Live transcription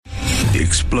The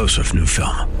explosive new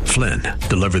film, Flynn,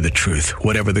 deliver the truth,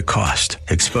 whatever the cost,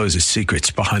 exposes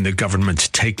secrets behind the government's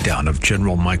takedown of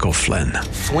General Michael Flynn.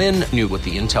 Flynn knew what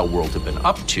the intel world had been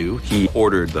up to. He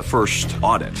ordered the first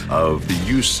audit of the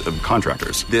use of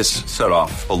contractors. This set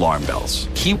off alarm bells.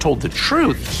 He told the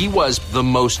truth. He was the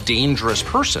most dangerous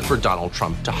person for Donald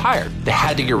Trump to hire. They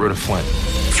had to get rid of Flynn.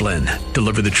 Flynn,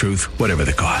 deliver the truth, whatever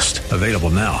the cost. Available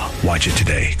now. Watch it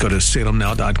today. Go to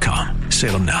salemnow.com.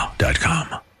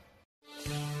 salemnow.com.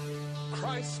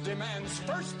 Christ demands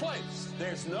first place.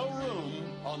 There's no room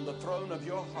on the throne of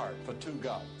your heart for two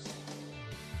gods.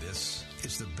 This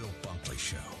is the Bill Bunkley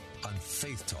Show on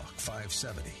Faith Talk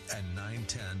 570 and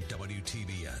 910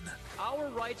 WTBN. Our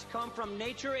rights come from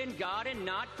nature and God and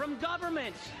not from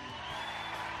government.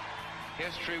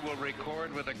 History will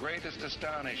record with the greatest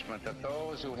astonishment that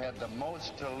those who had the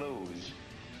most to lose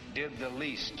did the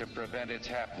least to prevent its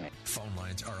happening. Phone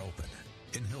lines are open.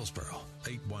 In Hillsborough,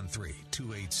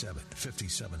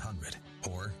 813-287-5700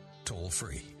 or toll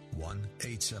free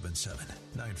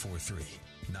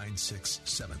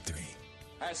 1-877-943-9673.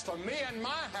 As for me and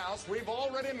my house, we've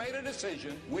already made a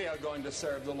decision. We are going to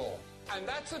serve the Lord. And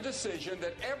that's a decision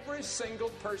that every single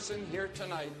person here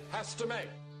tonight has to make.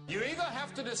 You either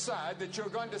have to decide that you're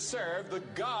going to serve the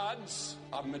gods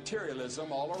of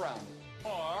materialism all around you,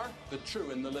 or the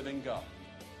true and the living God.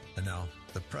 And now,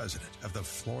 the president of the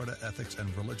Florida Ethics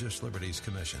and Religious Liberties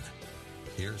Commission.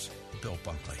 Here's Bill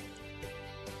Bunkley.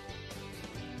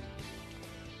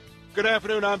 Good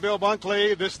afternoon. I'm Bill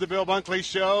Bunkley. This is the Bill Bunkley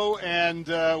Show, and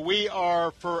we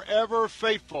are forever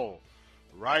faithful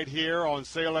right here on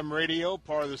Salem Radio,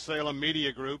 part of the Salem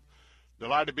Media Group.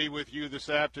 Delighted to be with you this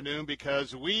afternoon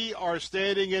because we are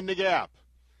standing in the gap,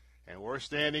 and we're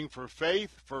standing for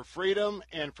faith, for freedom,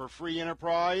 and for free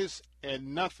enterprise,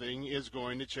 and nothing is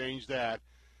going to change that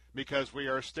because we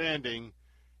are standing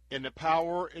in the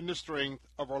power and the strength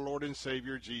of our Lord and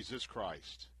Savior Jesus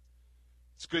Christ.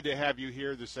 It's good to have you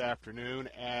here this afternoon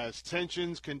as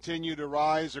tensions continue to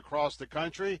rise across the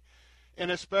country and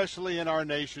especially in our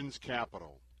nation's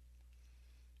capital.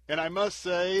 And I must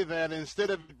say that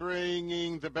instead of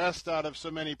bringing the best out of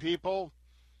so many people,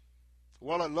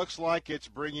 well, it looks like it's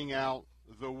bringing out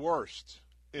the worst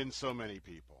in so many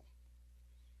people.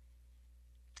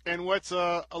 And what's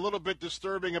a little bit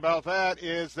disturbing about that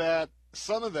is that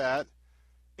some of that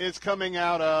is coming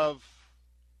out of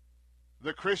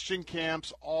the Christian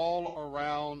camps all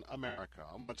around America.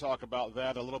 I'm going to talk about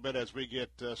that a little bit as we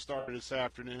get started this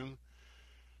afternoon.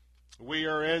 We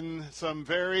are in some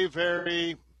very,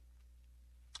 very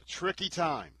tricky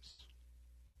times.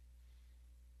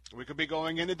 We could be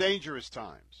going into dangerous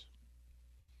times.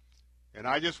 And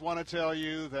I just want to tell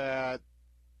you that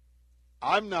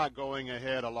I'm not going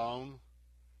ahead alone,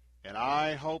 and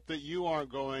I hope that you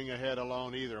aren't going ahead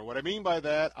alone either. What I mean by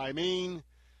that, I mean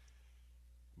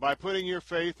by putting your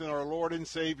faith in our Lord and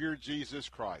Savior Jesus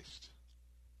Christ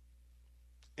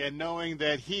and knowing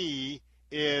that He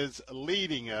is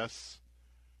leading us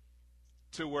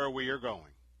to where we are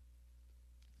going.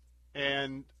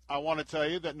 And I want to tell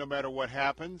you that no matter what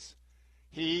happens,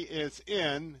 He is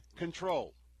in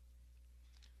control.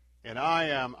 And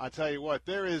I tell you what,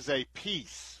 there is a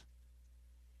peace.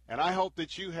 And I hope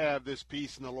that you have this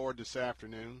peace in the Lord this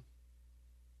afternoon.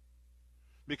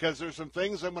 Because there's some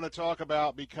things I'm going to talk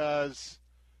about because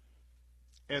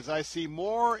as I see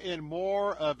more and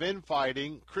more of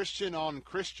infighting, Christian on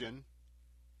Christian,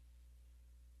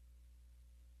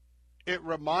 it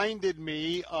reminded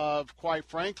me of, quite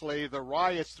frankly, the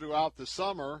riots throughout the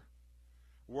summer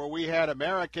where we had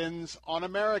Americans on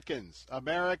Americans,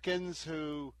 Americans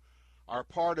who are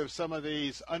part of some of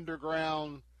these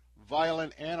underground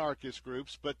violent anarchist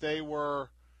groups, but they were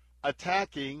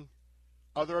attacking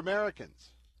other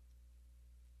Americans.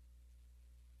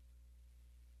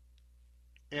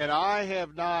 And I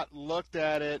have not looked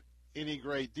at it in any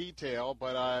great detail,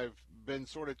 but I've been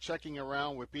sort of checking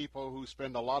around with people who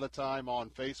spend a lot of time on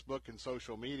Facebook and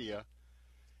social media.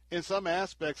 In some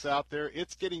aspects out there,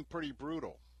 it's getting pretty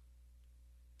brutal.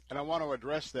 And I want to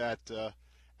address that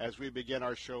as we begin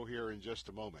our show here in just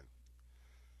a moment.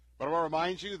 But I want to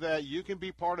remind you that you can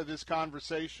be part of this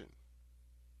conversation.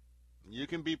 You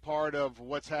can be part of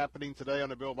what's happening today on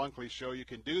the Bill Bunkley Show. You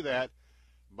can do that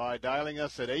by dialing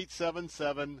us at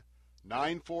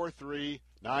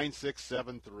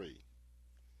 877-943-9673.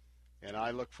 And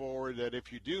I look forward that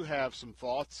if you do have some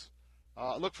thoughts,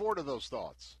 look forward to those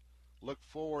thoughts. Look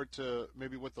forward to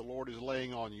maybe what the Lord is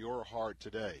laying on your heart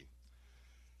today.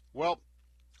 Well,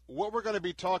 what we're going to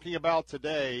be talking about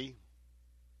today,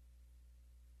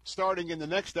 starting in the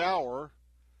next hour,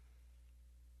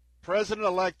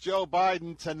 President-elect Joe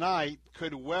Biden tonight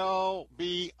could well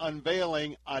be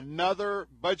unveiling another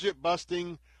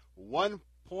budget-busting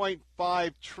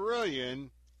 $1.5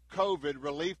 trillion COVID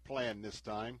relief plan this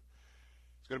time.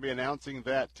 He's going to be announcing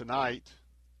that tonight.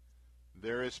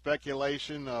 There is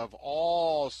speculation of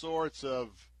all sorts of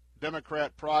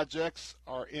Democrat projects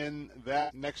are in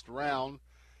that next round,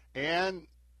 and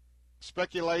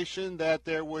speculation that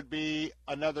there would be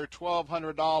another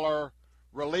 $1,200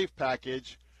 relief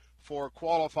package for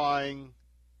qualifying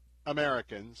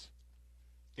Americans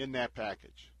in that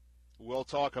package. We'll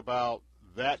talk about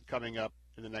that coming up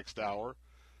in the next hour.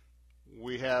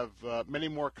 We have many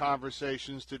more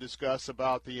conversations to discuss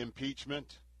about the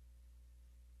impeachment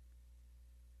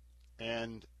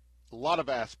and a lot of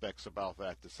aspects about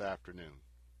that this afternoon.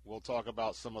 We'll talk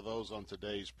about some of those on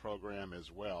today's program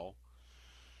as well.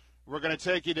 We're going to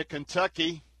take you to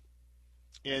Kentucky.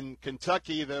 In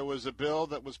Kentucky, there was a bill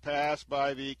that was passed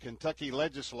by the Kentucky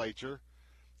legislature.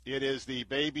 It is the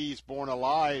Babies Born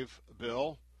Alive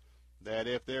bill, that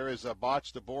if there is a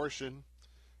botched abortion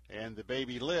and the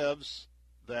baby lives,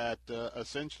 that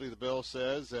essentially the bill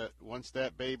says that once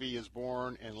that baby is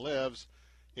born and lives,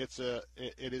 it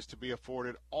is to be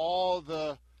afforded all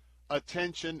the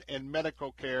attention and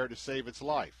medical care to save its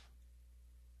life.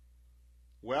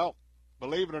 Well,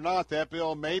 believe it or not, that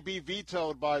bill may be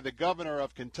vetoed by the governor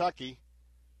of Kentucky,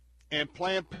 and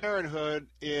Planned Parenthood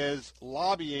is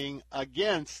lobbying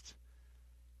against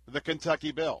the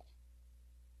Kentucky bill.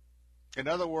 In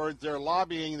other words, they're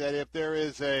lobbying that if there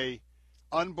is a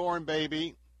unborn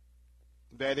baby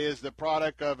that is the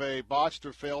product of a botched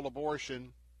or failed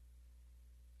abortion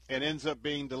and ends up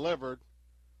being delivered,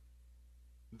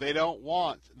 they don't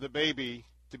want the baby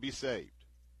to be saved.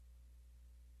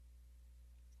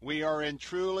 We are in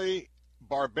truly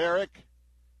barbaric,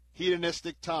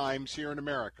 hedonistic times here in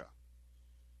America.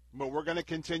 But we're going to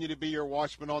continue to be your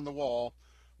watchman on the wall.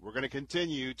 We're going to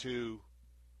continue to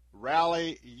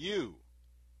rally you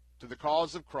to the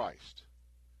cause of Christ.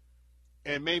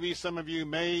 And maybe some of you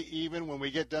may even, when we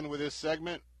get done with this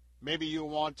segment, maybe you'll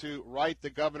want to write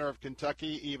the governor of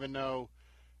Kentucky, even though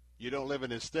you don't live in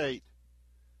his state.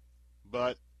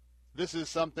 But this is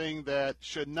something that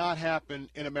should not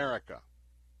happen in America.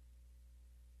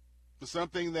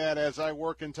 Something that, as I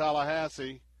work in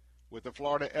Tallahassee with the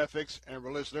Florida Ethics and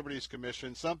Religious Liberties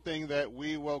Commission, something that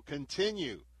we will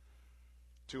continue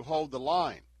to hold the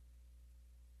line,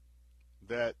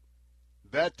 that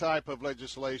type of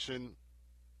legislation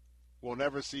will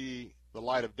never see the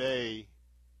light of day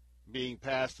being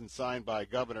passed and signed by a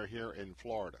governor here in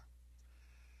Florida.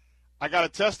 I got a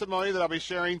testimony that I'll be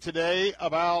sharing today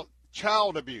about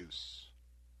child abuse.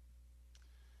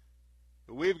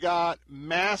 We've got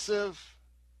massive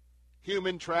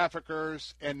human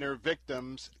traffickers and their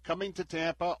victims coming to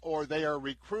Tampa, or they are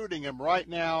recruiting them right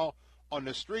now on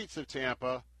the streets of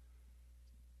Tampa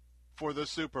for the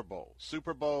Super Bowl.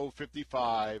 Super Bowl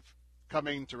 55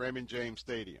 coming to Raymond James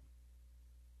Stadium.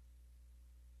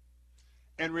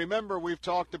 And remember, we've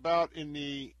talked about in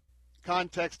the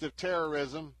context of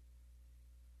terrorism,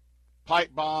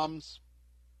 pipe bombs,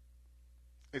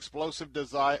 explosive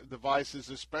devices,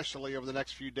 especially over the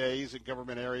next few days in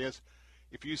government areas.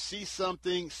 If you see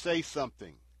something, say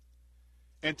something.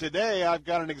 And today I've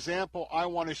got an example I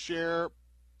want to share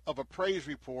of a praise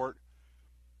report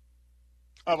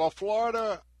of a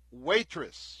Florida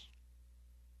waitress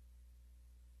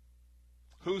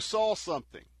who saw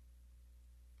something.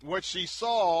 What she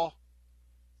saw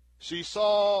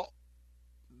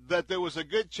that there was a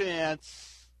good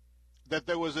chance that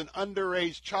there was an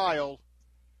underage child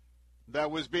that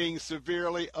was being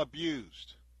severely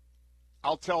abused.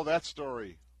 I'll tell that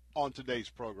story on today's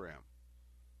program.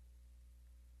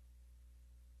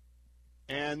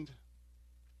 And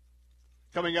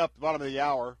coming up at the bottom of the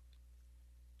hour,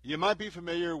 you might be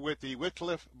familiar with the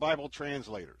Wycliffe Bible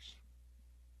Translators.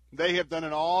 They have done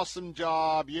an awesome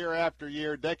job year after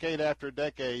year, decade after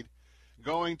decade,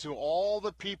 going to all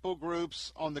the people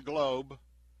groups on the globe,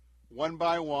 one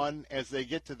by one as they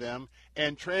get to them,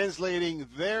 and translating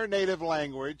their native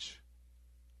language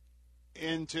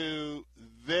into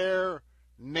their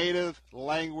native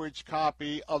language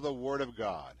copy of the Word of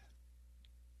God.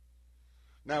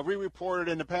 Now, we reported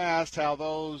in the past how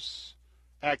those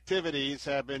activities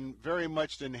have been very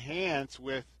much enhanced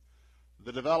with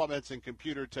the developments in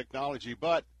computer technology,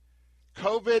 but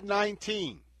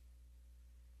COVID-19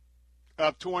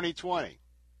 of 2020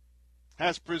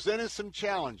 has presented some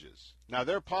challenges. Now,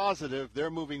 they're positive,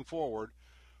 they're moving forward,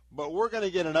 but we're going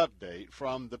to get an update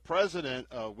from the president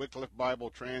of Wycliffe Bible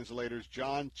Translators,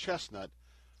 John Chestnut,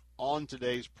 on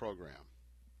today's program.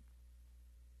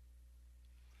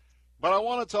 But I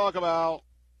want to talk about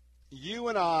you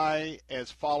and I as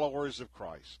followers of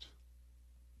Christ.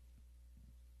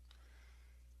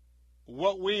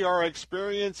 What we are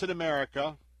experiencing in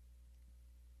America,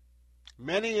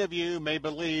 many of you may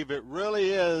believe it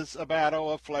really is a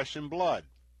battle of flesh and blood.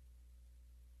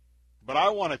 But I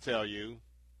want to tell you,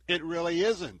 it really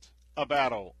isn't a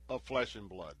battle of flesh and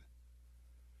blood.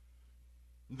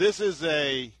 This is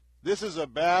a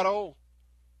battle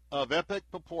of epic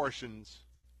proportions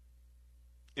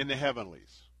in the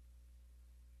heavenlies.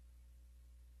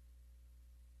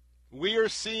 We are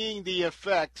seeing the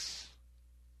effects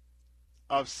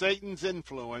of Satan's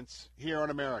influence here in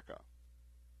America.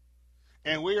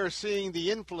 And we are seeing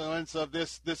the influence of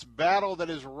this battle that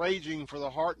is raging for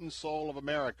the heart and soul of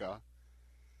America.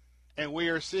 And we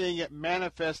are seeing it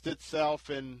manifest itself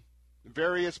in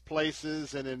various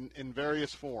places and in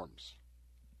various forms.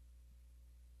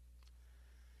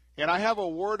 And I have a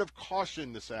word of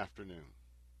caution this afternoon.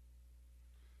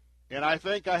 And I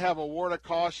think I have a word of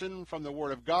caution from the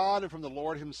Word of God and from the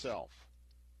Lord Himself.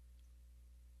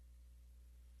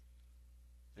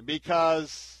 And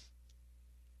because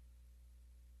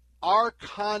our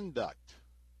conduct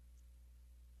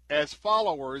as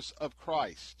followers of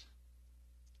Christ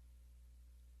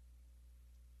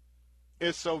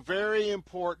is so very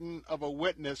important of a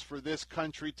witness for this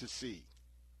country to see.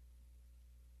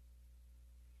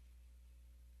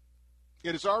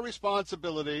 It is our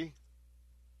responsibility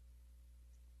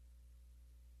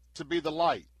to be the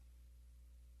light.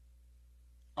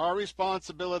 Our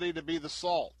responsibility to be the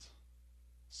salt.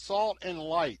 Salt and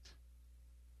light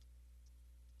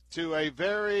to a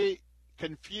very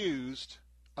confused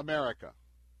America.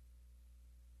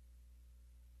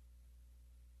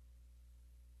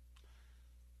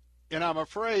 And I'm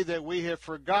afraid that we have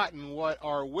forgotten what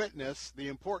our witness, the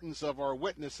importance of our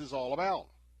witness, is all about.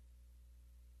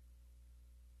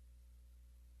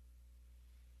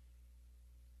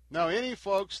 Now, any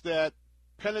folks that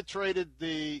penetrated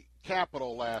the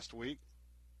Capitol last week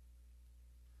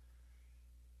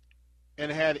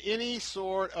and had any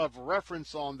sort of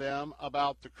reference on them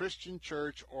about the Christian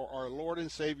church or our Lord and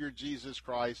Savior Jesus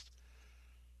Christ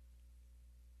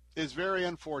is very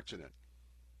unfortunate.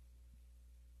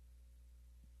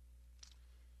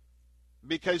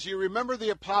 Because you remember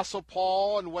the Apostle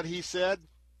Paul and what he said?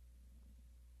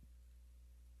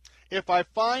 If I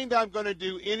find I'm going to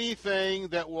do anything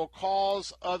that will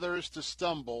cause others to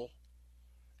stumble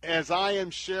as I am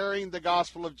sharing the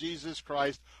gospel of Jesus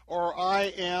Christ, or I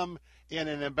am in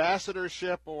an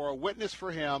ambassadorship or a witness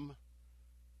for Him,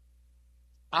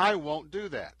 I won't do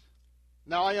that.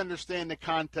 Now, I understand the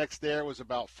context there was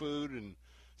about food and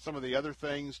some of the other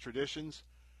things, traditions.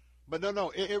 But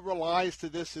no, it relies to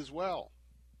this as well.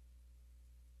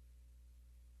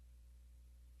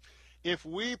 If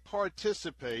we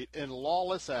participate in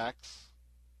lawless acts,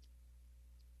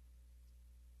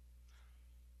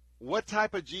 what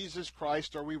type of Jesus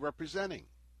Christ are we representing?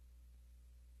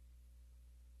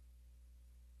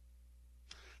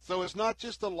 So it's not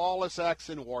just the lawless acts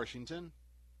in Washington,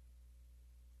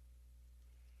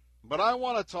 but I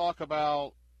want to talk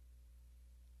about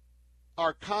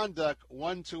our conduct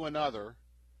one to another.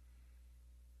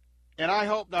 And I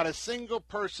hope not a single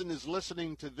person is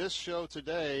listening to this show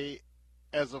today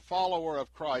as a follower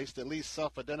of Christ, at least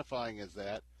self-identifying as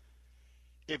that.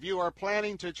 If you are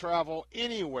planning to travel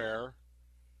anywhere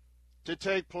to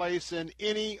take place in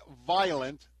any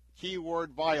violent,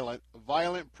 keyword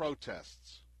violent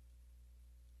protests,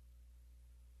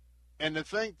 and to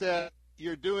think that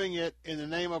you're doing it in the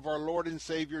name of our Lord and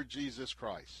Savior Jesus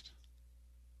Christ.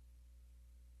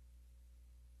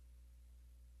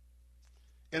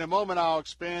 In a moment, I'll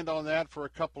expand on that for a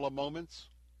couple of moments.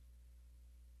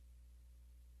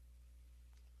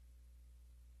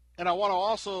 And I want to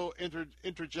also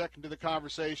interject into the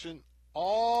conversation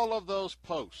all of those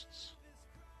posts,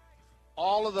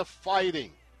 all of the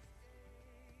fighting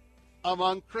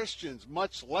among Christians,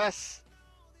 much less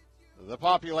the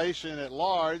population at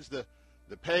large, the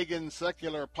pagan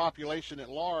secular population at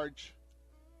large.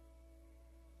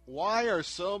 Why are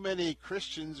so many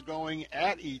Christians going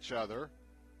at each other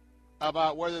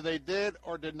about whether they did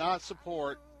or did not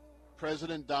support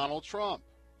President Donald Trump?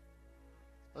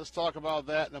 Let's talk about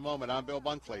that in a moment. I'm Bill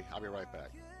Bunkley. I'll be right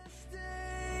back.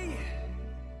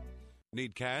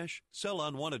 Need cash? Sell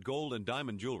unwanted gold and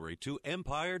diamond jewelry to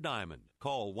Empire Diamond.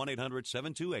 Call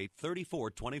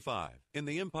 1-800-728-3425. In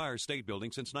the Empire State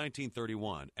Building since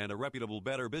 1931 and a reputable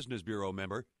Better Business Bureau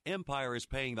member, Empire is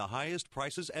paying the highest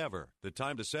prices ever. The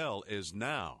time to sell is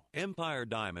now. Empire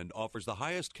Diamond offers the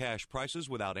highest cash prices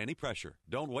without any pressure.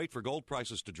 Don't wait for gold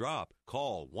prices to drop.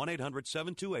 Call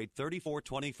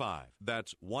 1-800-728-3425.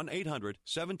 That's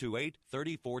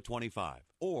 1-800-728-3425.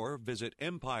 Or visit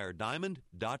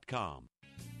EmpireDiamond.com.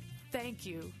 Thank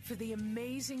you for the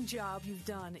amazing job you've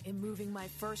done in moving my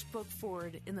first book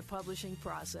forward in the publishing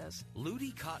process.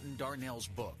 Ludi Cotton Darnell's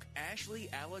book, Ashley,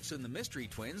 Alex, and the Mystery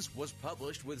Twins, was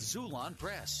published with Zulon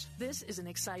Press. This is an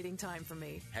exciting time for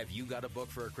me. Have you got a book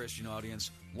for a Christian audience?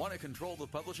 Want to control the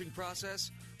publishing process?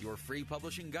 Your free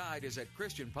publishing guide is at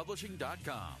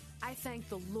ChristianPublishing.com. I thank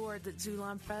the Lord that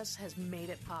Zulon Press has made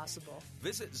it possible.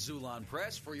 Visit Zulon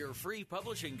Press for your free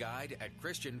publishing guide at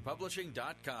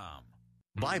ChristianPublishing.com.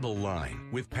 Bible Line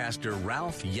with Pastor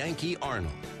Ralph Yankee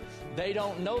Arnold. They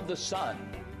don't know the Son.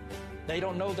 They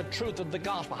don't know the truth of the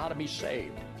gospel, how to be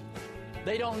saved.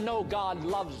 They don't know God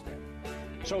loves them.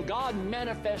 So God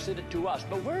manifested it to us.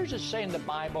 But where does it say in the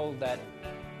Bible that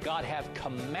God have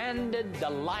commanded the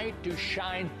light to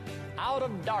shine out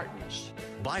of darkness?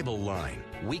 Bible Line,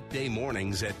 weekday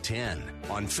mornings at 10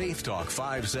 on Faith Talk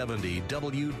 570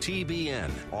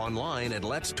 WTBN, online at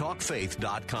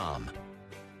letstalkfaith.com.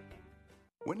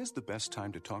 When is the best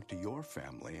time to talk to your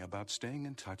family about staying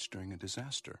in touch during a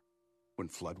disaster? When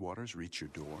floodwaters reach your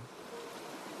door?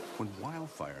 When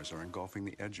wildfires are engulfing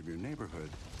the edge of your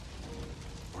neighborhood?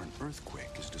 Or an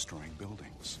earthquake is destroying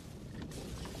buildings?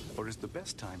 Or is the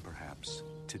best time perhaps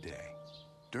today?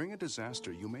 During a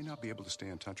disaster, you may not be able to stay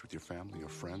in touch with your family or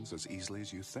friends as easily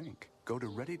as you think. Go to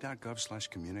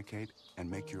ready.gov/communicate and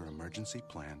make your emergency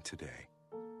plan today.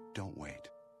 Don't wait.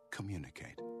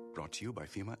 Communicate. Brought to you by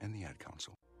FEMA and the Ad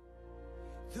Council.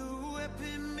 The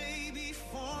weapon may be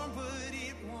formed, but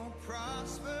it won't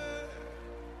prosper.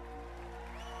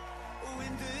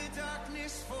 When the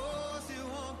darkness falls, it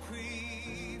won't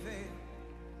prevail.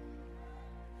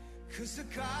 'Cause the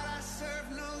God I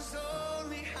serve knows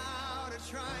only how to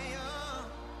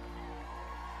triumph.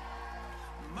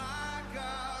 My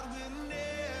God will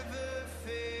never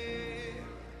fail.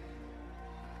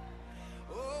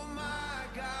 Oh, my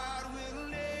God will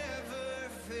never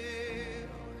fail.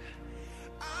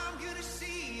 I'm gonna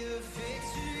see a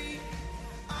victory.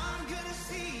 I'm gonna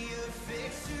see a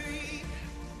victory.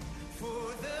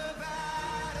 For the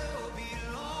battle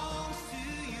belongs to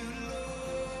you,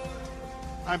 Lord.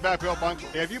 I'm back, Bill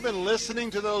Bunkley. Have you been listening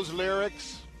to those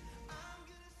lyrics?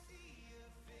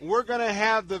 We're going to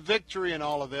have the victory in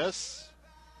all of this.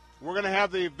 We're going to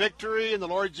have the victory in the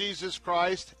Lord Jesus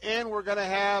Christ, and we're going to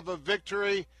have a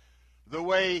victory the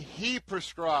way He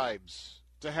prescribes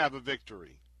to have a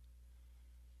victory.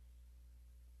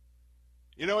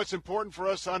 You know, it's important for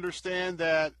us to understand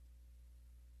that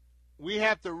we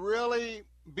have to really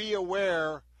be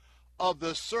aware of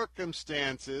the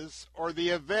circumstances or the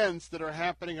events that are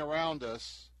happening around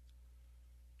us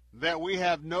that we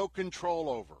have no control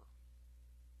over.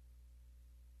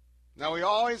 Now, we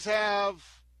always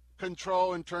have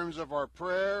control in terms of our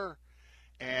prayer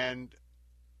and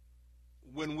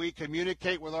when we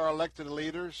communicate with our elected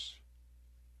leaders.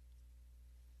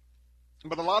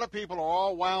 But a lot of people are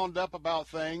all wound up about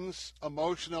things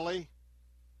emotionally,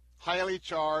 highly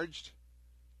charged,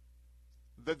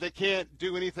 that they can't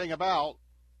do anything about.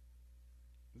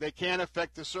 They can't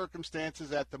affect the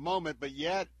circumstances at the moment, but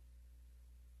yet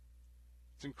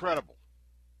it's incredible.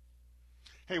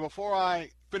 Hey, before I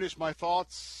finish my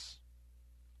thoughts,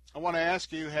 I want to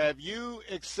ask you, have you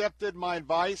accepted my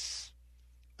advice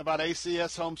about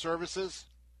ACS Home Services?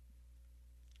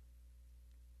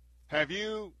 Have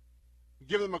you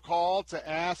given them a call to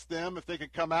ask them if they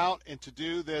could come out and to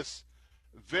do this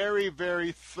very,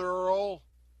 very thorough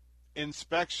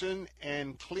inspection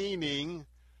and cleaning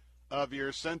of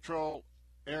your central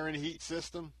air and heat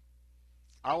system?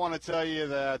 I want to tell you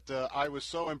that I was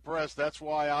so impressed. That's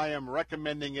why I am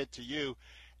recommending it to you.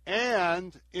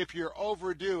 And if you're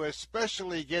overdue,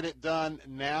 especially get it done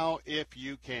now if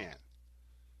you can.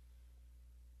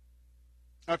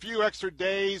 A few extra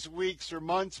days, weeks, or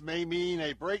months may mean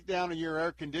a breakdown in your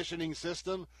air conditioning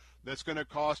system that's going to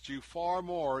cost you far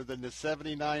more than the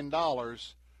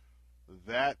 $79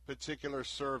 that particular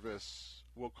service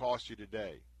will cost you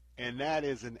today. And that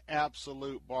is an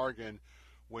absolute bargain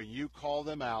when you call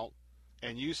them out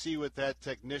and you see what that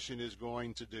technician is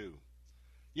going to do.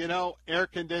 You know, air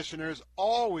conditioners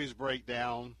always break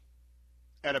down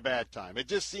at a bad time. It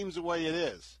just seems the way it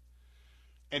is.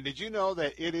 And did you know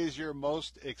that it is your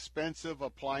most expensive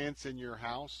appliance in your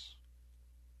house?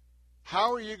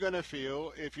 How are you going to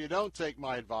feel if you don't take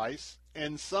my advice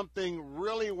and something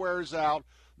really wears out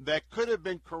that could have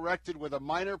been corrected with a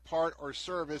minor part or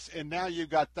service, and now you've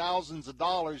got thousands of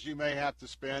dollars you may have to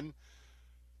spend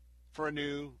for a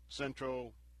new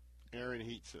central air and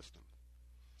heat system?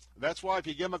 That's why if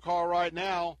you give them a call right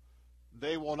now,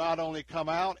 they will not only come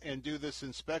out and do this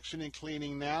inspection and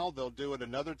cleaning now, they'll do it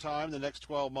another time the next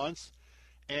 12 months.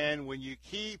 And when you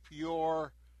keep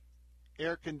your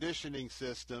air conditioning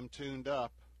system tuned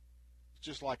up, it's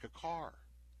just like a car.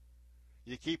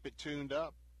 You keep it tuned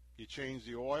up, you change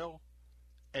the oil,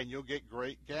 and you'll get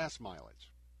great gas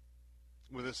mileage.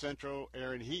 With a central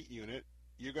air and heat unit,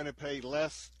 you're going to pay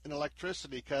less in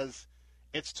electricity because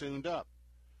it's tuned up.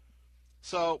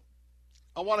 So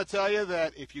I want to tell you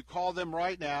that if you call them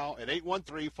right now at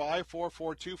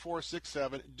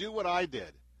 813-544-2467, do what I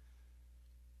did.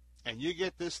 And you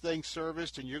get this thing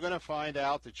serviced, and you're going to find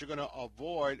out that you're going to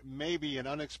avoid maybe an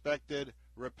unexpected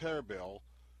repair bill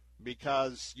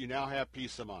because you now have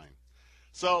peace of mind.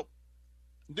 So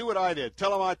do what I did.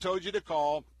 Tell them I told you to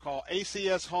call. Call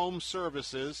ACS Home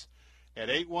Services at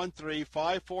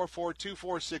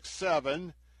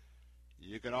 813-544-2467.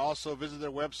 You can also visit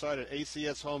their website at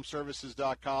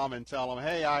acshomeservices.com and tell them,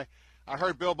 hey, I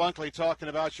heard Bill Bunkley talking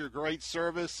about your great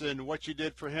service and what you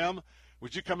did for him.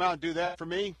 Would you come out and do that for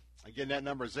me? Again, that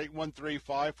number is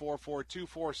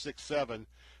 813-544-2467.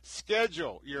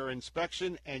 Schedule your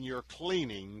inspection and your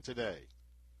cleaning today.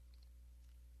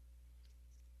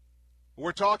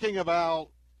 We're talking about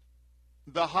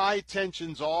the high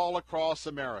tensions all across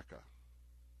America.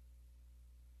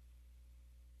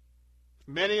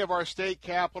 Many of our state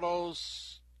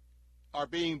capitals are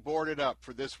being boarded up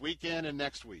for this weekend and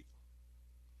next week.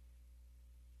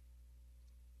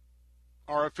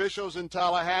 Our officials in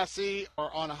Tallahassee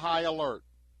are on high alert.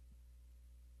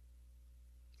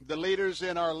 The leaders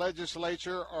in our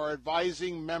legislature are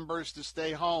advising members to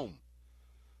stay home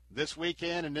this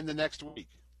weekend and in the next week.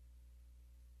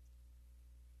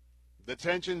 The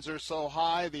tensions are so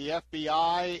high, the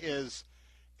FBI is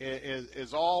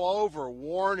all over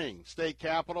warning state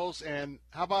capitals, and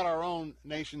how about our own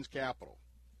nation's capital?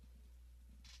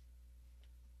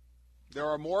 There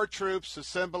are more troops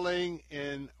assembling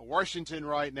in Washington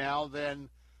right now than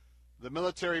the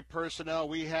military personnel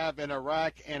we have in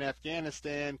Iraq and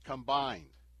Afghanistan combined.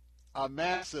 A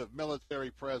massive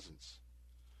military presence.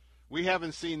 We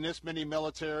haven't seen this many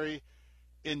military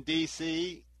in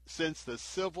D.C. since the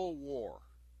Civil War.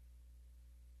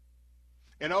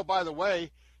 And oh, by the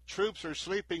way, troops are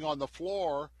sleeping on the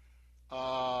floors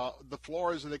of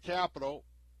the Capitol.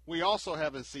 We also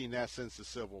haven't seen that since the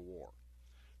Civil War.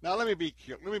 Now, let me be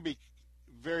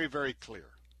very, very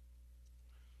clear.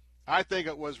 I think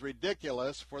it was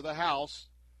ridiculous for the House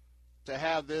to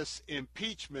have this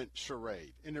impeachment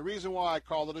charade. And the reason why I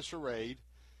call it a charade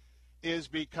is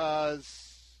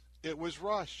because it was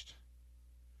rushed.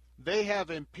 They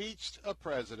have impeached a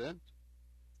president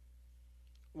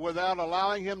without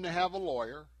allowing him to have a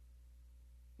lawyer,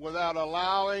 without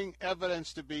allowing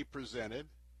evidence to be presented,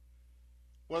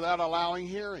 without allowing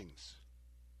hearings.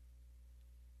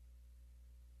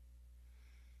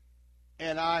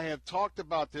 And I have talked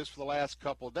about this for the last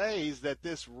couple of days, that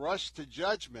this rush to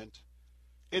judgment,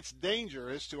 it's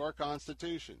dangerous to our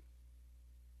Constitution.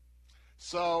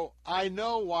 So I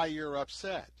know why you're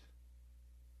upset.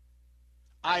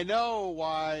 I know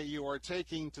why you are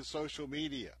taking to social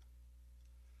media.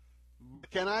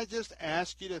 Can I just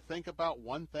ask you to think about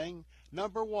one thing?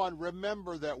 Number one,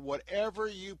 remember that whatever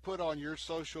you put on your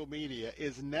social media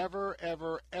is never,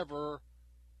 ever, ever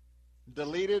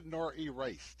deleted nor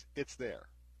erased. It's there.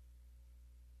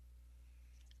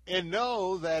 And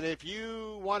know that if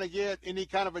you want to get any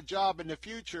kind of a job in the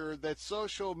future, that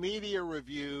social media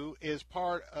review is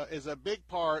a big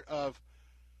part of,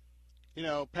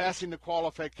 passing the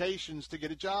qualifications to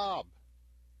get a job,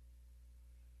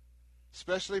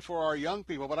 especially for our young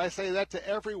people. But I say that to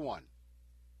everyone.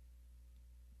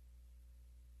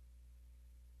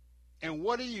 And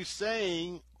what are you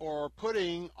saying or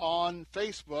putting on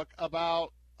Facebook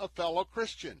about a fellow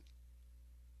Christian,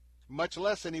 much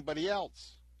less anybody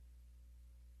else?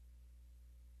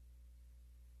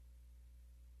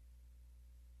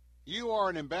 You are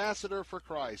an ambassador for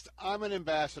Christ. I'm an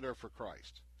ambassador for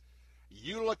Christ.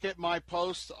 You look at my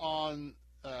posts on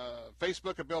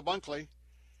Facebook at Bill Bunkley,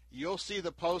 you'll see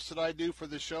the posts that I do for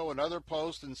the show and other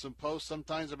posts and some posts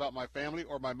sometimes about my family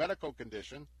or my medical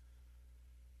condition.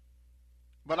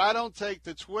 But I don't take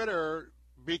to Twitter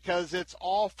because it's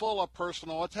all full of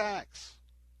personal attacks.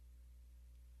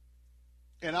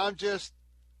 And I'm just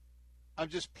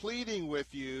pleading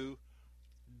with you,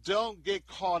 don't get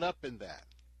caught up in that.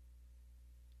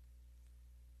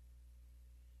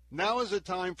 Now is the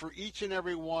time for each and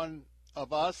every one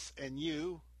of us and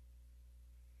you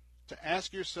to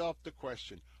ask yourself the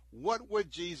question, what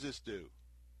would Jesus do?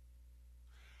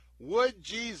 Would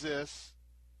Jesus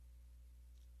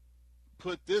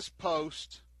put this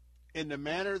post in the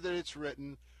manner that it's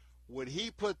written? Would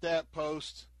he put that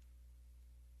post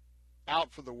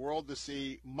out for the world to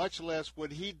see? Much less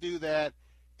would he do that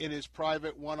in his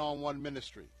private one-on-one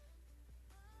ministry.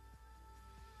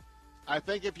 I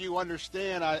think if you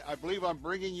understand, I believe I'm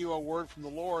bringing you a word from the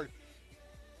Lord.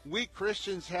 We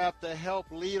Christians have to help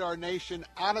lead our nation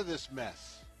out of this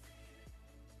mess.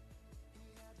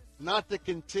 Not to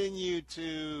continue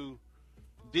to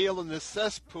deal in the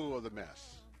cesspool of the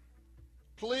mess.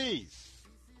 Please,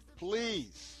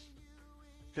 please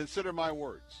consider my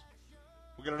words.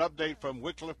 We'll get an update from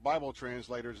Wycliffe Bible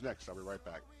Translators next. I'll be right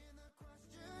back.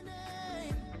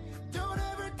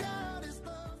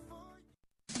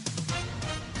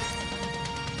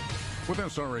 With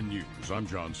SRN News, I'm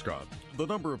John Scott. The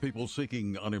number of people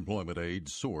seeking unemployment aid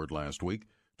soared last week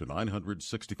to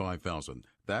 965,000.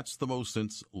 That's the most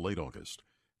since late August,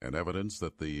 and evidence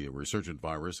that the resurgent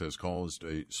virus has caused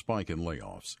a spike in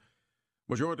layoffs.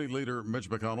 Majority Leader Mitch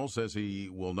McConnell says he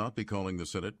will not be calling the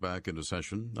Senate back into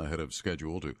session ahead of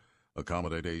schedule to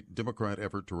accommodate a Democrat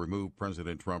effort to remove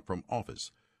President Trump from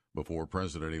office before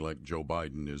President-elect Joe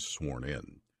Biden is sworn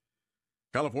in.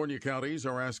 California counties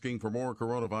are asking for more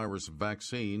coronavirus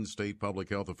vaccines. State public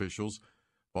health officials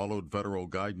followed federal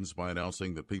guidance by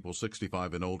announcing that people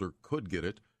 65 and older could get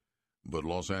it. But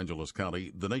Los Angeles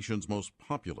County, the nation's most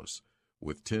populous,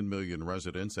 with 10 million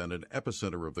residents and an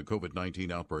epicenter of the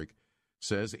COVID-19 outbreak,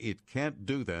 says it can't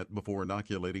do that before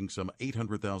inoculating some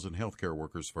 800,000 healthcare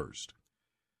workers first.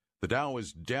 The Dow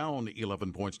is down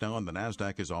 11 points now, and the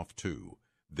NASDAQ is off 2.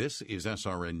 This is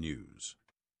SRN News.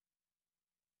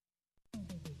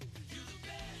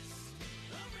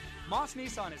 Moss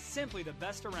Nissan is simply the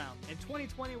best around. In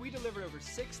 2020, we delivered over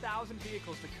 6,000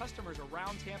 vehicles to customers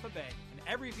around Tampa Bay. And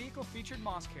every vehicle featured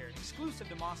Moss Care, exclusive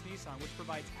to Moss Nissan, which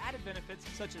provides added benefits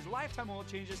such as lifetime oil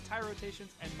changes, tire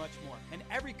rotations, and much more. And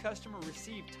every customer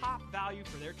received top value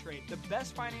for their trade, the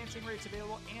best financing rates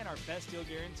available, and our best deal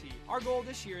guarantee. Our goal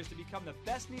this year is to become the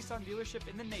best Nissan dealership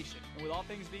in the nation. And with all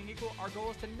things being equal, our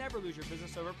goal is to never lose your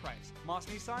business over price. Moss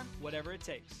Nissan, whatever it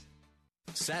takes.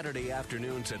 Saturday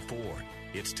afternoons at 4,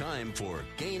 it's time for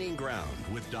Gaining Ground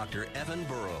with Dr. Evan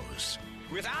Burrows.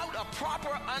 Without a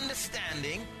proper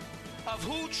understanding of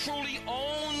who truly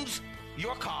owns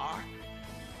your car,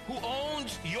 who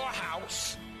owns your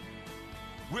house,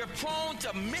 we're prone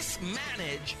to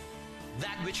mismanage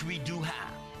that which we do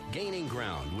have. Gaining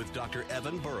Ground with Dr.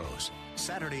 Evan Burrows.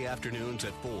 Saturday afternoons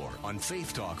at 4 on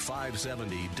Faith Talk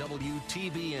 570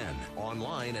 WTBN.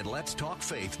 Online at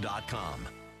letstalkfaith.com.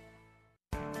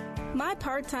 My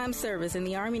part-time service in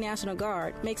the Army National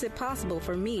Guard makes it possible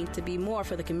for me to be more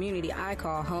for the community I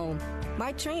call home.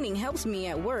 My training helps me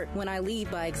at work when I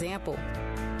lead by example.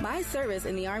 My service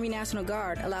in the Army National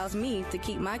Guard allows me to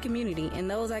keep my community and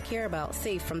those I care about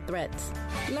safe from threats.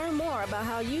 Learn more about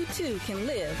how you too can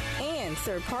live and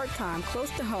serve part-time close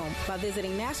to home by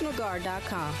visiting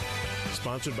NationalGuard.com.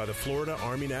 Sponsored by the Florida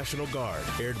Army National Guard,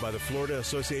 aired by the Florida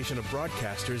Association of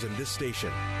Broadcasters and this station.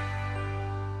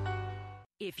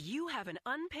 If you have an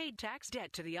unpaid tax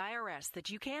debt to the IRS that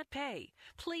you can't pay,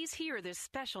 please hear this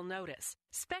special notice.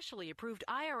 Specially approved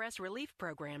IRS relief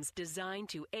programs designed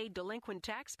to aid delinquent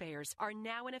taxpayers are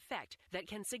now in effect that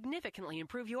can significantly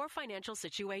improve your financial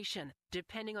situation.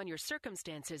 Depending on your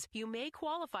circumstances, you may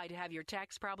qualify to have your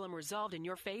tax problem resolved in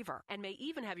your favor and may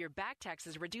even have your back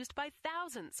taxes reduced by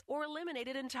thousands or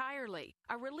eliminated entirely.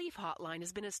 A relief hotline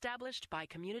has been established by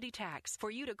Community Tax for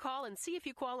you to call and see if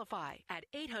you qualify at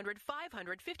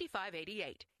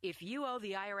 800-500-5588. If you owe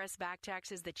the IRS back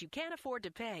taxes that you can't afford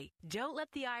to pay, don't let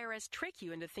the IRS trick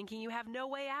you into thinking you have no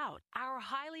way out. Our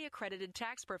highly accredited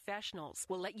tax professionals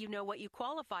will let you know what you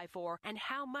qualify for and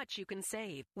how much you can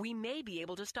save. We may be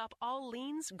able to stop all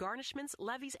liens, garnishments,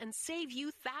 levies, and save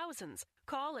you thousands.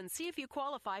 Call and see if you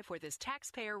qualify for this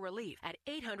taxpayer relief at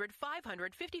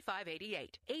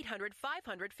 800-500-5588.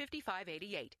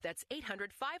 800-500-5588. That's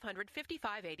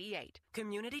 800-500-5588.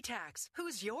 Community Tax.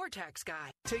 Who's your tax guy?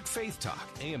 Take Faith Talk,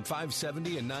 AM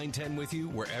 570 and 910 with you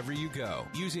wherever you go.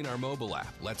 Using our mobile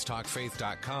app,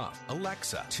 letstalkfaith.com,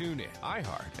 Alexa, TuneIn,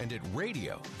 iHeart, and at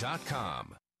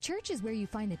radio.com. Church is where you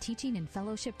find the teaching and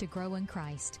fellowship to grow in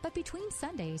Christ. But between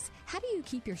Sundays, how do you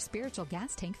keep your spiritual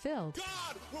gas tank filled?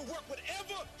 God will work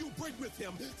whatever you bring with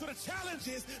him. So the challenge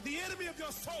is the enemy of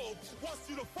your soul wants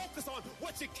you to focus on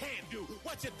what you can't do,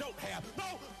 what you don't have.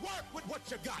 No, work with what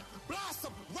you got.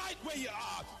 Blossom right where you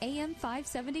are. AM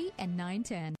 570 and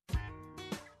 910.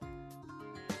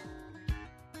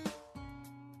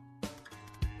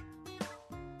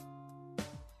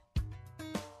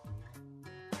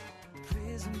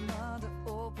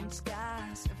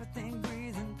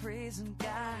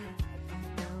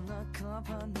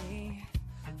 company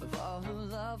of all who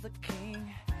love the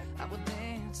King. I would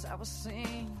dance, I would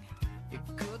sing, it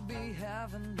could be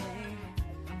heavenly.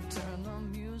 Turn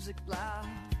the music loud,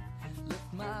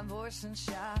 lift my voice and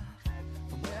shout.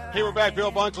 Hey, we're back.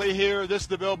 Bill Bunkley here. This is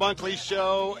the Bill Bunkley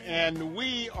Show, and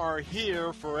we are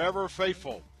here forever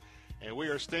faithful. And we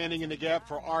are standing in the gap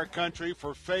for our country,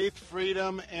 for faith,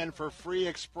 freedom, and for free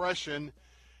expression.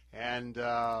 And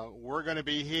we're going to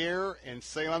be here, and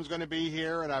Salem's going to be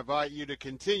here, and I invite you to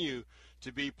continue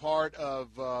to be part of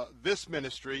this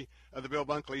ministry of the Bill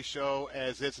Bunkley Show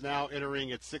as it's now entering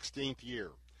its 16th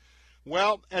year.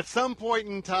 Well, at some point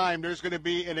in time, there's going to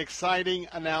be an exciting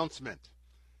announcement.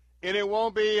 And it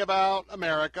won't be about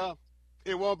America.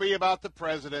 It won't be about the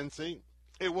presidency.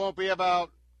 It won't be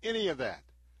about any of that.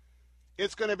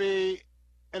 It's going to be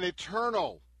an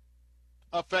eternal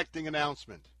affecting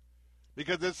announcement.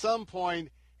 Because at some point,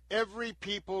 every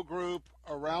people group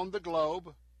around the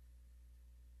globe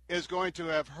is going to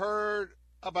have heard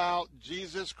about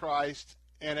Jesus Christ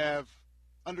and have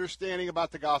understanding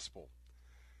about the gospel.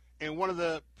 And one of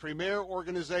the premier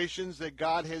organizations that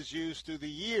God has used through the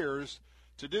years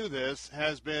to do this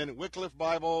has been Wycliffe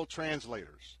Bible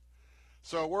Translators.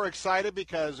 So we're excited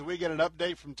because we get an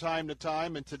update from time to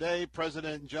time. And today,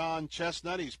 President John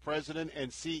Chestnut, he's president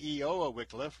and CEO of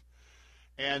Wycliffe.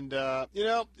 And,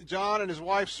 John and his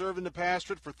wife served in the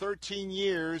pastorate for 13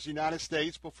 years, United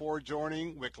States, before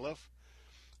joining Wycliffe.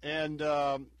 And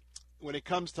when it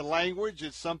comes to language,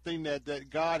 it's something that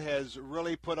God has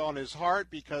really put on his heart,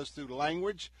 because through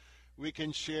language, we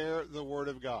can share the Word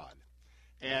of God.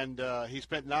 And he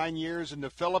spent 9 years in the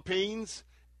Philippines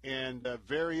and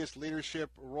various leadership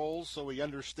roles, so he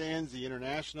understands the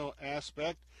international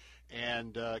aspect,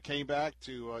 and came back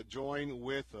to join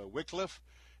with Wycliffe.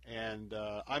 And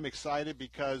I'm excited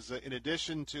because in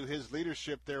addition to his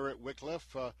leadership there at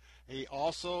Wycliffe, he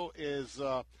also is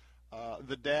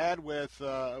the dad with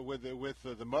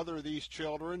the mother of these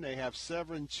children. They have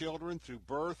 7 children through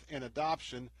birth and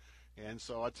adoption. And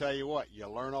so I tell you what, you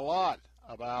learn a lot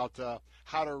about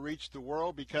how to reach the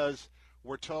world, because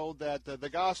we're told that the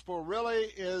gospel really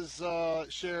is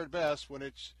shared best when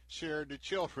it's shared to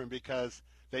children, because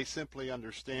they simply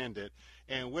understand it.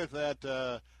 And with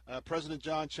that, President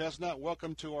John Chestnut,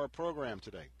 welcome to our program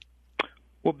today.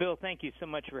 Well, Bill, thank you so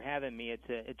much for having me.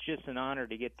 It's just an honor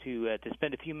to get to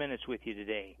spend a few minutes with you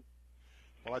today.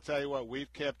 Well, I tell you what,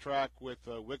 we've kept track with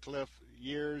Wycliffe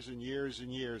years and years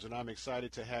and years, and I'm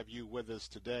excited to have you with us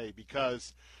today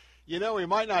because, we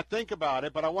might not think about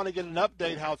it, but I want to get an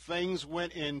update how things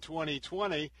went in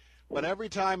 2020. But every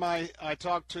time I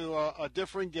talk to a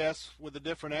different guest with a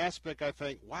different aspect, I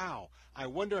think, wow, I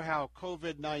wonder how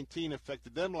COVID-19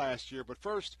 affected them last year. But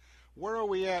first, where are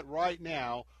we at right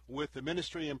now with the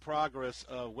ministry in progress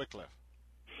of Wycliffe?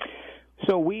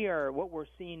 So what we're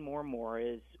seeing more and more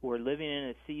is we're living in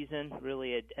a season,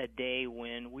 really a day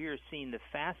when we are seeing the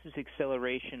fastest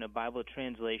acceleration of Bible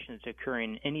translations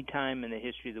occurring any time in the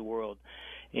history of the world.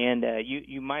 And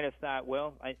you might have thought,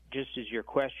 well, just as your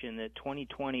question, that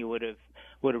 2020 would have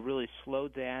really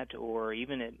slowed that, or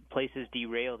even at places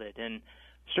derailed it. And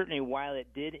certainly while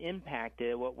it did impact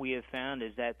it, what we have found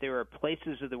is that there are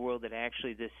places of the world that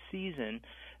actually this season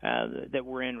that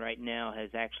we're in right now has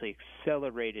actually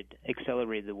accelerated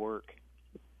the work.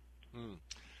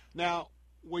 Now,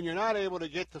 when you're not able to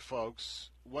get to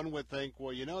folks, one would think,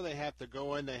 well, they have to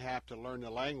go in, they have to learn the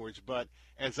language. But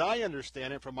as I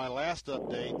understand it from my last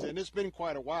update, and it's been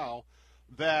quite a while,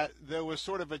 that there was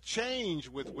sort of a change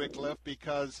with Wycliffe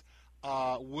because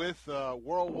with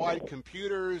worldwide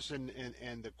computers and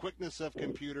the quickness of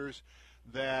computers,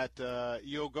 that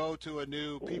you'll go to a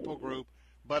new people group,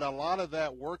 but a lot of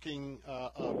that working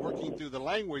through the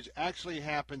language actually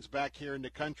happens back here in the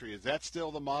country. Is that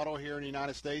still the model here in the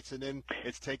United States, and then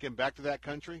it's taken back to that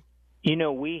country?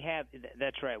 We have,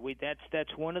 that's right.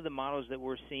 That's one of the models that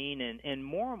we're seeing, and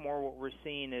more what we're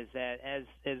seeing is that as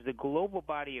the global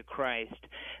body of Christ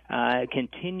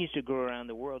continues to grow around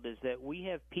the world, is that we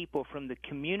have people from the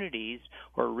communities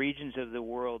or regions of the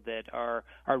world that are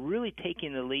really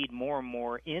taking the lead more and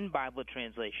more in Bible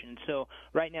translation. So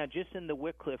right now, just in the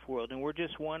Wycliffe world, and we're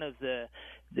just one of the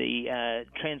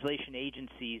translation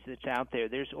agencies that's out there.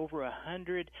 There's over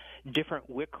 100 different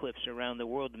Wycliffes around the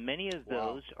world. Many of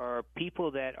those are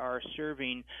people that are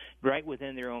serving right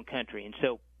within their own country. And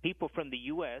so people from the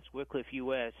U.S., Wycliffe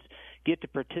U.S., get to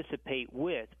participate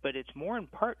with, but it's more in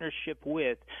partnership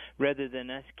with rather than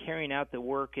us carrying out the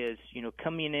work as,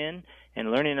 coming in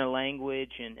and learning a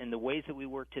language and the ways that we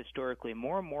worked historically.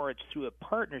 More and more it's through a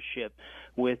partnership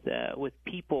with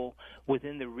people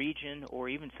within the region or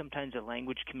even sometimes the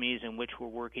language communities in which we're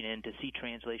working in to see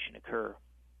translation occur.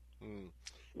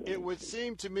 It would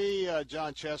seem to me,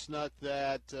 John Chestnut,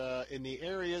 that in the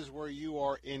areas where you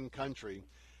are in country,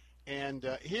 and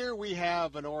here we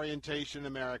have an orientation in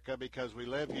America because we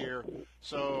live here,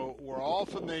 so we're all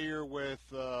familiar with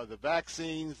the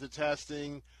vaccines, the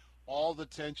testing, all the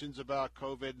tensions about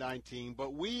COVID-19,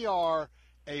 but we are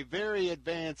a very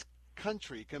advanced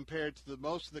country compared to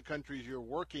most of the countries you're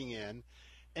working in.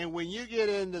 And when you get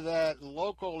into that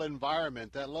local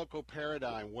environment, that local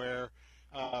paradigm where,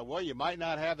 you might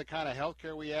not have the kind of health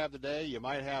care we have today, you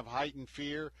might have heightened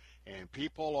fear, and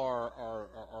people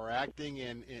are acting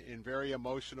in very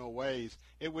emotional ways,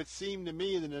 it would seem to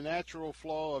me that the natural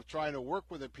flow of trying to work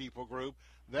with a people group,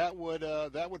 that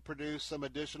would produce some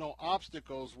additional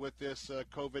obstacles with this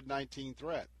COVID-19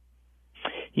 threat.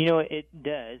 It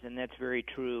does, and that's very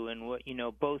true. And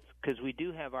both because we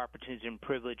do have opportunities and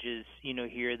privileges,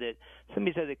 here that some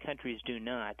of these other countries do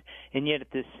not. And yet,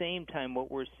 at the same time, what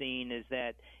we're seeing is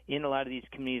that in a lot of these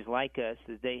communities like us,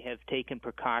 that they have taken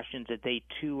precautions, that they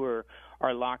too are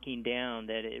locking down.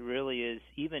 That it really is,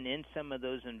 even in some of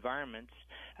those environments,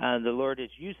 the Lord has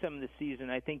used some of the season,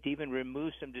 I think, to even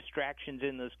remove some distractions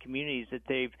in those communities, that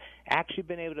they've actually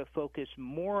been able to focus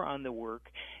more on the work,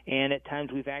 and at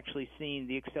times we've actually seen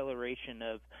the acceleration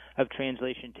of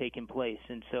translation taking place.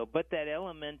 And so, but that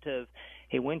element of,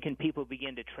 hey, when can people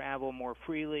begin to travel more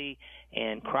freely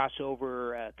and cross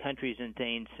over countries and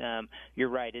things, you're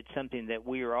right, it's something that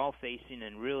we are all facing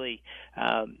and really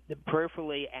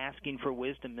prayerfully asking for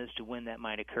wisdom as to when that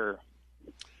might occur.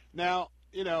 Now,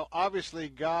 obviously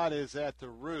God is at the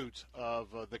root of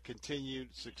the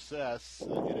continued success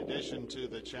in addition to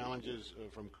the challenges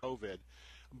from COVID.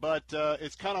 But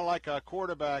it's kind of like a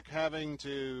quarterback having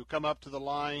to come up to the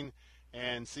line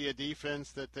and see a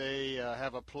defense that they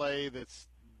have a play that's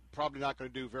probably not going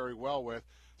to do very well with.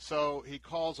 So he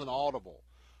calls an audible.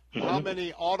 How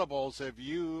many audibles have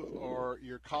you or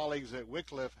your colleagues at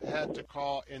Wycliffe had to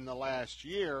call in the last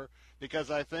year?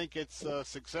 Because I think it's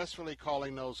successfully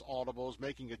calling those audibles,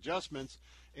 making adjustments.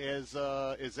 Is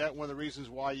that one of the reasons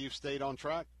why you've stayed on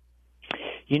track?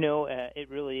 It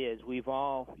really is. We've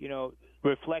all,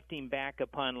 reflecting back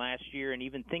upon last year and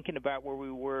even thinking about where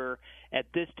we were at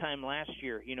this time last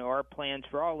year, our plans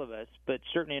for all of us, but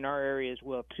certainly in our area as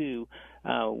well, too,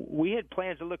 we had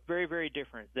plans that looked very, very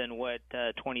different than what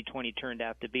 2020 turned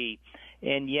out to be.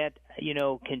 And yet,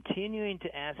 continuing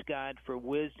to ask God for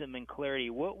wisdom and clarity,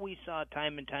 what we saw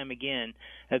time and time again,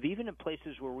 of even in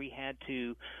places where we had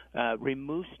to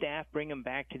remove staff, bring them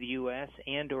back to the U.S.,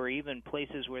 and or even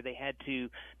places where they had to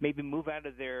maybe move out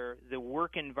of the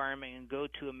work environment and go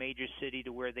to a major city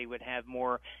to where they would have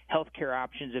more health care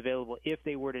options available if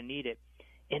they were to need it.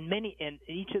 In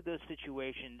each of those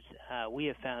situations, we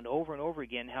have found over and over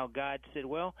again how God said,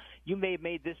 well, you may have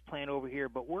made this plan over here,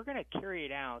 but we're going to carry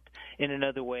it out in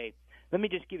another way. Let me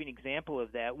just give you an example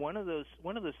of that. One of those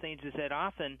things is that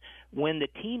often when the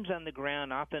team's on the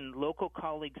ground, often local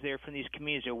colleagues there from these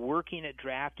communities are working at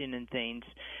drafting and things,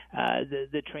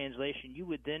 the translation, you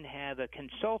would then have a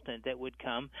consultant that would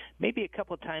come maybe a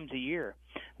couple of times a year.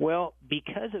 Well,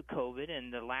 because of COVID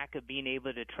and the lack of being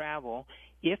able to travel,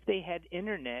 if they had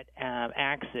internet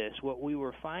access, what we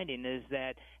were finding is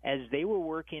that as they were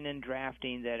working and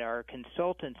drafting, that our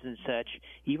consultants and such,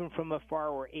 even from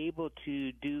afar, were able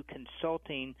to do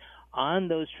consulting on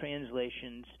those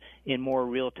translations in more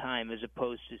real time as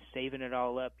opposed to saving it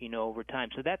all up, over time.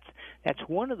 So that's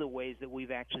one of the ways that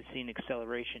we've actually seen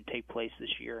acceleration take place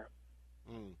this year.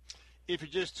 If you're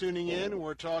just tuning in,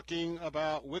 we're talking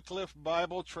about Wycliffe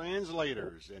Bible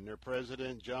Translators, and their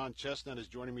president, John Chestnut, is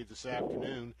joining me this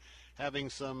afternoon, having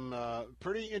some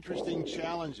pretty interesting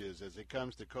challenges as it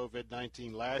comes to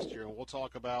COVID-19 last year, and we'll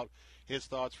talk about his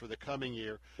thoughts for the coming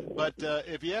year. But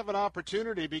if you have an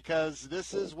opportunity, because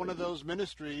this is one of those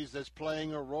ministries that's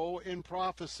playing a role in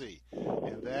prophecy,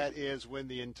 and that is when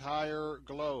the entire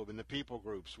globe and the people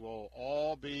groups will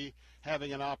all be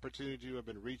having an opportunity to have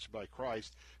been reached by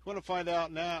Christ. If you want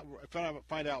to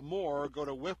find out more, go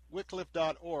to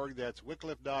wycliffe.org. That's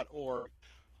wycliffe.org.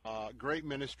 Great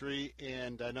ministry,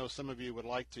 and I know some of you would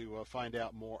like to find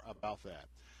out more about that.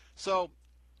 So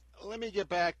let me get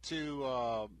back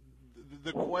to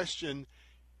the question.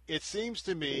 It seems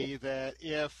to me that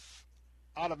if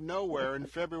out of nowhere in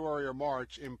February or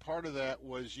March, and part of that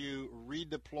was you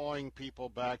redeploying people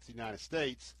back to the United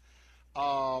States,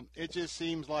 it just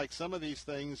seems like some of these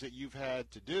things that you've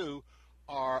had to do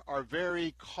are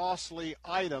very costly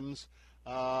items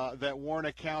that weren't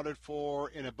accounted for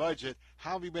in a budget.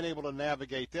 How have you been able to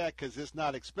navigate that? Because it's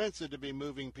not expensive to be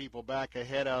moving people back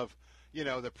ahead of,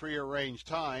 the prearranged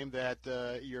time that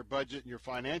your budget and your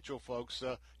financial folks,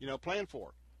 plan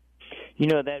for. You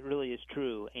know, that really is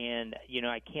true, and, you know,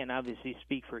 I can't obviously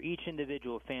speak for each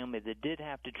individual family that did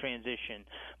have to transition,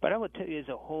 but I would tell you as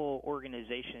a whole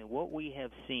organization, what we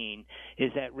have seen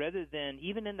is that rather than,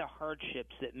 even in the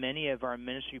hardships that many of our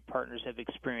ministry partners have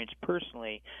experienced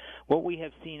personally, what we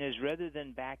have seen is rather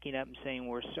than backing up and saying,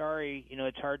 we're sorry, you know,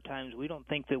 it's hard times, we don't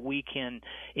think that we can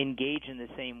engage in the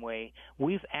same way,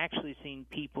 we've actually seen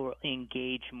people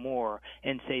engage more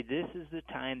and say, this is the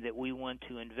time that we want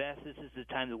to invest, this is the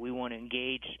time that we want to engage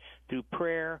through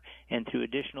prayer and through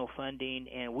additional funding,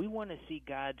 and we want to see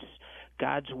God's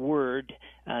word,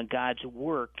 God's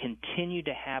work continue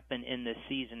to happen in this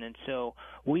season. And so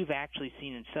we've actually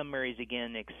seen in some areas,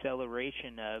 again,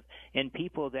 acceleration of, and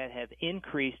people that have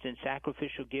increased in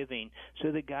sacrificial giving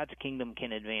so that God's kingdom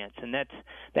can advance. And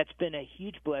that's been a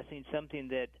huge blessing, something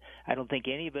that I don't think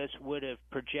any of us would have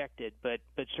projected, but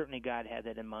certainly God had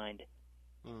that in mind.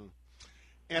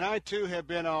 And I, too, have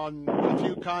been on a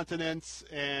few continents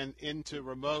and into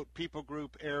remote people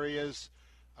group areas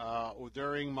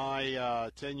during my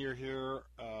tenure here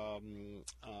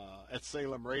at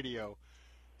Salem Radio.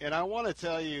 And I want to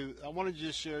tell you, I want to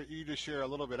just share a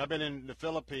little bit. I've been in the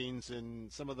Philippines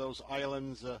and some of those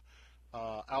islands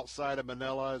outside of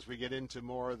Manila as we get into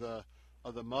more of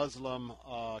the Muslim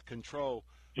control.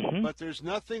 Mm-hmm. But there's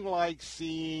nothing like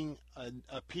seeing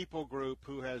a people group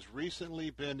who has recently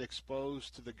been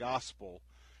exposed to the gospel.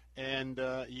 And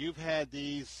you've had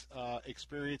these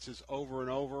experiences over and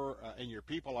over, and your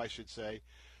people, I should say.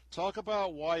 Talk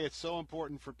about why it's so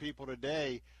important for people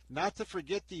today not to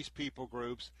forget these people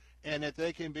groups and that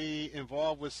they can be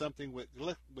involved with something with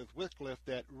Wycliffe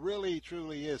that really,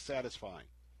 truly is satisfying.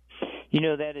 You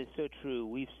know, that is so true.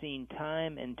 We've seen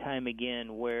time and time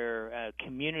again where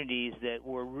communities that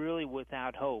were really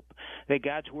without hope, that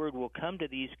God's Word will come to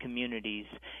these communities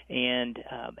and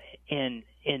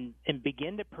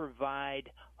begin to provide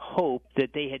hope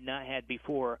that they had not had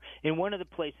before. In one of the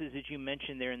places that you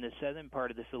mentioned there in the southern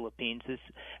part of the Philippines,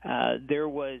 there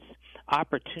was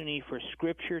opportunity for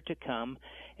Scripture to come,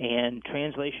 and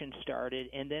translation started.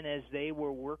 And then as they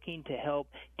were working to help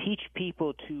teach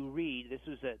people to read, this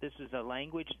was a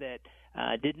language that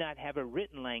did not have a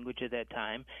written language at that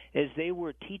time. As they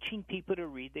were teaching people to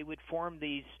read, they would form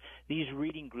these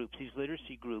reading groups, these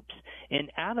literacy groups.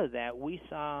 And out of that, we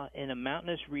saw in a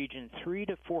mountainous region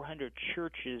 300 to 400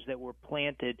 churches that were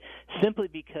planted simply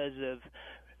because of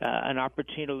an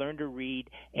opportunity to learn to read,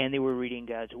 and they were reading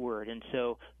God's Word. And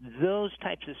so those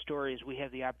types of stories we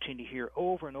have the opportunity to hear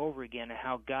over and over again,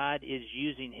 how God is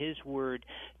using His Word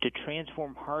to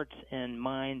transform hearts and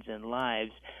minds and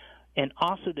lives, and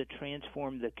also to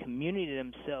transform the community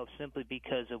themselves simply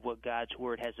because of what God's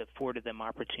Word has afforded them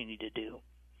opportunity to do.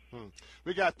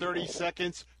 We got 30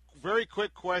 seconds. Very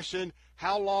quick question.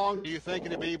 How long do you think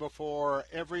it'll be before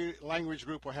every language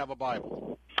group will have a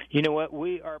Bible? You know what?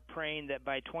 We are praying that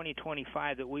by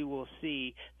 2025 that we will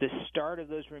see the start of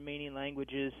those remaining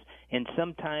languages, and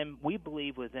sometime, we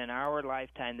believe within our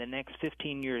lifetime, the next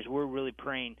 15 years, we're really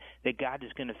praying that God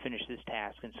is going to finish this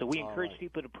task. And so we encourage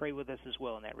people to pray with us as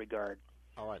well in that regard.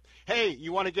 All right. Hey,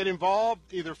 you want to get involved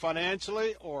either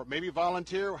financially or maybe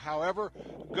volunteer, however,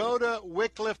 go to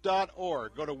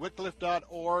Wycliffe.org. Go to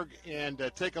Wycliffe.org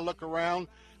and take a look around.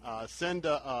 Send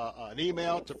an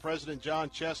email to President John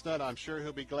Chestnut. I'm sure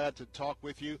he'll be glad to talk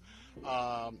with you.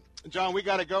 John, we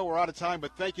got to go. We're out of time,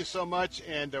 but thank you so much,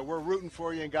 and we're rooting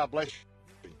for you, and God bless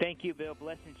you. Thank you, Bill.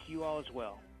 Blessings to you all as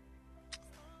well.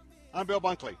 I'm Bill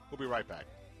Bunkley. We'll be right back.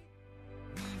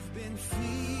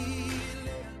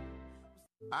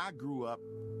 I grew up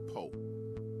poor,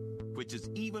 which is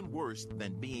even worse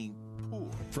than being poor.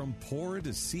 From poor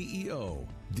to CEO,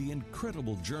 the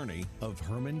incredible journey of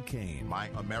Herman Cain. My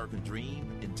American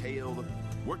dream entailed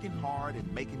working hard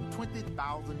and making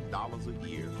 $20,000 a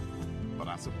year. But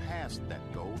I surpassed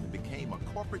that goal and became a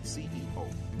corporate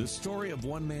CEO. The story of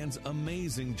one man's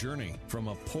amazing journey from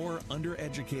a poor,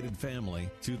 undereducated family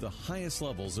to the highest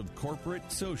levels of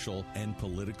corporate, social, and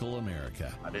political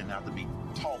America. I didn't have to be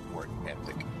taught work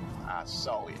ethic. I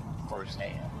saw it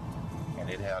firsthand, and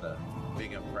it had a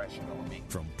big impression on me.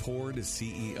 From poor to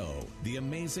CEO, the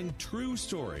amazing true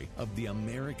story of the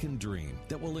American dream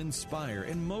that will inspire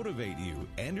and motivate you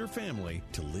and your family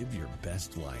to live your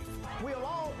best life. We'll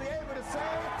all be able to say,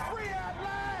 free at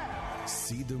last!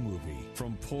 See the movie,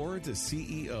 From Poor to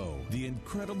CEO, The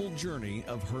Incredible Journey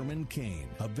of Herman Cain,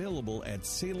 available at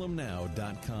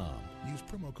salemnow.com. Use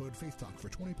promo code FaithTalk for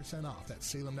 20% off.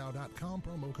 That's salemnow.com,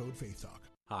 promo code FaithTalk.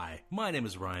 Hi, my name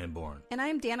is Ryan Bourne. And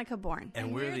I'm Danica Bourne.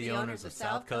 And we're the owners of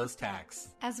South Coast Tax.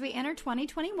 As we enter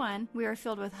 2021, we are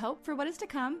filled with hope for what is to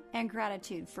come and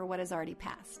gratitude for what has already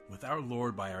passed. With our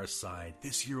Lord by our side,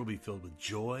 this year will be filled with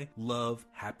joy, love,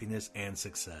 happiness, and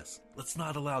success. Let's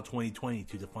not allow 2020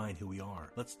 to define who we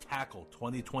are. Let's tackle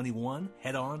 2021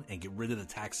 head on and get rid of the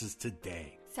taxes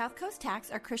today. South Coast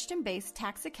Tax are Christian-based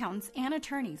tax accountants and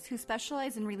attorneys who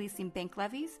specialize in releasing bank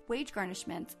levies, wage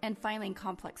garnishments, and filing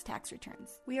complex tax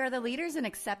returns. We are the leaders in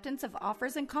acceptance of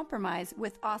offers and compromise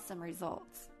with awesome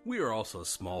results. We are also a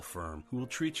small firm who will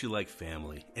treat you like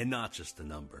family and not just a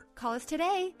number. Call us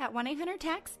today at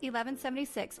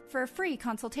 1-800-TAX-1176 for a free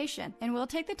consultation, and we'll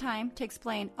take the time to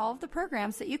explain all of the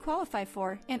programs that you qualify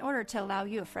for in order to allow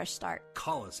you a fresh start.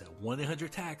 Call us at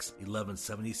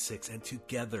 1-800-TAX-1176, and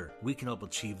together we can help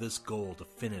achieve this goal to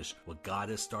finish what God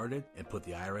has started and put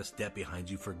the IRS debt behind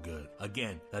you for good.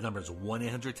 Again, that number is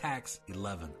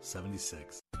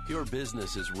 1-800-TAX-1176. Your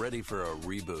business is ready for a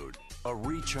reboot, a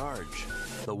recharge.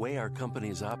 The way our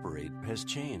companies operate has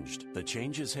changed. The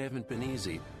changes haven't been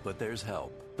easy, but there's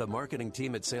help. The marketing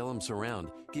team at Salem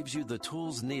Surround gives you the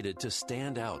tools needed to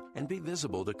stand out and be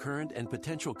visible to current and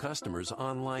potential customers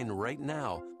online right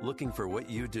now looking for what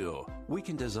you do. We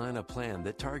can design a plan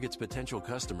that targets potential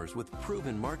customers with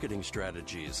proven marketing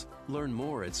strategies. Learn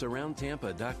more at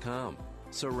surroundtampa.com.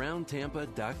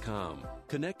 surroundtampa.com,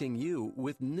 connecting you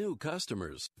with new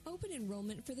customers. Open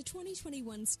enrollment for the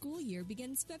 2021 school year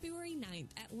begins February 9th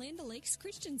at Land O'Lakes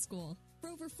Christian School. For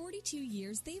over 42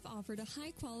 years, they've offered a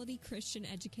high-quality Christian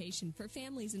education for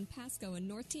families in Pasco and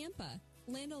North Tampa.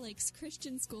 Land O'Lakes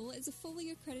Christian School is a fully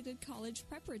accredited college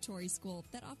preparatory school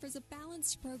that offers a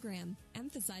balanced program,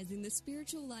 emphasizing the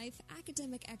spiritual life,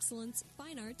 academic excellence,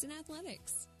 fine arts, and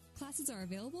athletics. Classes are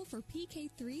available for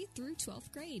PK3 through 12th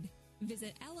grade.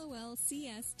 Visit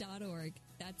lolcs.org.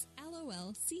 That's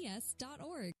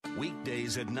lolcs.org.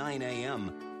 Weekdays at 9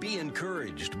 a.m. Be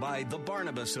encouraged by The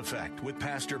Barnabas Effect with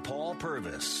Pastor Paul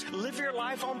Purvis. Live your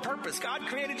life on purpose. God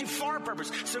created you for a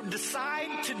purpose. So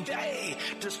decide today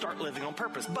to start living on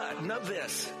purpose. But know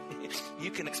this,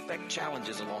 you can expect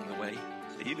challenges along the way.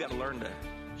 So you've got to learn to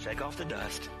shake off the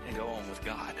dust and go on with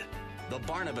God. The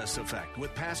Barnabas Effect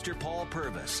with Pastor Paul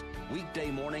Purvis.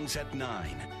 Weekday mornings at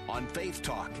 9 on Faith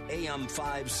Talk, AM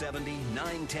 570,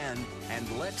 910, and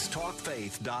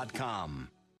letstalkfaith.com.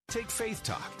 Take Faith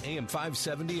Talk, AM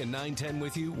 570 and 910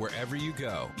 with you wherever you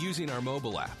go using our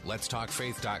mobile app,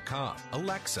 letstalkfaith.com,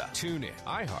 Alexa, TuneIn,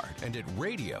 iHeart, and at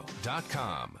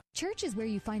radio.com. Church is where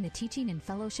you find the teaching and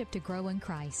fellowship to grow in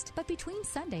Christ. But between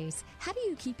Sundays, how do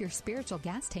you keep your spiritual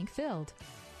gas tank filled?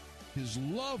 His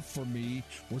love for me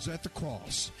was at the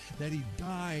cross, that he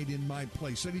died in my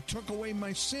place, that he took away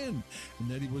my sin,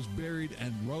 and that he was buried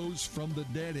and rose from the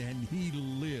dead, and he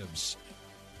lives.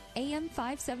 AM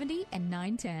 570 and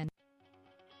 910.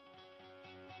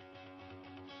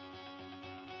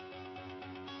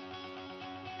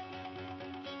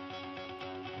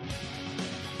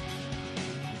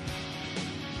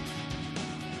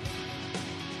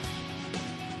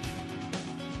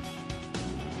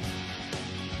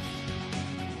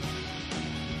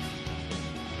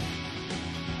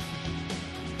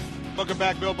 Welcome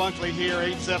back. Bill Bunkley here,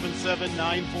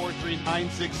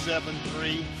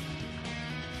 877-943-9673.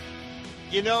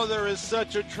 You know, there is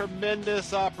such a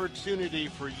tremendous opportunity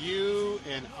for you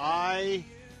and I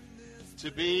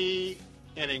to be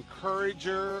an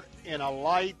encourager and a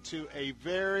light to a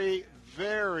very,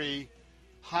 very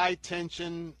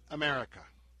high-tension America.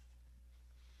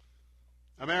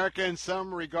 America, in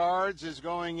some regards, is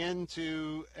going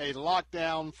into a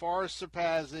lockdown far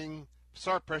surpassing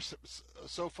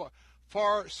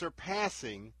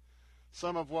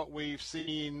some of what we've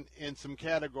seen in some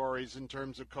categories in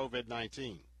terms of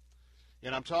COVID-19.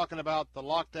 And I'm talking about the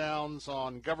lockdowns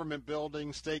on government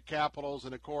buildings, state capitals,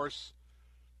 and, of course,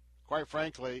 quite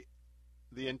frankly,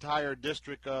 the entire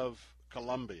District of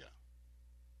Columbia.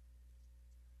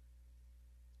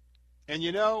 And,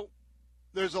 you know,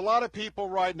 there's a lot of people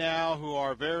right now who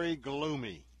are very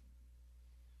gloomy.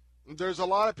 There's a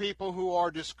lot of people who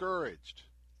are discouraged.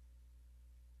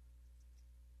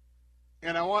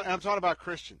 And I'm talking about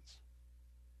Christians.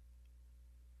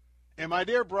 And my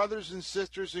dear brothers and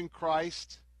sisters in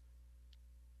Christ,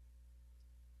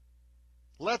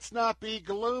 let's not be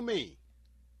gloomy.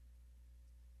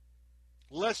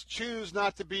 Let's choose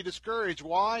not to be discouraged.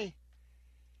 Why?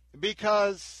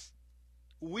 Because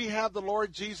we have the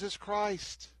Lord Jesus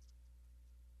Christ.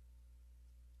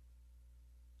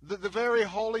 The very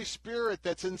Holy Spirit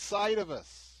that's inside of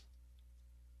us.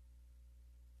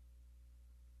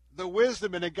 The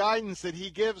wisdom and the guidance that he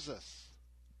gives us.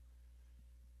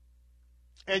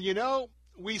 And you know,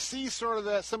 we see sort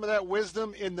of some of that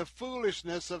wisdom in the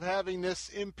foolishness of having this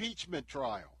impeachment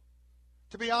trial.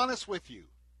 To be honest with you,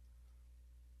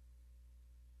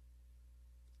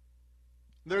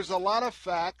 there's a lot of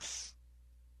facts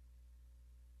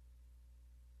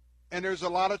and there's a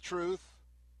lot of truth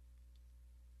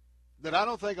that I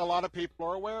don't think a lot of people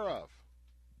are aware of.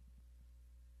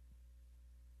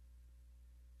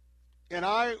 And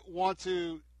I want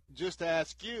to just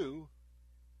ask you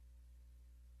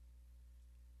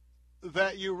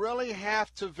that you really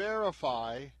have to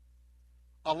verify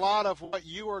a lot of what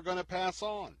you are going to pass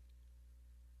on.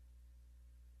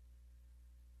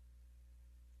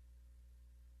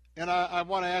 And I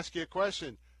want to ask you a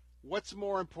question. What's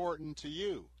more important to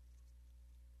you?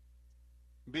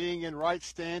 Being in right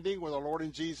standing with our Lord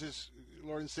and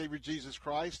Savior Jesus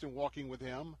Christ and walking with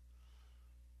Him?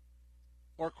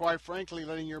 Or quite frankly,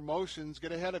 letting your emotions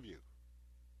get ahead of you?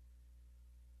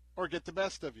 Or get the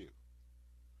best of you?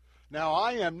 Now,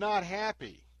 I am not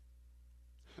happy,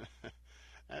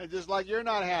 just like you're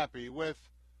not happy with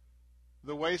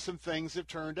the way some things have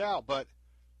turned out. But,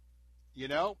 you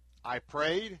know, I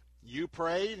prayed, you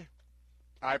prayed.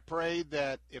 I prayed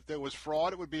that if there was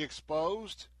fraud, it would be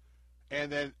exposed.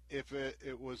 And then if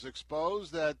it was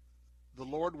exposed, that the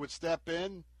Lord would step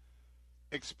in,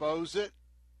 expose it,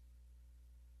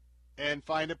 and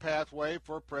find a pathway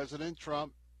for President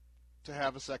Trump to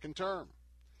have a second term.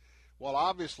 Well,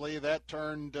 obviously that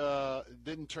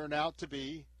didn't turn out to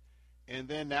be, and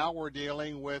then now we're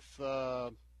dealing with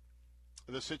the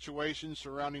situation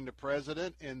surrounding the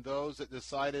president and those that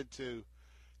decided to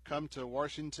come to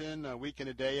Washington a week and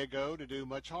a day ago to do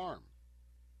much harm.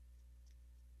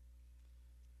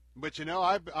 But, you know,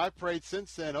 I've prayed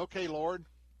since then, okay, Lord,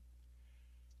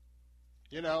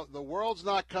 you know, the world's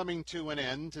not coming to an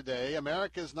end today.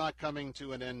 America's not coming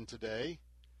to an end today.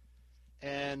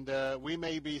 And we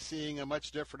may be seeing a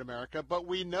much different America, but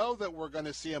we know that we're going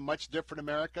to see a much different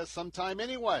America sometime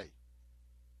anyway.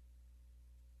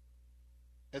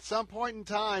 At some point in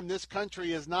time, this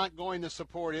country is not going to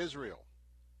support Israel.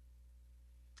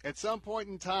 At some point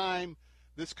in time,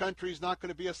 this country is not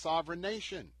going to be a sovereign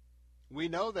nation. We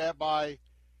know that by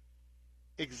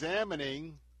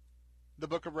examining the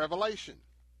book of Revelation.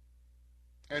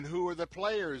 And who are the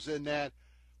players in that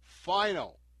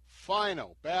final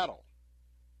battle?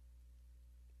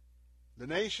 The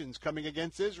nations coming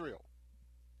against Israel.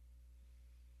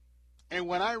 And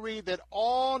when I read that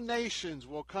all nations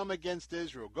will come against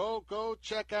Israel, go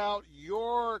check out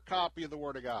your copy of the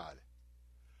Word of God.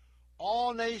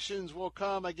 All nations will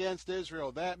come against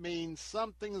Israel. That means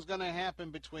something's going to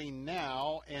happen between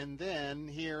now and then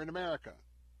here in America.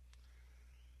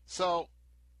 So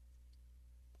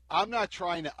I'm not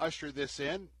trying to usher this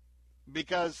in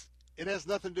because it has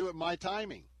nothing to do with my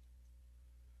timing.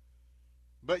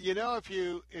 But, you know, if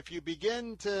you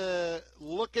begin to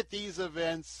look at these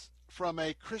events from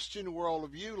a Christian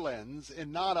worldview lens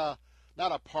and not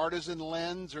a partisan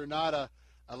lens or not a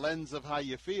lens of how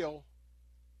you feel,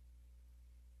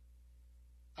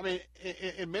 I mean,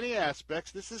 in many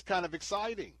aspects, this is kind of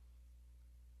exciting.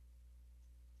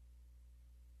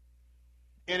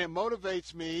 And it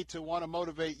motivates me to want to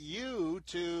motivate you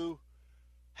to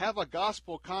have a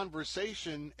gospel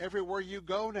conversation everywhere you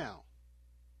go now.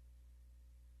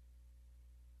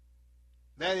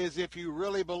 That is, if you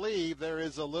really believe there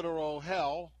is a literal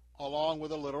hell along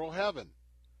with a literal heaven.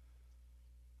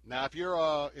 Now, if you're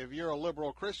a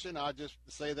liberal Christian, I just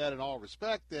say that in all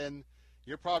respect, then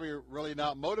you're probably really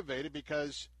not motivated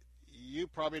because you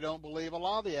probably don't believe a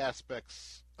lot of the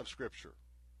aspects of Scripture.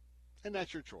 And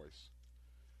that's your choice.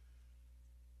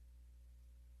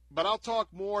 But I'll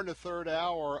talk more in the third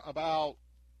hour about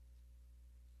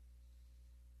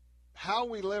how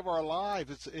we live our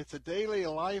lives. It's a daily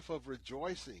life of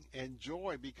rejoicing and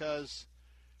joy because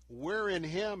we're in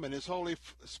Him and His Holy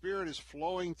Spirit is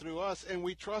flowing through us and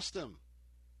we trust Him.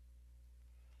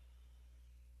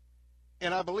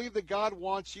 And I believe that God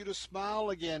wants you to smile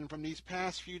again from these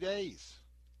past few days.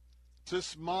 To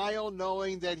smile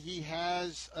knowing that He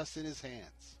has us in His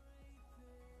hands.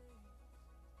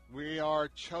 We are a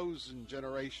chosen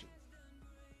generation,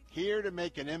 here to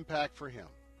make an impact for Him.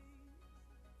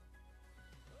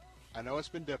 I know it's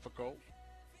been difficult.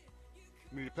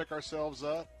 We need to pick ourselves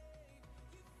up,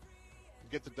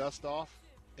 get the dust off,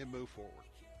 and move forward.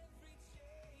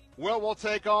 Well, we'll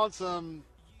take on some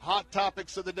hot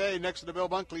topics of the day next to the Bill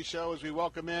Bunkley Show as we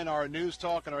welcome in our news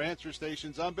talk and our answer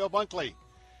stations. I'm Bill Bunkley,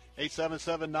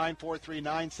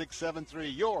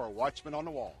 877-943-9673, your Watchman on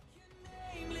the Wall.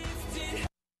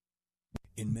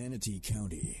 In Manatee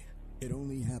County, it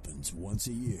only happens once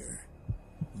a year.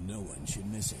 No one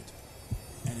should miss it.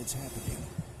 And it's happening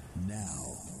now.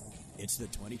 It's the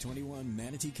 2021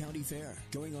 Manatee County Fair,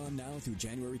 going on now through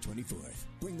January 24th.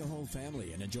 Bring the whole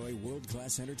family and enjoy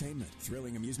world-class entertainment,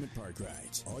 thrilling amusement park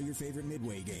rides, all your favorite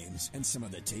Midway games, and some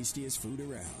of the tastiest food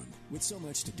around. With so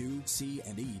much to do, see,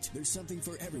 and eat, there's something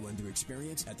for everyone to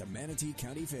experience at the Manatee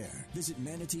County Fair. Visit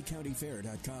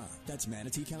ManateeCountyFair.com. That's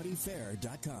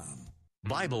ManateeCountyFair.com.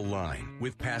 Bible Line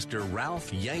with Pastor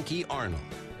Ralph Yankee Arnold.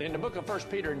 In the book of 1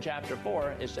 Peter in chapter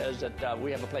 4, it says that we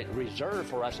have a place reserved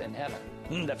for us in heaven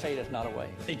that fadeth not away.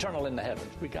 Eternal in the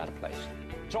heavens. We got a place.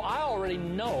 So I already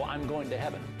know I'm going to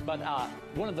heaven. But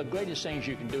one of the greatest things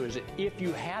you can do is that if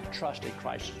you have trusted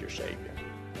Christ as your Savior,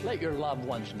 let your loved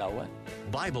ones know it.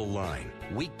 Bible Line,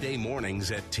 weekday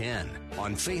mornings at 10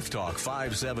 on Faith Talk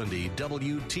 570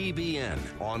 WTBN.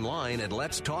 Online at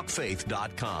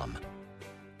letstalkfaith.com.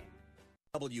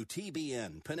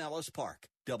 WTBN, Pinellas Park,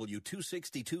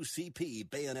 W262CP,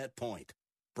 Bayonet Point.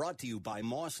 Brought to you by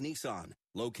Moss Nissan.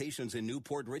 Locations in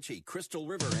Newport Richey, Crystal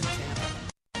River, and Tampa.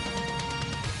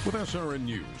 With SRN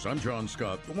News, I'm John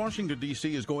Scott. Washington,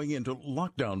 D.C. is going into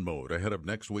lockdown mode ahead of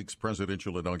next week's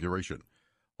presidential inauguration.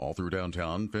 All through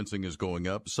downtown, fencing is going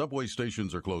up, subway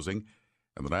stations are closing,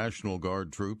 and the National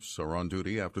Guard troops are on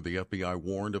duty after the FBI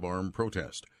warned of armed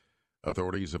protest.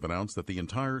 Authorities have announced that the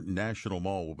entire National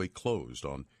Mall will be closed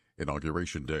on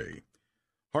Inauguration Day.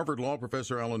 Harvard Law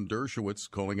professor Alan Dershowitz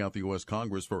calling out the U.S.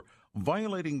 Congress for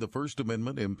violating the First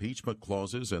Amendment impeachment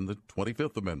clauses and the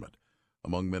 25th Amendment,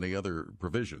 among many other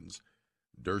provisions.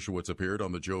 Dershowitz appeared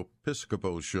on the Joe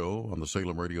Piscopo show on the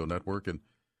Salem Radio Network and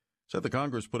said the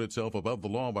Congress put itself above the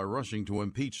law by rushing to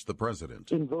impeach the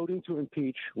president. In voting to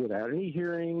impeach without any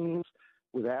hearings,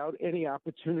 without any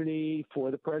opportunity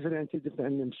for the president to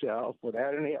defend himself,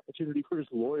 without any opportunity for his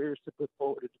lawyers to put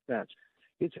forward a defense.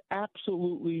 It's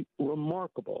absolutely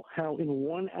remarkable how in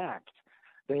one act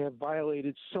they have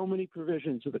violated so many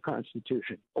provisions of the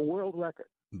Constitution, a world record.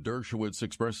 Dershowitz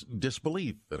expressed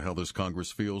disbelief at how this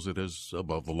Congress feels it is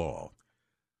above the law.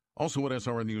 Also at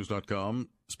SRNnews.com,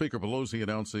 Speaker Pelosi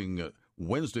announcing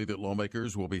Wednesday that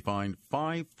lawmakers will be fined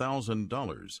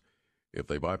 $5,000 if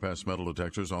they bypass metal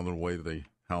detectors on their way to the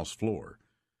House floor.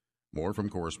 More from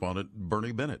correspondent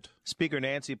Bernie Bennett. Speaker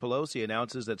Nancy Pelosi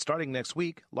announces that starting next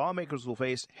week, lawmakers will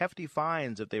face hefty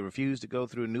fines if they refuse to go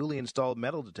through newly installed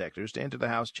metal detectors to enter the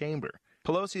House chamber.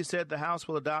 Pelosi said the House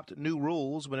will adopt new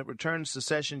rules when it returns to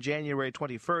session January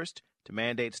 21st to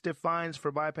mandate stiff fines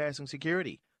for bypassing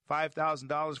security,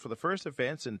 $5,000 for the first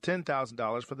offense and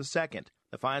 $10,000 for the second.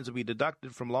 The fines will be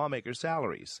deducted from lawmakers'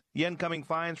 salaries. The incoming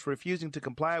fines for refusing to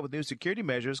comply with new security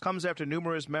measures comes after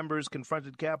numerous members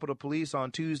confronted Capitol Police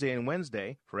on Tuesday and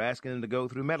Wednesday for asking them to go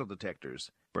through metal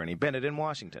detectors. Bernie Bennett in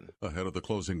Washington. Ahead of the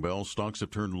closing bell, stocks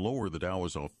have turned lower. The Dow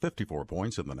is off 54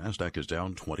 points and the Nasdaq is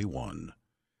down 21.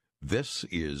 This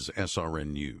is SRN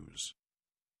News.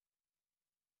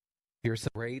 Here's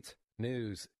some great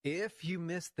news. If you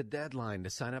missed the deadline to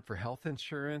sign up for health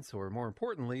insurance, or more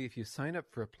importantly, if you sign up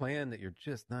for a plan that you're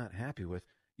just not happy with,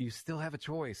 you still have a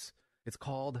choice. It's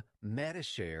called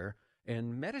Medi-Share,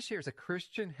 and Medi-Share is a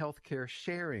Christian healthcare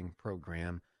sharing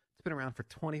program. It's been around for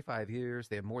 25 years.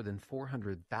 They have more than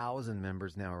 400,000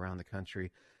 members now around the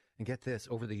country. And get this,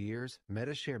 over the years,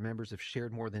 Medi-Share members have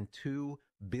shared more than $2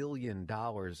 billion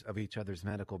of each other's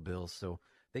medical bills, so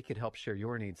they could help share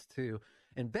your needs too.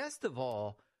 And best of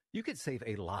all, you could save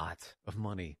a lot of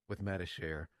money with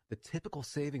Medi-Share. The typical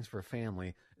savings for a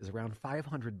family is around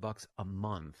 $500 a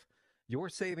month. Your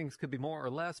savings could be more or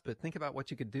less, but think about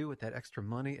what you could do with that extra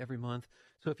money every month.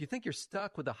 So if you think you're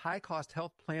stuck with a high-cost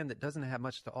health plan that doesn't have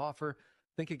much to offer,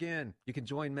 think again. You can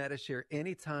join Medi-Share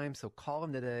anytime, so call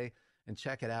them today and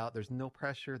check it out. There's no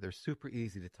pressure. They're super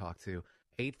easy to talk to.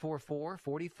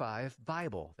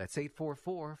 844-45-BIBLE. That's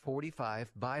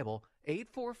 844-45-BIBLE.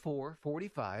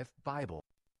 844-45-BIBLE.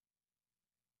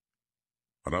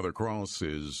 Another cross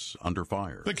is under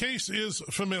fire. The case is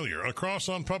familiar. A cross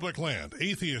on public land.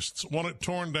 Atheists want it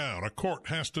torn down. A court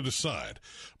has to decide.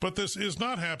 But this is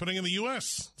not happening in the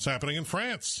U.S. It's happening in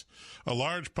France. A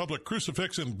large public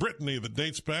crucifix in Brittany that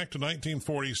dates back to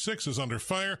 1946 is under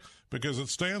fire because it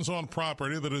stands on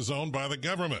property that is owned by the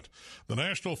government. The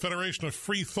National Federation of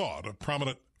Free Thought, a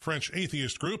prominent French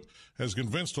atheist group, has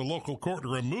convinced a local court to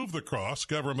remove the cross.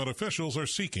 Government officials are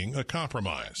seeking a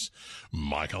compromise.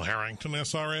 Michael Harrington,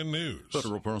 SRN News.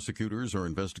 Federal prosecutors are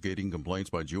investigating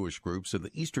complaints by Jewish groups in the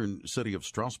eastern city of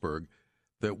Strasbourg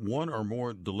that one or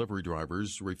more delivery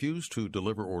drivers refuse to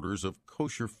deliver orders of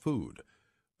kosher food.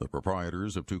 The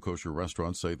proprietors of two kosher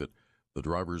restaurants say that the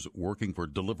drivers working for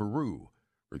Deliveroo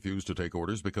refused to take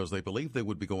orders because they believe they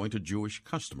would be going to Jewish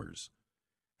customers.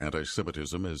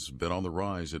 Anti-Semitism has been on the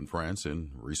rise in France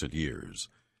in recent years.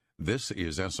 This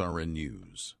is SRN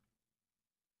News.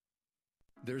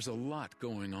 There's a lot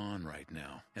going on right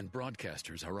now, and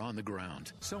broadcasters are on the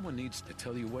ground. Someone needs to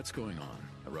tell you what's going on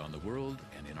around the world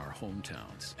and in our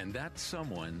hometowns. And that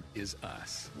someone is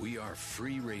us. We are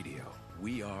free radio.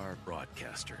 We are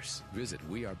broadcasters. Visit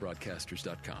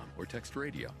wearebroadcasters.com or text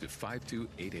radio to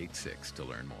 52886 to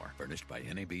learn more. Furnished by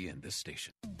NAB and this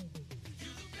station.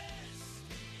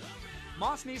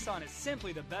 Moss Nissan is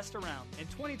simply the best around. In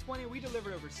 2020, we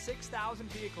delivered over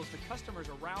 6,000 vehicles to customers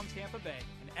around Tampa Bay.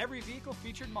 And every vehicle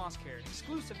featured Moss Care,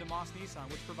 exclusive to Moss Nissan,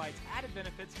 which provides added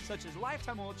benefits such as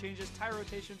lifetime oil changes, tire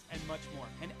rotations, and much more.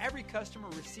 And every customer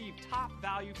received top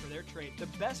value for their trade, the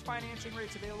best financing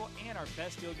rates available, and our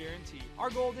best deal guarantee.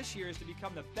 Our goal this year is to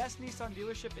become the best Nissan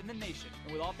dealership in the nation.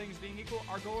 And with all things being equal,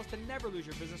 our goal is to never lose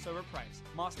your business over price.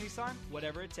 Moss Nissan,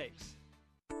 whatever it takes.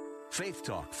 Faith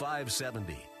Talk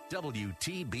 570.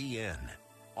 WTBN.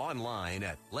 Online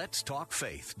at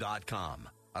letstalkfaith.com,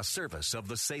 a service of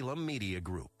the Salem Media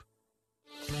Group.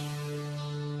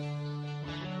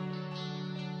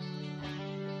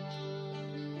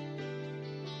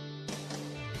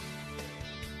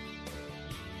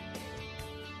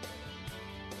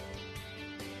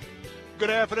 Good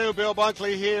afternoon, Bill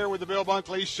Bunkley here with the Bill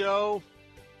Bunkley Show.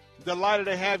 Delighted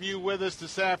to have you with us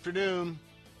this afternoon.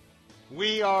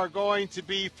 We are going to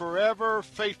be forever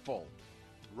faithful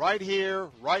right here,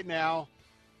 right now.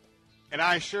 And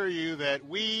I assure you that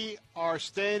we are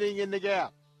standing in the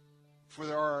gap for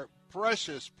our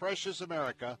precious, precious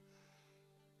America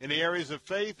in the areas of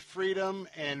faith, freedom,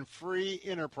 and free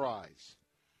enterprise.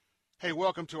 Hey,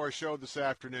 welcome to our show this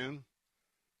afternoon.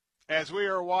 As we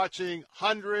are watching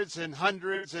hundreds and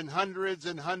hundreds and hundreds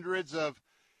and hundreds of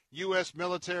U.S.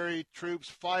 military troops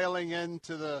filing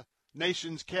into the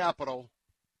nation's capital,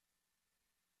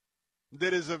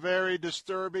 that is a very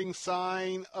disturbing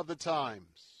sign of the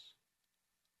times.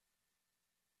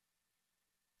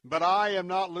 But I am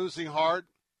not losing heart,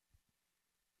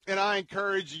 and I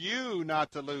encourage you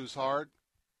not to lose heart,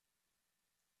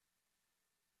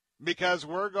 because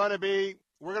we're going to be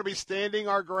standing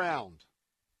our ground.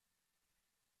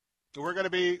 We're going to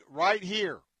be right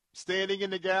here, standing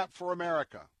in the gap for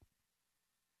America.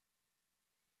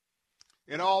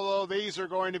 And although these are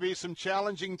going to be some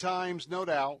challenging times, no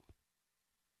doubt,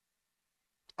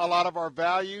 a lot of our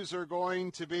values are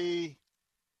going to be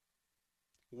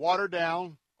watered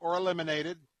down or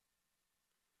eliminated.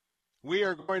 We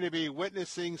are going to be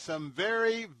witnessing some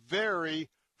very, very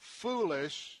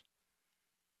foolish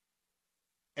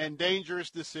and dangerous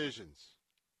decisions.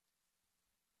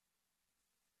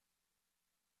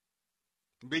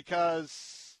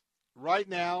 Because right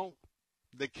now,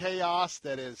 the chaos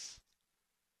that is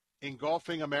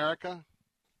engulfing America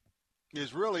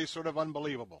is really sort of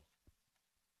unbelievable.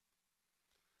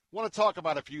 I want to talk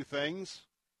about a few things.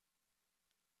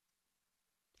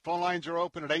 Phone lines are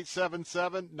open at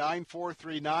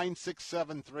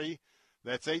 877-943-9673.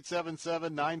 That's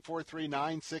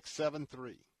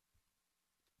 877-943-9673.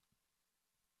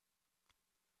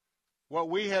 What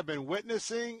we have been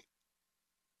witnessing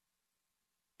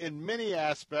in many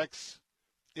aspects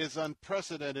is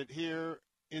unprecedented here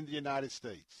in the United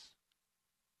States.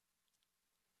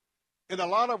 In a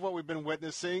lot of what we've been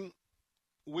witnessing,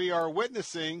 we are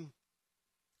witnessing,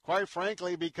 quite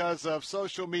frankly, because of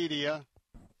social media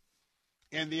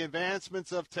and the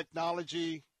advancements of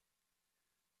technology,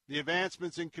 the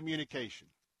advancements in communication.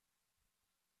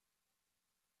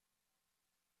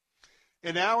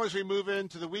 And now as we move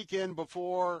into the weekend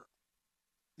before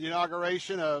the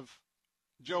inauguration of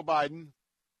Joe Biden,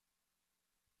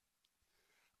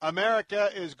 America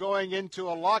is going into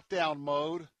a lockdown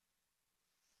mode,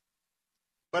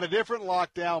 but a different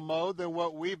lockdown mode than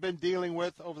what we've been dealing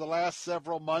with over the last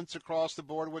several months across the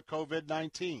board with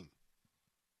COVID-19.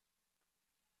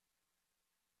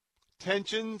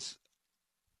 Tensions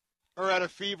are at a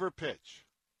fever pitch.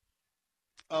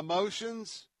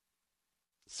 Emotions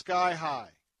sky high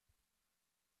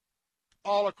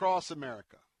all across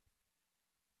America.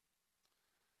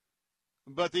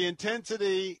 But the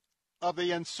intensity of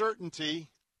the uncertainty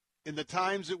in the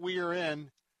times that we are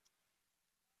in,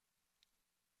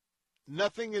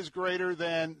 nothing is greater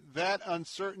than that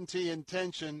uncertainty and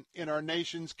tension in our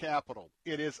nation's capital.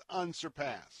 It is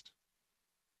unsurpassed.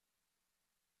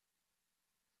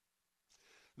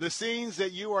 The scenes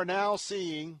that you are now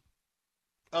seeing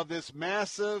of this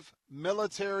massive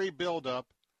military buildup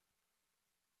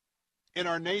in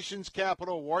our nation's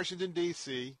capital, Washington,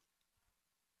 D.C.,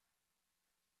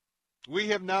 we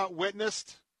have not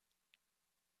witnessed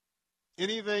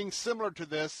anything similar to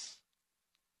this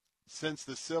since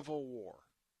the Civil War.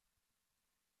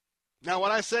 Now,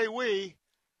 when I say we,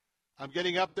 I'm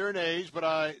getting up there in age, but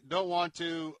I don't want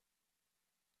to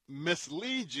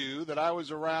mislead you that I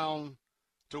was around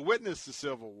to witness the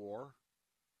Civil War,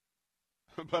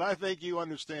 but I think you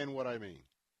understand what I mean.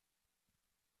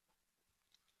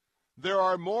 There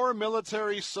are more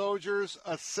military soldiers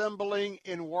assembling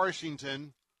in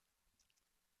Washington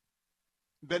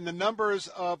than the numbers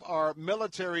of our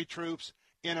military troops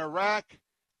in Iraq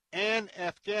and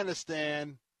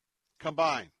Afghanistan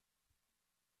combined.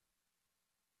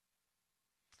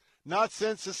 Not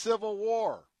since the Civil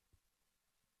War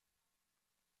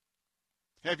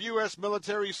have U.S.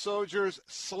 military soldiers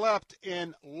slept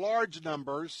in large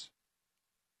numbers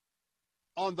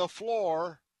on the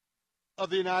floor of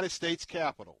the United States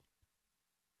Capitol.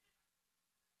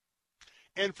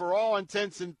 And for all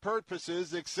intents and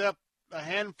purposes, except a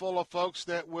handful of folks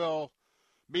that will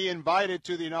be invited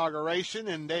to the inauguration,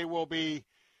 and they will be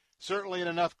certainly in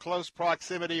enough close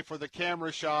proximity for the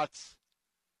camera shots,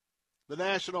 the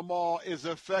National Mall is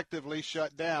effectively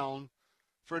shut down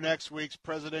for next week's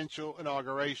presidential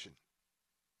inauguration.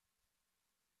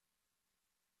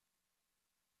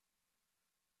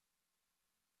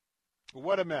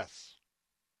 What a mess.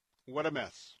 What a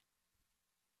mess.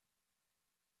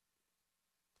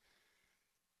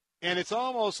 And it's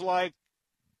almost like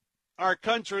our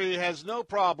country has no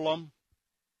problem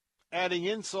adding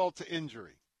insult to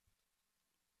injury.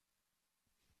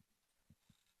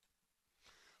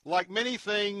 Like many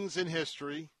things in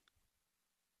history,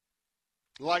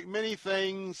 like many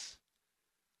things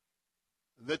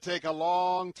that take a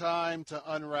long time to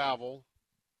unravel,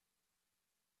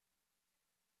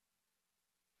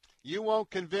 you won't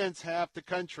convince half the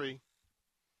country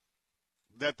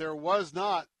that there was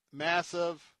not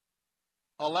massive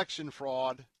election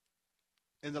fraud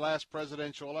in the last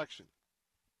presidential election.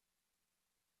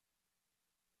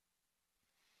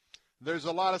 There's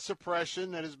a lot of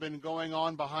suppression that has been going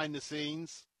on behind the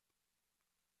scenes.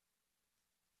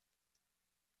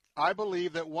 I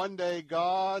believe that one day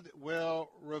God will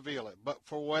reveal it. But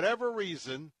for whatever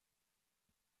reason,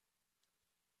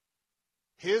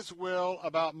 his will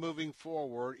about moving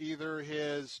forward, either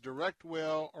his direct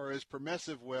will or his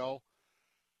permissive will,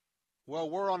 well,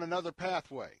 we're on another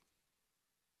pathway.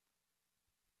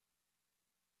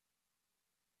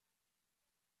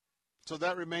 So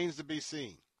that remains to be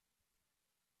seen.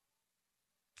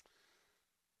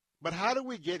 But how do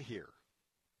we get here?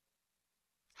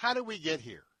 How do we get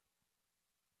here?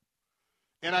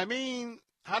 And I mean,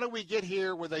 how do we get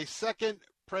here with a second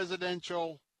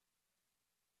presidential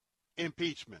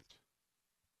impeachment?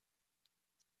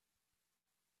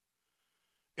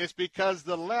 It's because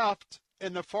the left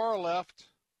and the far left,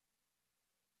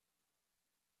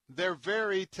 they're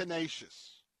very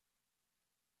tenacious.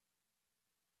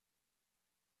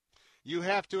 You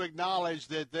have to acknowledge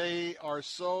that they are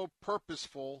so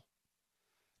purposeful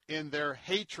in their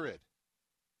hatred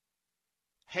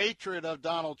of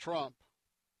Donald Trump.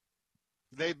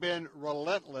 They've been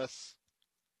relentless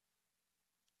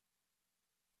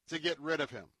to get rid of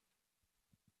him.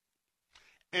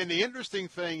 And the interesting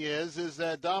thing is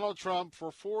that Donald Trump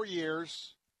for 4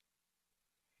 years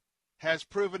has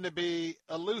proven to be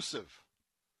elusive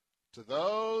to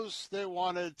those that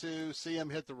wanted to see him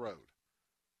hit the road.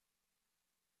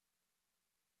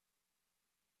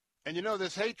 And you know,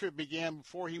 this hatred began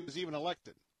before he was even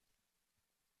elected.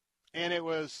 And it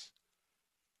was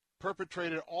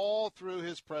perpetrated all through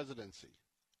his presidency.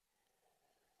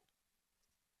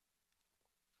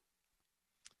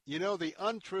 You know, the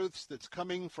untruths that's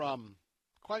coming from,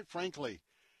 quite frankly,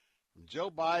 from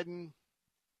Joe Biden,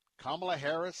 Kamala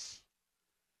Harris,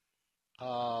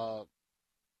 so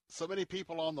many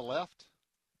people on the left,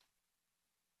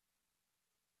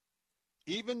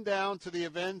 even down to the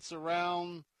events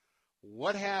around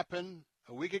what happened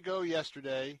a week ago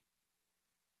yesterday,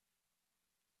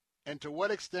 and to what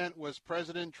extent was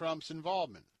President Trump's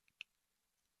involvement.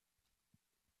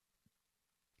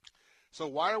 So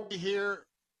why are we here?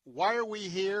 Why are we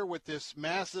here with this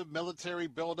massive military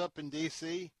buildup in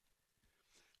D.C.?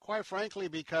 Quite frankly,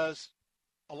 because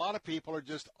a lot of people are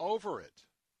just over it.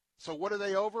 So what are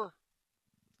they over?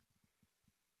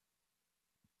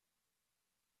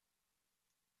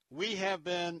 We have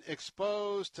been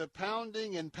exposed to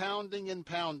pounding and pounding and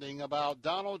pounding about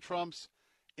Donald Trump's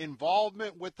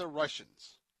involvement with the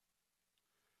Russians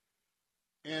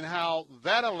and how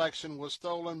that election was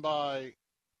stolen by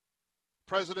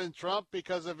President Trump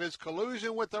because of his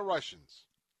collusion with the Russians.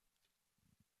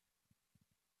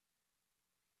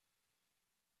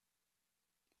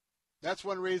 That's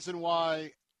one reason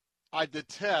why I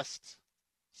detest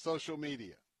social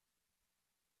media.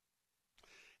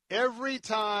 Every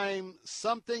time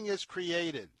something is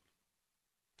created,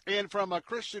 and from a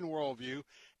Christian worldview,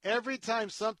 Every time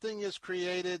something is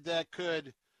created that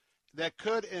could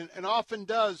and often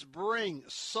does bring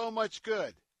so much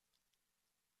good,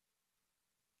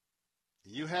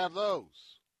 you have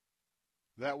those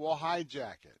that will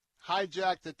hijack it,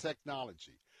 hijack the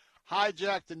technology,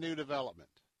 hijack the new development,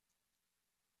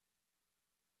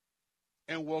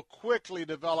 and will quickly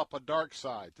develop a dark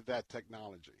side to that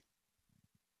technology.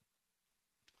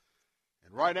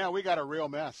 And right now we got a real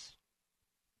mess.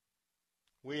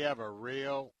 We have a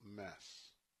real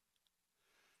mess.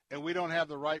 And we don't have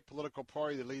the right political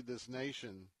party to lead this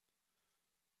nation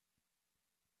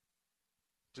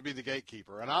to be the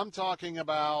gatekeeper. And I'm talking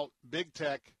about big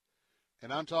tech,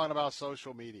 and I'm talking about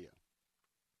social media.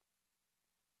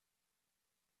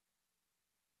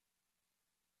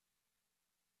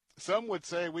 Some would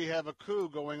say we have a coup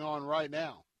going on right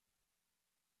now.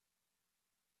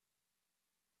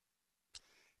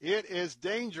 It is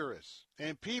dangerous,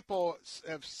 and people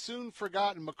have soon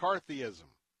forgotten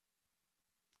McCarthyism.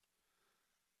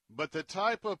 But the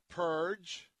type of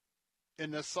purge in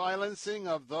the silencing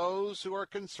of those who are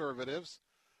conservatives,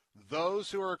 those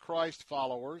who are Christ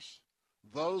followers,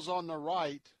 those on the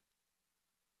right,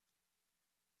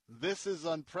 this is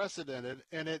unprecedented,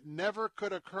 and it never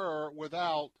could occur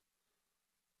without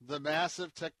the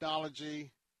massive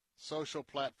technology social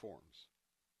platforms.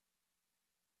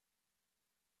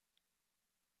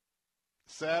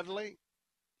 Sadly,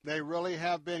 they really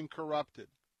have been corrupted.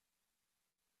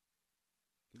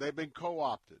 They've been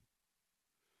co-opted.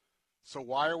 So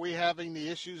why are we having the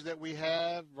issues that we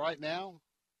have right now?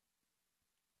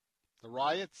 The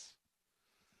riots?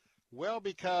 Well,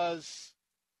 because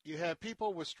you have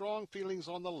people with strong feelings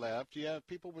on the left, you have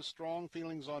people with strong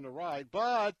feelings on the right,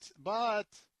 but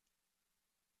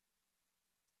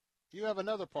you have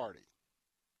another party.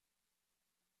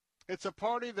 It's a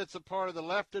party that's a part of the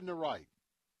left and the right.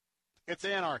 It's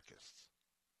anarchists.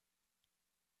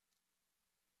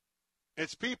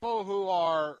 It's people who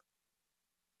are,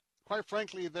 quite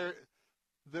frankly, they're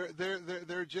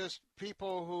just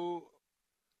people who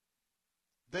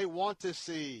they want to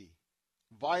see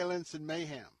violence and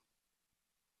mayhem.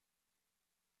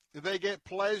 They get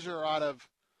pleasure out of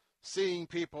seeing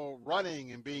people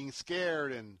running and being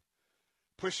scared and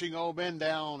pushing old men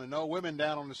down and old women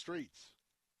down on the streets.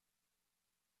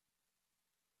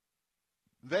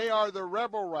 They are the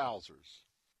rebel rousers.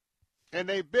 And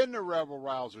they've been the rebel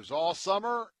rousers all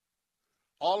summer,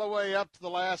 all the way up to the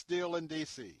last deal in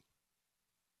D.C.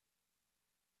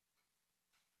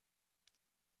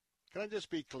 Can I just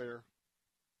be clear?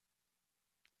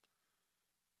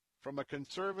 From a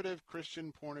conservative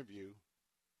Christian point of view,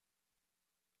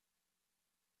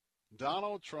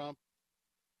 Donald Trump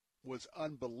was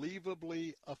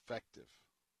unbelievably effective,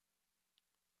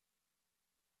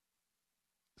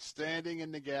 standing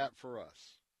in the gap for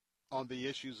us on the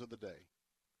issues of the day.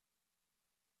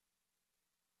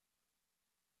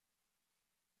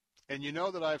 And you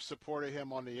know that I've supported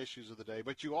him on the issues of the day,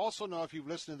 but you also know, if you've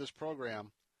listened to this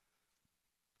program,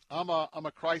 I'm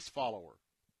a Christ follower.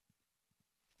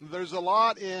 There's a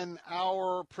lot in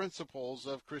our principles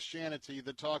of Christianity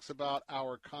that talks about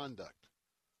our conduct,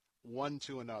 one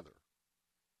to another.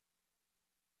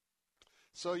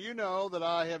 So you know that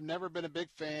I have never been a big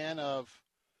fan of,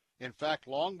 in fact,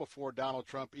 long before Donald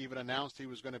Trump even announced he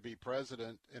was going to be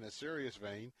president in a serious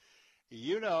vein,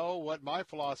 you know what my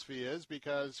philosophy is,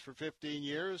 because for 15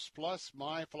 years plus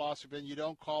my philosophy has been you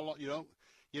don't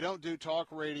do talk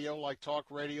radio like talk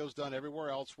radio's done everywhere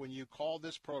else. When you call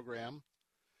this program,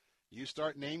 you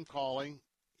start name calling,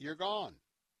 you're gone.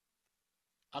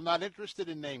 I'm not interested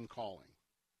in name calling.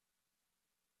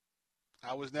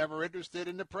 I was never interested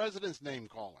in the president's name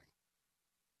calling.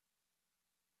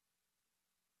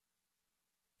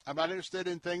 I'm not interested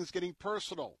in things getting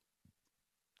personal.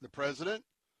 The president,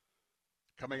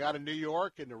 coming out of New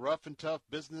York in the rough and tough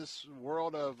business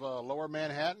world of lower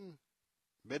Manhattan,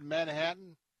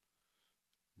 mid-Manhattan,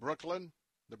 Brooklyn,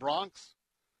 the Bronx,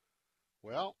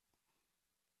 well,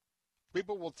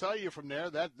 people will tell you from there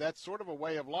that that's sort of a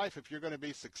way of life if you're going to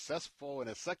be successful in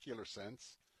a secular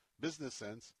sense, business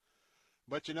sense.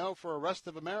 But, you know, for the rest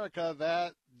of America,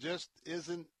 that just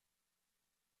isn't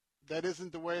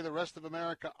the way the rest of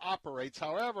America operates.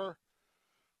 However,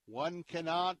 one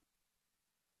cannot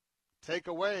take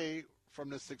away from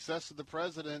the success of the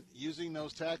president using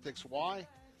those tactics. Why?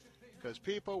 Because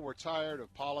people were tired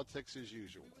of politics as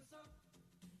usual.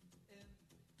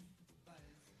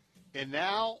 And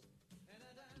now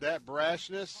that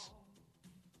brashness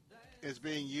is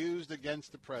being used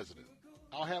against the president.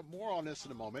 I'll have more on this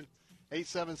in a moment.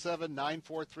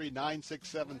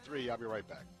 877-943-9673. I'll be right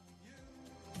back.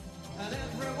 And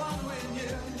everyone we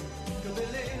knew could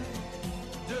believe,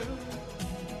 do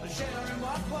sharing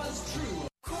what was true.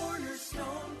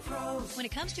 Cornerstone Pros. When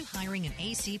it comes to hiring an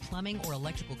AC, plumbing, or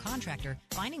electrical contractor,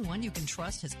 finding one you can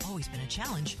trust has always been a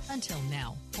challenge until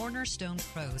now. Cornerstone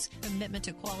Pros. Commitment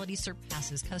to quality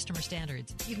surpasses customer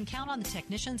standards. You can count on the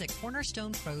technicians at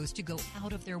Cornerstone Pros to go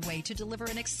out of their way to deliver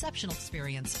an exceptional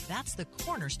experience. That's the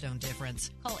Cornerstone difference.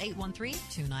 Call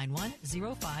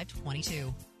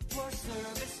 813-291-0522. For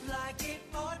service like it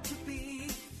ought to be,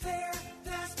 fair,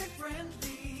 fast, and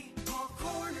friendly. Call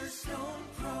Cornerstone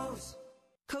Pros.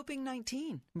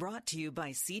 Coping-19, brought to you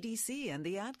by CDC and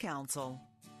the Ad Council.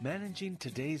 Managing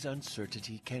today's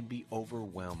uncertainty can be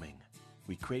overwhelming.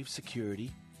 We crave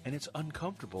security, and it's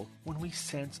uncomfortable when we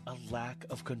sense a lack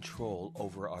of control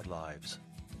over our lives.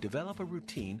 Develop a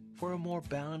routine for a more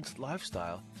balanced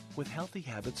lifestyle with healthy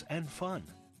habits and fun.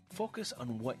 Focus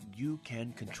on what you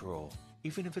can control,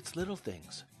 even if it's little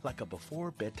things, like a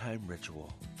before-bedtime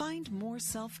ritual. Find more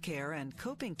self-care and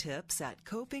coping tips at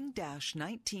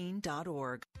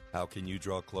coping-19.org. How can you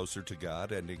draw closer to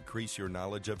God and increase your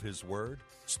knowledge of His Word?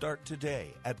 Start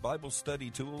today at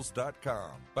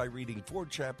BibleStudyTools.com. By reading 4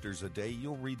 chapters a day,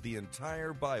 you'll read the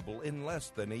entire Bible in less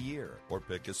than a year. Or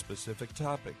pick a specific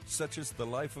topic, such as the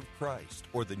life of Christ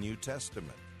or the New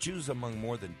Testament. Choose among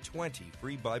more than 20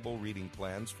 free Bible reading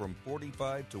plans from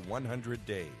 45 to 100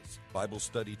 days.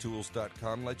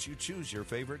 BibleStudyTools.com lets you choose your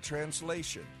favorite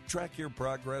translation. Track your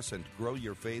progress and grow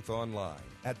your faith online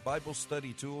at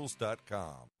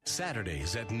BibleStudyTools.com.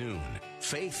 Saturdays at noon,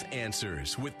 Faith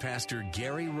Answers with Pastor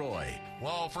Gary Roy.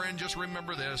 Well, friend, just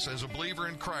remember this. As a believer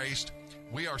in Christ,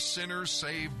 we are sinners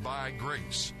saved by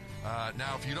grace.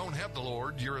 Now, if you don't have the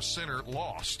Lord, you're a sinner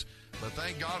lost. But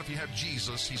thank God if you have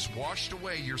Jesus, He's washed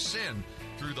away your sin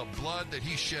through the blood that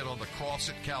He shed on the cross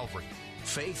at Calvary.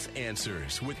 Faith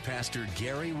Answers with Pastor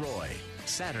Gary Roy.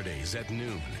 Saturdays at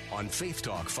noon on Faith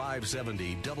Talk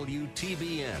 570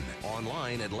 WTBN.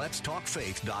 Online at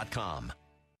letstalkfaith.com.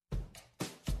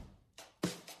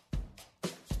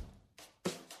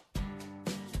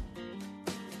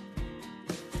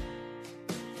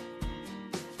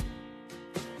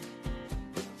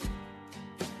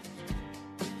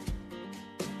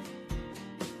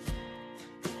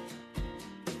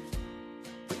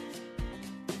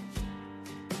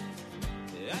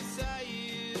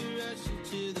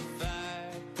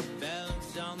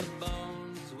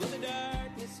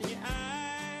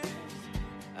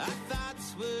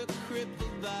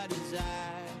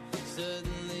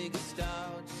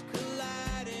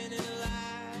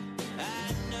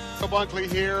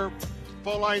 Bunkley here.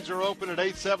 Phone lines are open at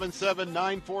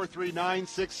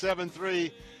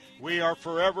 877-943-9673. We are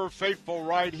forever faithful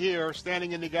right here,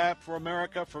 standing in the gap for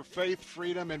America, for faith,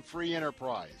 freedom, and free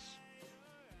enterprise.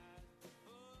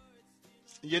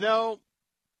 You know,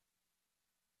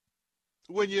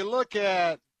 when you look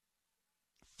at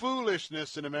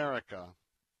foolishness in America,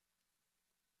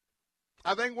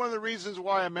 I think one of the reasons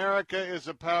why America is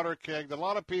a powder keg, a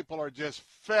lot of people are just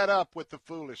fed up with the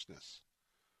foolishness.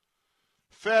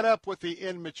 Fed up with the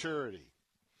immaturity,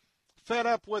 fed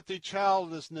up with the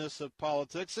childishness of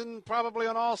politics, and probably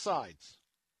on all sides.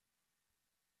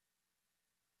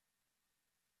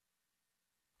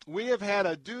 We have had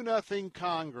a do-nothing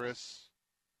Congress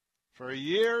for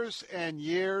years and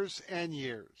years and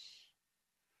years.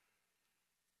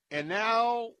 And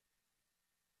now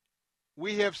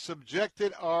we have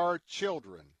subjected our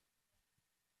children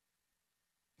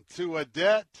to a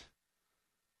debt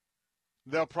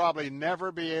they'll probably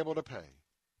never be able to pay.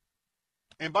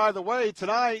 And by the way,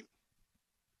 tonight,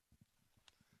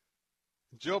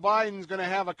 Joe Biden's going to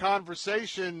have a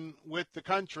conversation with the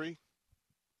country.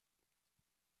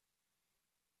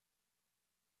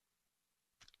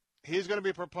 He's going to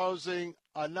be proposing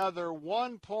another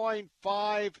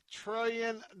 $1.5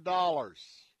 trillion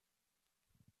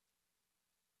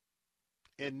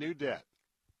in new debt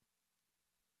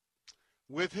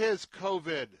with his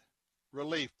COVID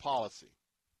relief policy.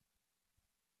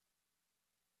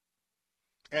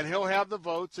 And he'll have the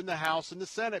votes in the House and the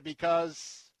Senate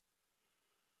because,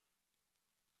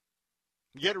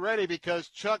 get ready, because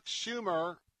Chuck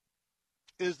Schumer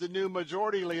is the new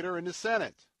majority leader in the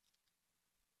Senate.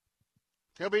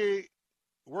 He'll be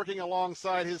working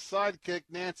alongside his sidekick,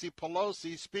 Nancy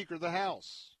Pelosi, Speaker of the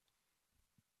House.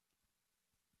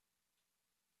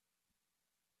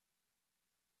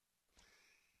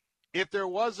 If there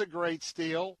was a great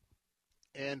steal,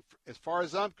 and as far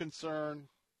as I'm concerned,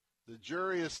 the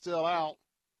jury is still out,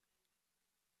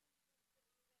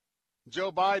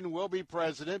 Joe Biden will be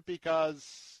president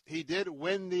because he did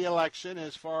win the election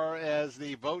as far as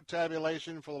the vote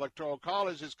tabulation for the Electoral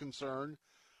College is concerned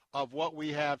of what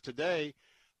we have today,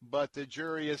 but the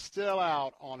jury is still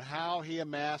out on how he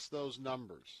amassed those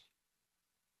numbers.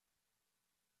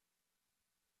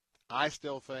 I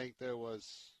still think there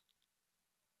was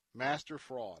master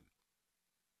fraud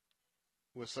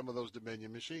with some of those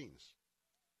Dominion machines.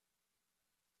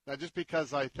 Now, just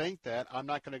because I think that, I'm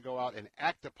not going to go out and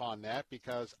act upon that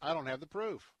because I don't have the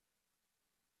proof.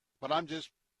 But I'm just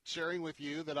sharing with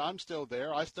you that I'm still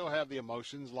there. I still have the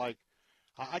emotions. Like,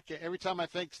 I can, every time I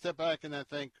step back and I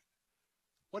think,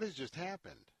 what has just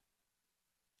happened?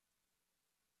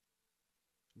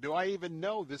 Do I even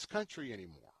know this country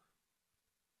anymore?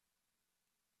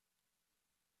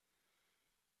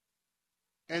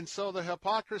 And so the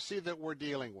hypocrisy that we're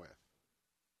dealing with.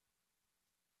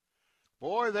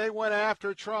 Boy, they went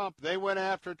after Trump. They went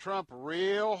after Trump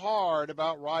real hard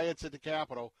about riots at the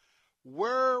Capitol.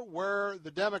 Where were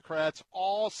the Democrats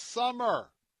all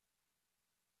summer?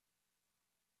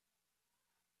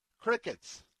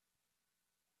 Crickets.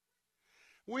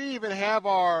 We even have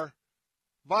our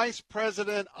Vice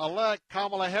President-elect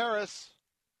Kamala Harris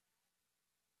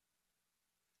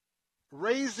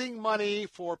raising money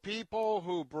for people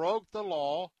who broke the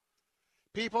law,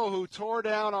 people who tore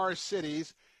down our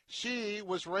cities. She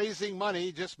was raising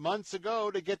money just months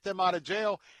ago to get them out of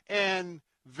jail, and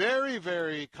very,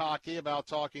 very cocky about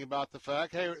talking about the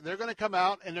fact, hey, they're going to come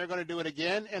out and they're going to do it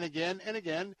again and again and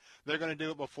again. They're going to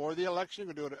do it before the election.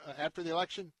 They're going to do it after the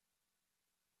election.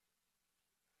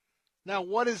 Now,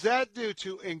 what does that do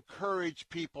to encourage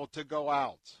people to go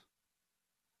out?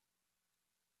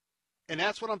 And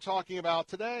that's what I'm talking about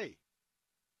today.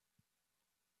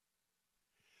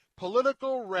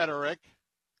 Political rhetoric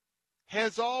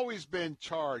has always been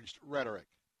charged rhetoric.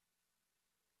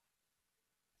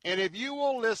 And if you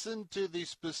will listen to the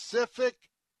specific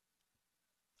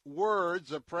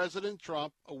words of President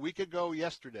Trump a week ago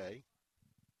yesterday,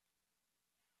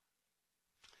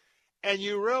 and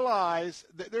you realize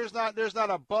that there's not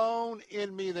a bone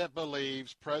in me that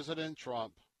believes President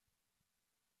Trump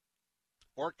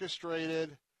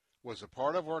orchestrated, was a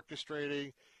part of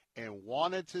orchestrating, and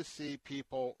wanted to see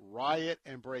people riot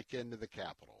and break into the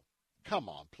Capitol. Come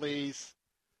on, please.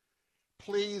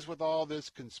 Please, with all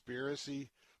this conspiracy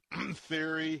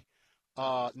theory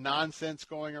nonsense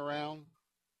going around.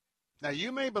 Now,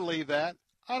 you may believe that.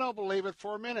 I don't believe it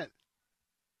for a minute.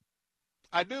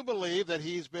 I do believe that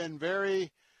he's been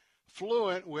very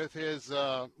fluent with his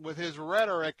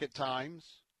rhetoric at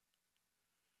times.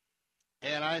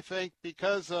 And I think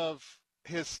because of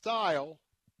his style,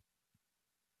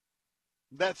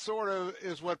 that sort of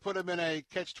is what put him in a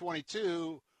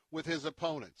catch-22 with his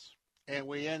opponents. And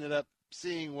we ended up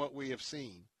seeing what we have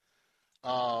seen.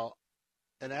 An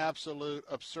absolute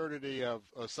absurdity of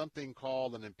something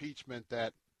called an impeachment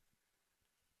that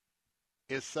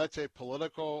is such a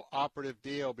political operative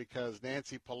deal because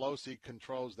Nancy Pelosi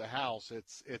controls the House.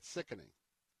 It's sickening.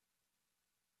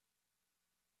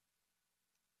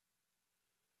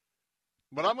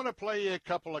 But I'm going to play you a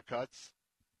couple of cuts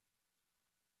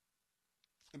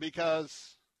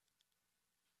because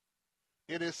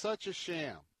it is such a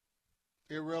sham.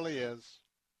 It really is.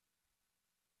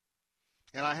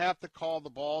 And I have to call the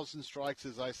balls and strikes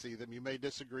as I see them. You may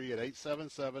disagree at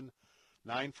 877-943-9673.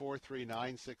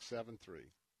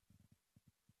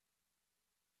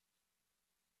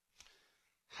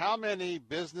 How many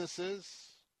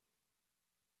businesses,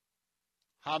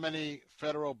 how many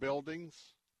federal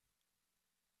buildings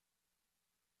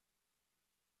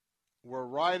were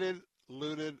rioted,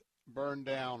 looted, burned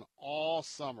down all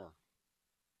summer?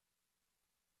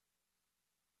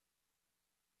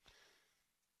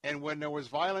 And when there was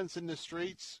violence in the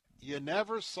streets, you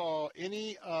never saw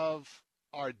any of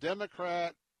our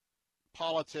Democrat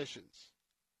politicians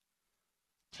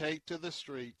take to the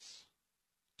streets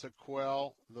to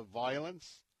quell the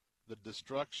violence, the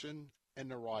destruction,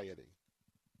 and the rioting.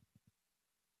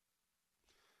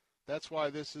 That's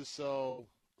why this is so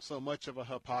much of a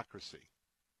hypocrisy.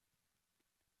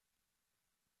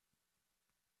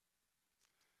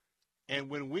 And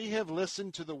when we have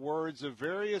listened to the words of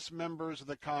various members of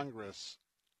the Congress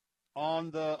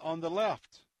on the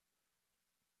left,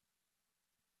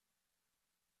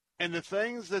 and the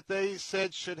things that they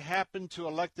said should happen to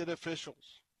elected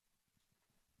officials,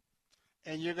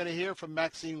 and you're going to hear from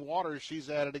Maxine Waters, she's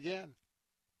at it again.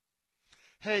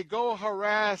 Hey, go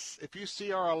harass, if you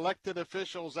see our elected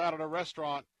officials out at a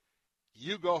restaurant,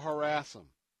 you go harass them.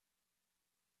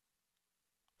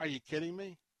 Are you kidding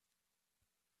me?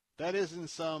 That isn't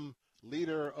some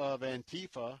leader of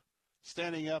Antifa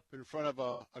standing up in front of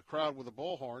a crowd with a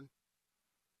bullhorn.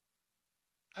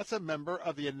 That's a member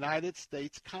of the United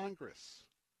States Congress.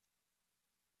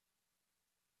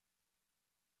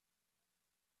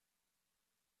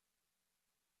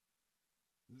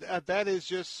 That is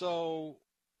just so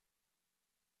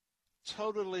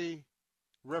totally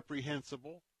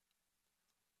reprehensible,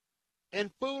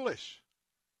 and foolish.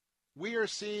 We are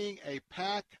seeing a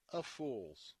pack of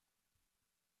fools.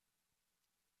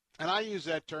 And I use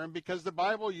that term because the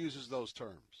Bible uses those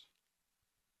terms.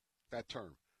 That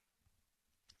term.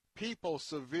 People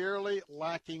severely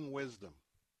lacking wisdom.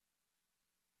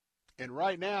 And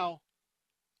right now,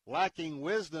 lacking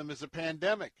wisdom is a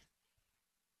pandemic.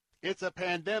 It's a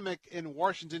pandemic in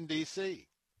Washington, D.C.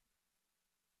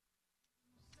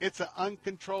 It's an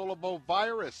uncontrollable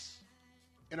virus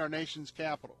in our nation's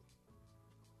capital.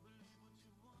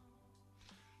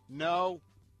 No,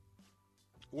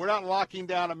 we're not locking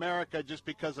down America just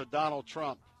because of Donald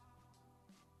Trump.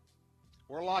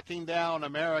 We're locking down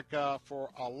America for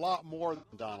a lot more than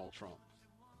Donald Trump.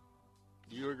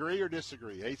 Do you agree or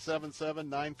disagree?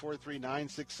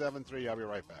 877-943-9673. I'll be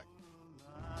right back.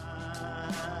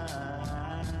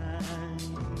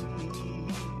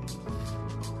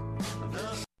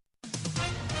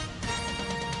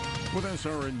 With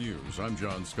SRN News, I'm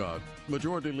John Scott.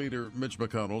 Majority Leader Mitch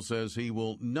McConnell says he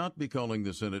will not be calling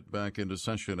the Senate back into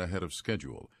session ahead of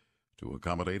schedule to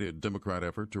accommodate a Democrat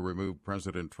effort to remove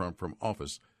President Trump from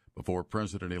office before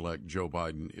President-elect Joe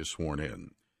Biden is sworn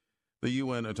in. The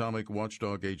UN Atomic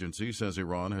Watchdog Agency says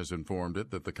Iran has informed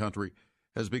it that the country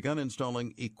has begun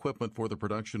installing equipment for the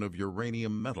production of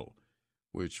uranium metal,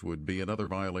 which would be another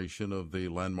violation of the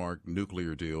landmark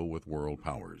nuclear deal with world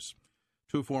powers.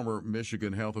 2 former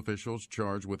Michigan health officials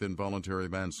charged with involuntary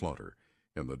manslaughter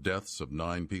in the deaths of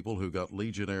 9 people who got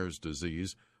Legionnaire's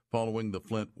disease following the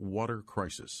Flint water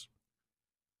crisis.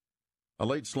 A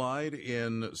late slide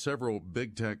in several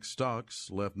big tech stocks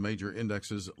left major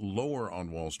indexes lower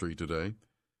on Wall Street today.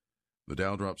 The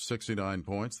Dow dropped 69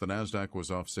 points, the Nasdaq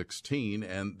was off 16,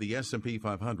 and the S&P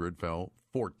 500 fell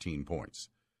 14 points.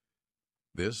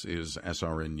 This is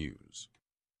SRN News.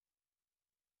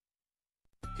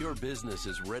 Your business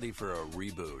is ready for a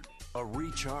reboot, a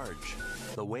recharge.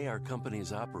 The way our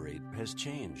companies operate has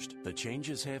changed. The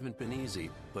changes haven't been easy,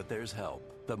 but there's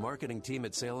help. The marketing team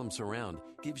at Salem Surround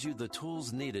gives you the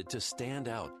tools needed to stand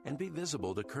out and be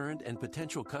visible to current and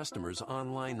potential customers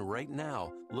online right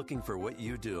now looking for what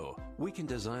you do. We can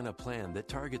design a plan that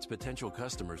targets potential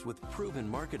customers with proven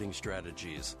marketing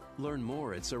strategies. Learn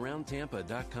more at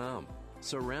surroundtampa.com.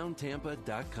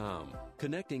 surroundtampa.com,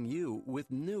 connecting you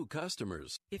with new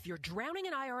customers. If you're drowning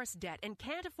in IRS debt and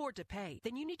can't afford to pay,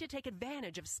 then you need to take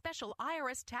advantage of special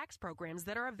IRS tax programs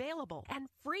that are available and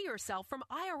free yourself from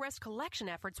IRS collection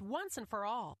efforts once and for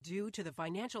all. Due to the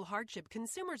financial hardship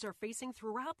consumers are facing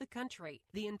throughout the country,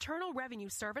 the Internal Revenue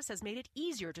Service has made it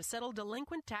easier to settle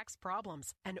delinquent tax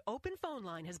problems. An open phone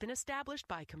line has been established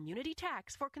by Community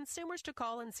Tax for consumers to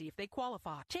call and see if they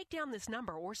qualify. Take down this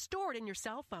number or store it in your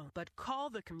cell phone, but call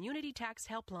the Community Tax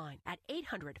Helpline at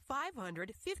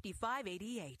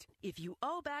 800-500-5588. If you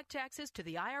owe back taxes to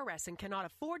the IRS and cannot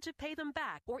afford to pay them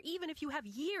back, or even if you have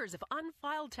years of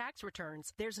unfiled tax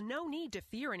returns, there's no need to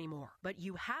fear anymore. But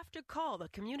you have to call the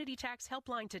Community Tax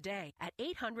Helpline today at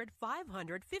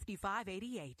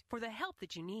 800-500-5588 for the help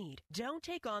that you need. Don't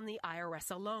take on the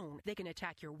IRS alone. They can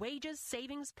attack your wages,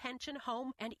 savings, pension,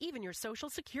 home, and even your Social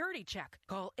Security check.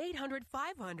 Call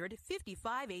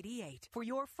 800-500-5588 for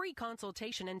your free consultation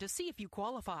and to see if you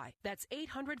qualify. That's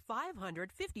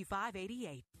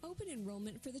 800-500-5588. Open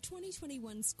enrollment for the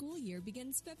 2021 school year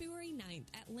begins February 9th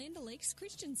at Land O'Lakes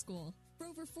Christian School. For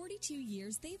over 42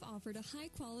 years, they've offered a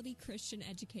high-quality Christian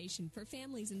education for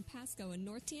families in Pasco and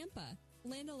North Tampa.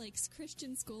 Land O'Lakes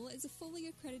Christian School is a fully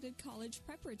accredited college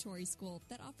preparatory school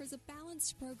that offers a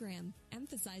balanced program,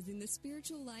 emphasizing the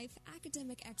spiritual life,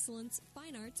 academic excellence,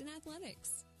 fine arts, and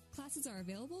athletics. Classes are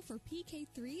available for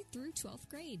PK3 through 12th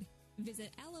grade.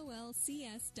 Visit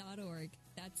lolcs.org.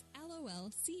 That's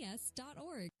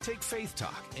lolcs.org. Take Faith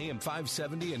Talk, AM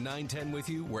 570 and 910 with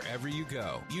you wherever you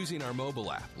go. Using our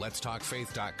mobile app,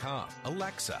 letstalkfaith.com,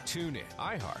 Alexa, TuneIn,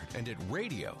 iHeart, and at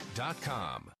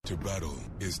radio.com. To battle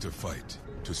is to fight,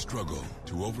 to struggle,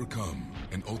 to overcome,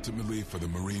 and ultimately for the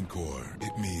Marine Corps,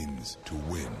 it means to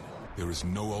win. There is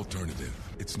no alternative.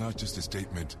 It's not just a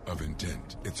statement of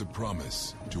intent. It's a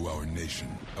promise to our nation.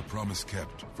 A promise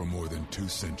kept for more than 2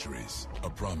 centuries. A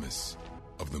promise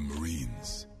of the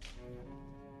Marines.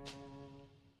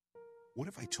 What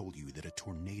if I told you that a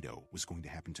tornado was going to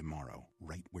happen tomorrow,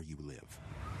 right where you live?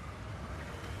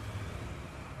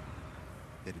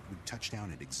 That it would touch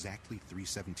down at exactly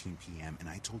 3:17 p.m., and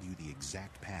I told you the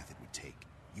exact path it would take.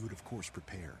 You would, of course,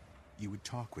 prepare. You would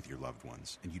talk with your loved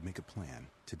ones, and you'd make a plan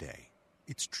today.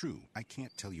 It's true, I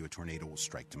can't tell you a tornado will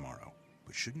strike tomorrow,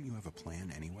 but shouldn't you have a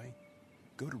plan anyway?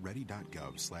 Go to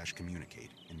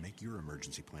ready.gov/communicate and make your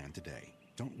emergency plan today.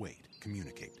 Don't wait.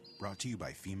 Communicate. Brought to you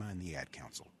by FEMA and the Ad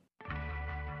Council.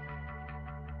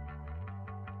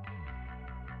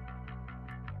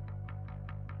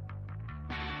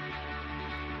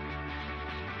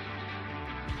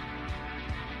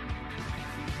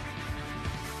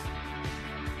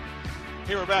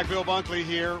 Here we're back, Bill Bunkley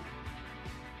here.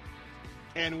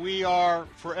 And we are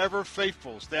forever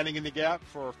faithful, standing in the gap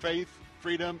for faith,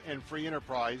 freedom, and free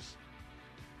enterprise.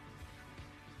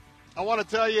 I want to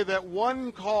tell you that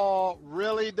one call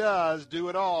really does do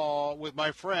it all with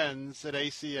my friends at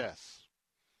ACS.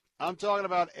 I'm talking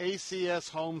about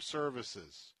ACS Home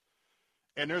Services.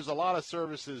 And there's a lot of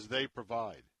services they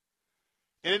provide.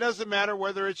 And it doesn't matter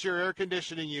whether it's your air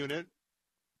conditioning unit,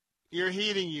 your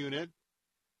heating unit,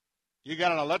 you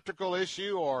got an electrical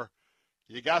issue, or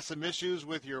you got some issues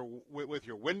with your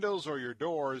windows or your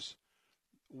doors.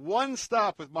 One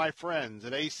stop with my friends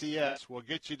at ACS will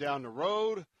get you down the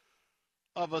road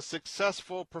of a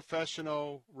successful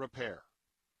professional repair.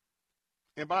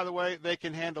 And by the way, they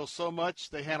can handle so much.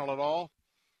 They handle it all.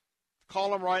 Call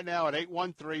them right now at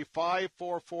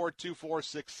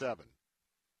 813-544-2467.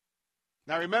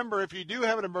 Now remember, if you do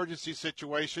have an emergency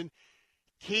situation,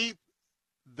 keep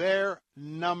their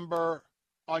number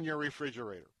on your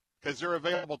refrigerator because they're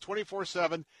available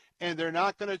 24/7, and they're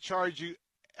not going to charge you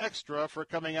extra for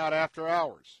coming out after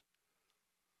hours.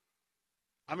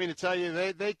 I mean, to tell you,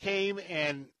 they came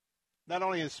and not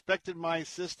only inspected my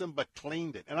system, but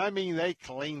cleaned it. And I mean, they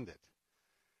cleaned it.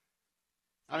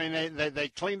 I mean, they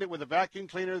cleaned it with a vacuum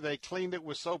cleaner. They cleaned it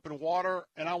with soap and water.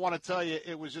 And I want to tell you,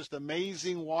 it was just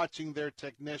amazing watching their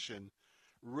technician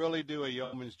really do a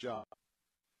yeoman's job.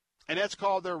 And that's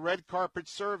called their red carpet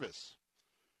service.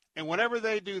 And whenever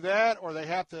they do that, or they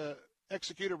have to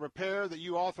execute a repair that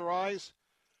you authorize,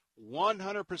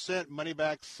 100%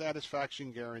 money-back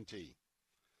satisfaction guarantee.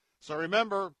 So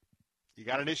remember, you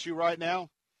got an issue right now?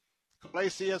 Call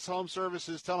ACS Home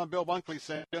Services. Tell them Bill Bunkley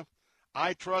sent you.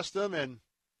 I trust them, and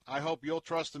I hope you'll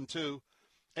trust them too.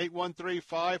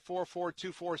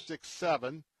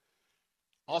 813-544-2467.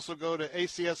 Also go to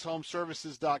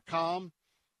acshomeservices.com,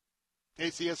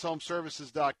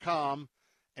 acshomeservices.com.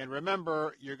 And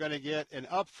remember, you're going to get an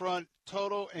upfront,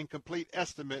 total, and complete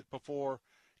estimate before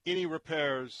any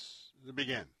repairs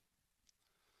begin.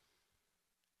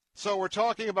 So we're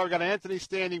talking about, we've got Anthony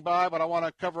standing by, but I want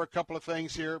to cover a couple of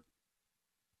things here.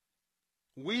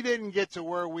 We didn't get to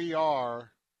where we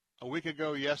are a week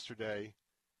ago yesterday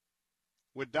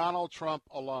with Donald Trump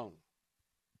alone.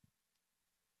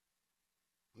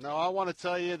 Now, I want to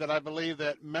tell you that I believe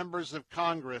that members of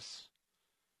Congress,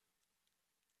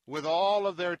 with all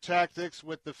of their tactics,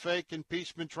 with the fake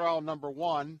impeachment trial number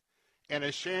 1 and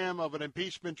a sham of an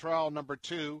impeachment trial number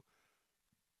 2,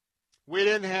 we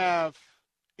didn't have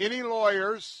any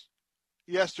lawyers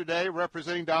yesterday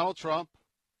representing Donald Trump.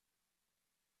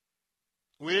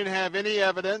 We didn't have any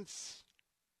evidence.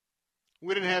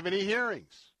 We didn't have any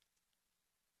hearings.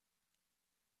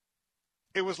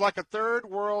 It was like a third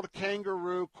world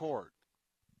kangaroo court.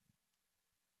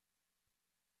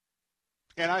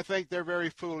 And I think they're very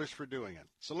foolish for doing it.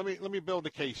 So let me build a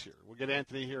case here. We'll get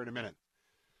Anthony here in a minute.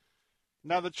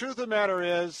 Now, the truth of the matter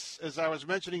is, as I was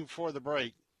mentioning before the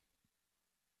break,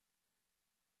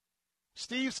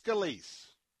 Steve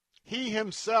Scalise, he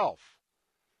himself,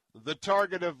 the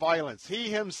target of violence, he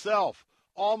himself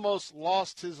almost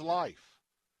lost his life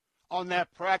on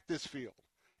that practice field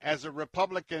as the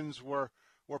Republicans were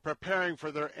preparing for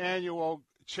their annual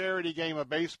charity game of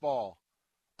baseball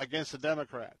against the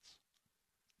Democrats.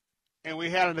 And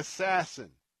we had an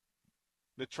assassin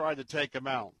that tried to take him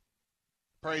out.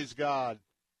 Praise God,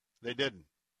 they didn't.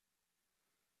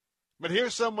 But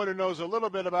here's someone who knows a little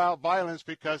bit about violence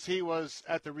because he was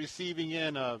at the receiving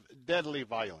end of deadly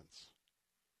violence.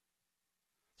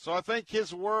 So I think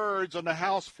his words on the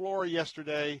House floor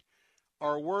yesterday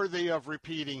are worthy of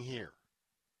repeating here.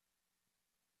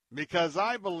 Because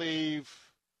I believe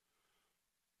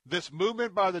this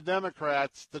movement by the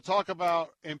Democrats to talk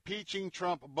about impeaching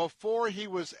Trump before he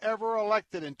was ever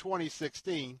elected in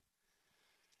 2016,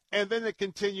 and then to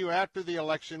continue after the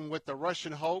election with the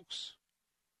Russian hoax,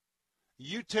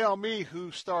 you tell me who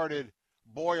started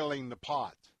boiling the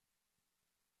pot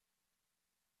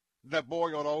that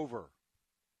boiled over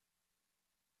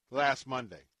last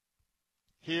Monday.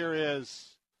 Here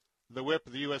is the whip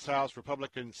of the U.S. House,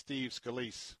 Republican Steve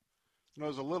Scalise.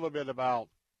 Knows a little bit about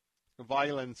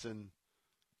violence and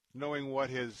knowing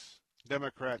what his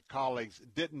Democrat colleagues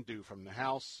didn't do from the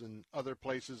House and other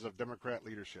places of Democrat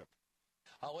leadership.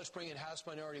 Let's bring in House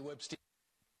Minority Whip Steve.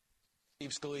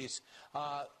 Steve Scalise.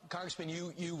 Congressman,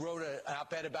 you wrote an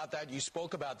op-ed about that. You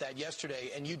spoke about that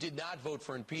yesterday, and you did not vote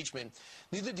for impeachment.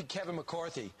 Neither did Kevin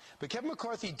McCarthy. But Kevin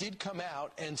McCarthy did come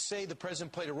out and say the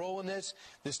president played a role in this.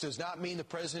 This does not mean the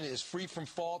president is free from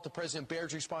fault. The president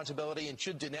bears responsibility and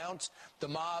should denounce the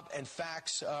mob, and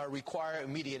facts require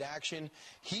immediate action.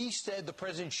 He said the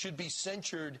president should be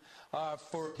censured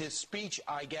for his speech,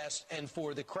 I guess, and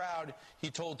for the crowd he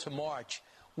told to march.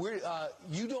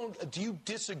 Do you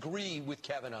disagree with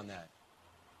Kevin on that?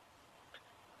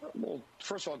 Well,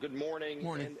 first of all, good morning.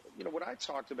 Morning. And, what I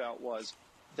talked about was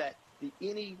that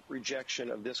any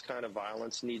rejection of this kind of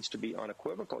violence needs to be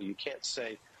unequivocal. You can't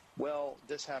say, well,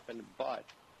 this happened, but,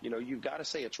 you've got to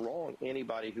say it's wrong,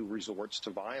 anybody who resorts to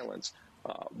violence.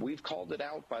 We've called it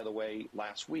out, by the way,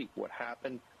 last week. What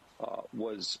happened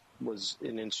was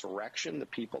an insurrection, the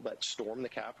people that stormed the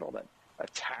Capitol, that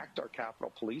attacked our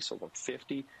Capitol Police. Over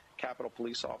 50 Capitol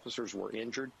Police officers were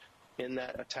injured in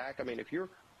that attack. I mean, if you're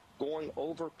going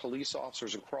over police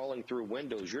officers and crawling through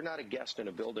windows, you're not a guest in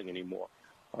a building anymore.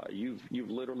 You've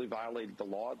literally violated the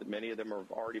law. That many of them have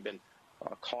already been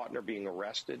caught and are being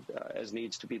arrested, as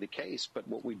needs to be the case. But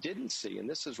what we didn't see, and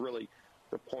this is really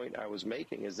the point I was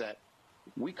making, is that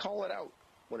we call it out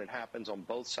when it happens on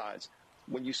both sides.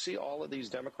 When you see all of these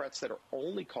Democrats that are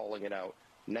only calling it out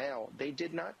now, they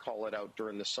did not call it out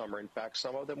during the summer. In fact,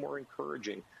 some of them were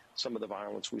encouraging some of the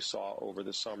violence we saw over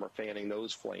the summer, fanning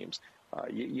those flames.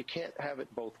 You can't have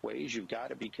it both ways. You've got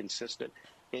to be consistent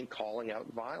in calling out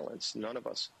violence. None of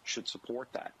us should support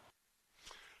that.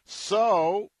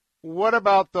 So what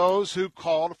about those who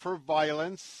called for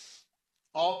violence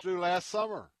all through last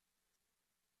summer?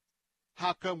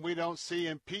 How come we don't see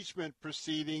impeachment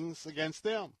proceedings against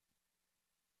them?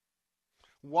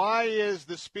 Why is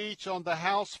the speech on the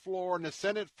House floor and the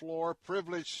Senate floor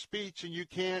privileged speech, and you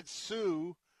can't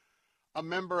sue a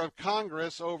member of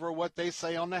Congress over what they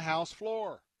say on the House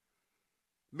floor?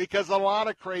 Because a lot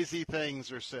of crazy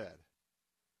things are said.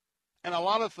 And a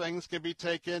lot of things can be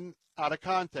taken out of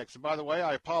context. And by the way,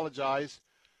 I apologize.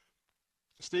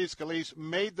 Steve Scalise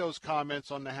made those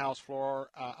comments on the House floor.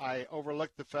 I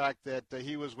overlooked the fact that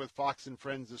he was with Fox and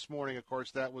Friends this morning. Of course,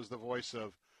 that was the voice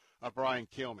of Brian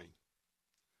Kilmeade.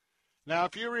 Now,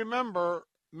 if you remember,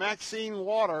 Maxine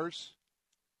Waters,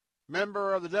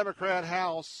 member of the Democrat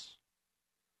House,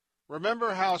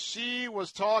 remember how she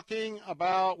was talking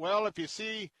about, well, if you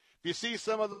see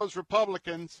some of those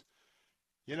Republicans,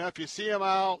 if you see them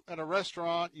out at a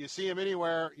restaurant, you see them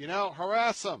anywhere,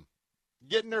 harass them,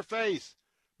 get in their face,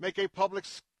 make a public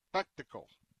spectacle.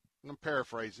 I'm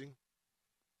paraphrasing.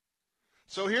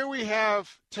 So here we have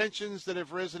tensions that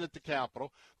have risen at the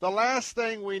Capitol. The last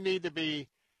thing we need to be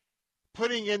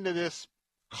putting into this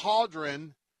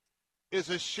cauldron is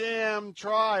a sham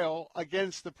trial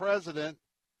against the president.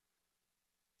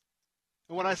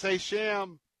 And when I say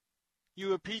sham,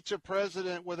 you impeach a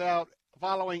president without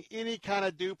following any kind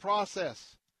of due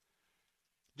process.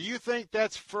 Do you think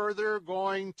that's further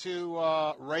going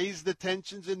to raise the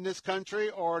tensions in this country,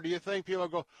 or do you think people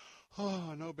go,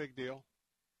 oh, no big deal?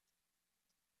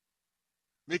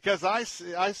 Because I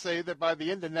say that by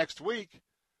the end of next week,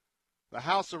 the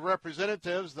House of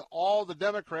Representatives, all the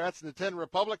Democrats and the 10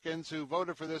 Republicans who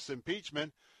voted for this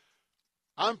impeachment,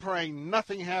 I'm praying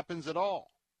nothing happens at all.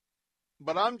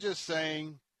 But I'm just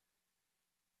saying,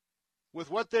 with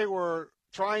what they were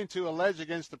trying to allege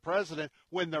against the president,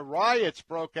 when the riots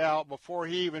broke out before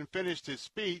he even finished his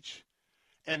speech,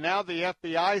 and now the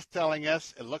FBI is telling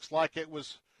us it looks like it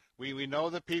was, we know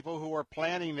the people who were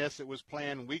planning this, it was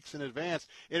planned weeks in advance,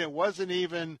 and it wasn't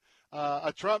even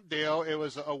a Trump deal. It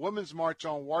was a women's march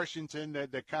on Washington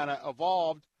that kind of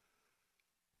evolved.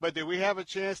 But did we have a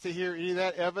chance to hear any of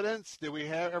that evidence? Did we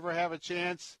ever have a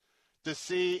chance to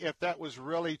see if that was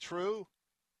really true?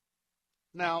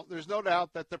 Now, there's no doubt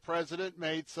that the president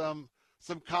made some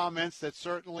comments that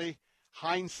certainly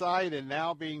hindsight and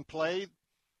now being played.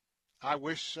 I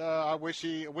wish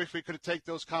we could take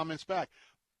those comments back.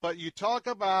 But you talk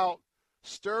about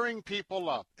stirring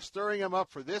people up, stirring them up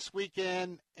for this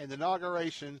weekend and the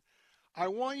inauguration. I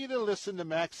want you to listen to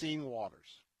Maxine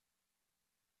Waters.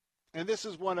 And this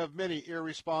is one of many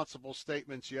irresponsible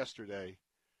statements yesterday.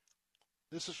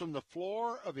 This is from the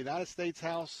floor of the United States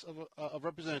House of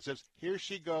Representatives. Here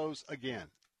she goes again.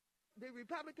 The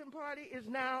Republican Party is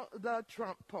now the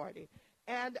Trump Party.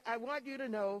 And I want you to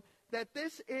know that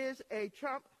this is a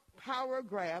Trump power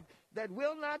grab that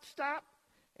will not stop.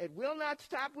 It will not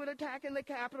stop with attacking the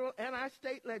Capitol and our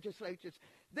state legislatures.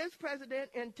 This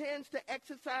president intends to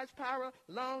exercise power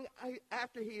long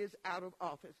after he is out of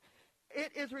office.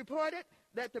 It is reported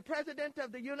that the President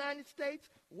of the United States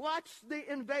watched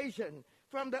the invasion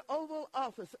from the Oval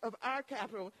Office of our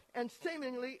Capitol and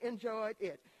seemingly enjoyed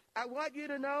it. I want you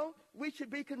to know we should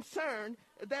be concerned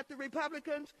that the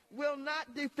Republicans will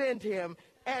not defend him,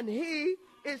 and he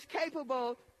is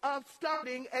capable of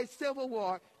starting a civil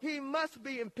war. He must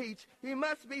be impeached. He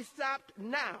must be stopped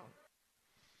now.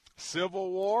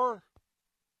 Civil war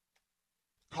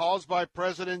caused by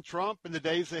President Trump in the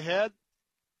days ahead?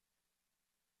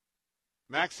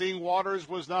 Maxine Waters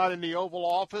was not in the Oval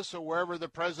Office or wherever the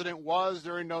president was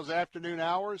during those afternoon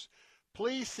hours.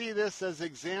 Please see this as an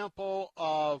example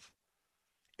of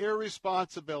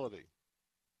irresponsibility.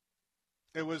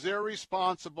 It was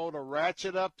irresponsible to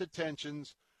ratchet up the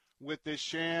tensions with this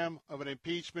sham of an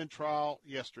impeachment trial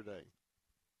yesterday.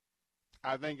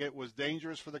 I think it was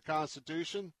dangerous for the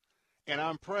Constitution, and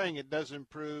I'm praying it doesn't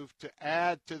prove to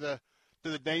add to the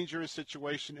dangerous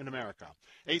situation in America.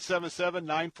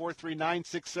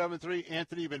 877-943-9673.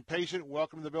 Anthony, you've been patient.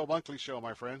 Welcome to the Bill Bunkley Show,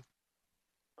 my friend.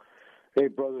 Hey,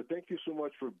 brother, thank you so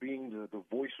much for being the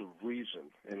voice of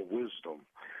reason and wisdom.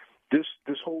 This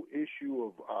whole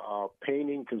issue of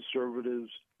painting conservatives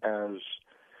as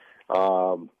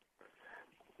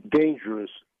dangerous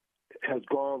has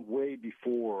gone way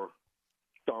before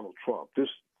Donald Trump.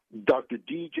 Dr.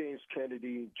 D. James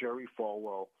Kennedy, Jerry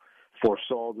Falwell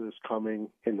foresaw this coming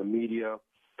in the media.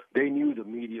 They knew the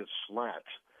media's slant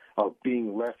of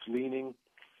being left-leaning,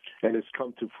 and it's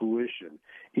come to fruition.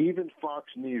 Even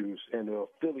Fox News and their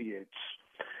affiliates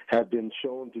have been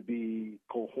shown to be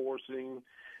coercing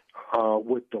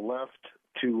with the left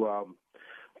to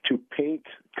paint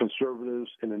conservatives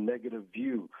in a negative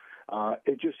view.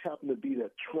 It just happened to be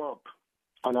that Trump,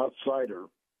 an outsider,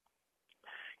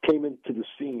 came into the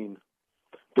scene.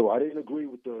 Though I didn't agree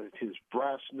with his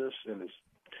brassness and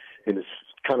his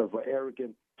kind of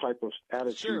arrogant type of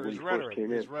attitude when he first came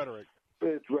in. His rhetoric.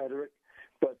 It's rhetoric,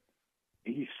 but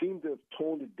he seemed to have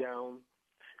toned it down,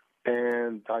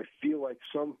 and I feel like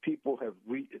some people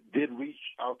did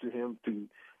reach out to him to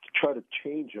try to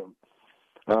change him,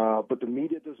 but the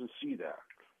media doesn't see that.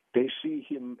 They see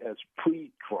him as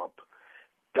pre-Trump,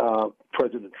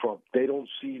 President Trump. They don't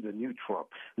see the new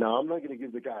Trump. Now, I'm not going to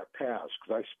give the guy a pass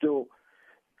because I still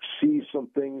see some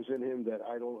things in him that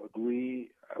I don't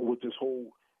agree with this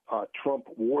whole Trump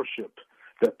worship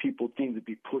that people seem to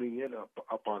be putting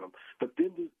up on him. But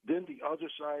then the other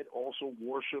side also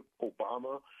worship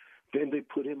Obama. Then they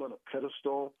put him on a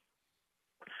pedestal.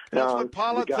 That's what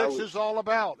politics is all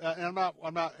about. And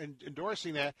I'm not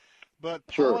endorsing that, but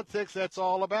politics, that's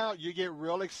all about. You get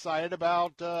real excited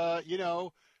about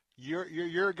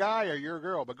your guy or your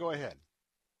girl. But go ahead.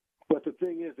 But the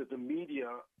thing is that the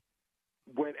media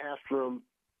went after him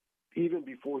even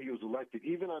before he was elected,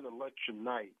 even on election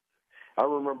night. I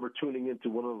remember tuning into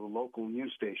one of the local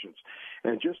news stations,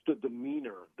 and just the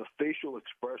demeanor, the facial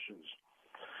expressions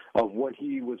of when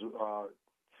he was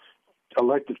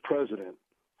elected president,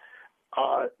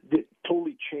 it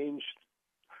totally changed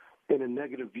in a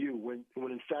negative view when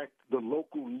in fact the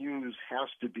local news has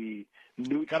to be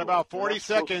neutral. Got about 40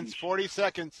 seconds. 40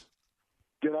 seconds.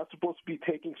 They're not supposed to be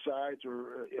taking sides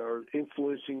or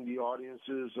influencing the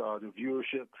audiences, the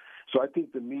viewership. So I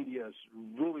think the media is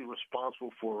really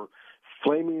responsible for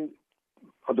flaming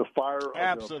the fire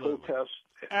of the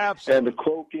protests and the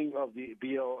cloaking of the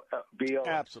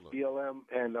BLM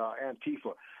and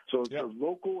Antifa. So the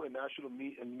local and national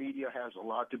media has a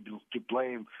lot to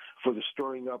blame for the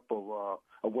stirring up of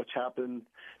what's happened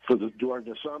during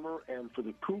the summer and for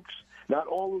the kooks. Not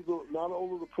all of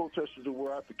the protesters that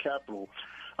were at the Capitol,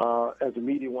 as the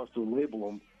media wants to label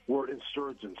them, were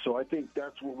insurgents. So I think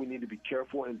that's what we need to be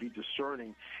careful and be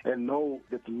discerning and know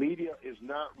that the media is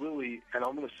not really, and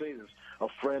I'm going to say this, a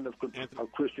friend of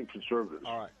Christian conservatives.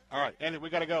 All right. Andy, we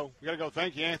got to go.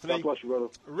 Thank you, Anthony. God bless you, brother.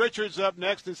 Richard's up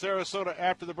next in Sarasota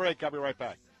after the break. I'll be right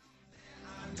back.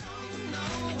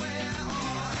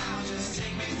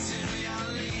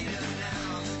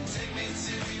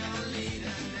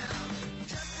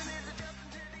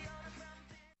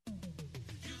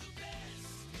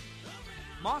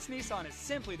 Moss Nissan is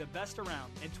simply the best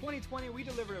around. In 2020, we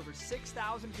delivered over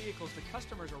 6,000 vehicles to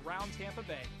customers around Tampa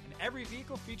Bay, and every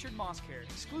vehicle featured Moss Care,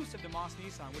 exclusive to Moss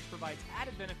Nissan, which provides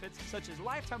added benefits such as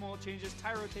lifetime oil changes,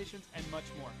 tire rotations, and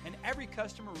much more. And every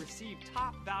customer received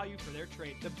top value for their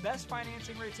trade, the best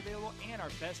financing rates available, and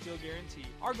our best deal guarantee.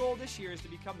 Our goal this year is to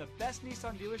become the best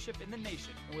Nissan dealership in the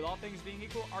nation, and with all things being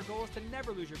equal, our goal is to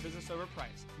never lose your business over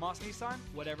price. Moss Nissan,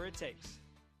 whatever it takes.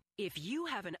 If you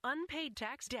have an unpaid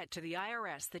tax debt to the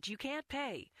IRS that you can't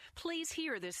pay, please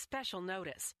hear this special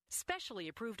notice. Specially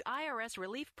approved IRS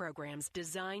relief programs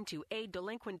designed to aid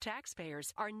delinquent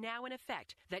taxpayers are now in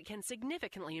effect that can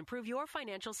significantly improve your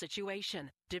financial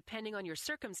situation. Depending on your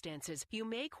circumstances, you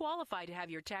may qualify to have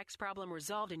your tax problem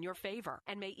resolved in your favor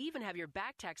and may even have your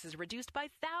back taxes reduced by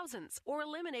thousands or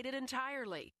eliminated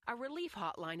entirely. A relief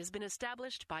hotline has been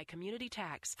established by Community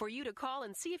Tax for you to call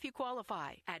and see if you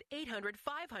qualify at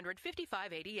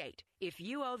 800-500-5588. If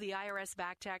you owe the IRS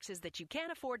back taxes that you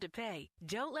can't afford to pay,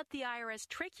 don't let the IRS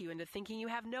trick you into thinking you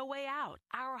have no way out.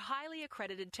 Our highly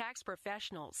accredited tax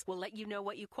professionals will let you know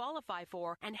what you qualify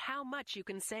for and how much you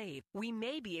can save. We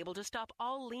may be able to stop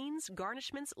all liens,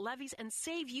 garnishments, levies, and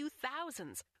save you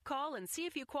thousands. Call and see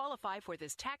if you qualify for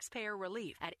this taxpayer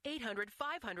relief at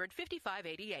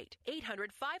 800-500-5588.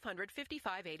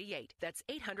 800-500-5588. That's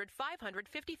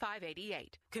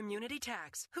 800-500-5588. Community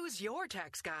Tax. Who's your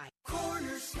tax guy?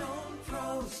 Cornerstone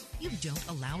Pros. You don't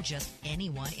allow just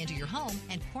anyone into your home,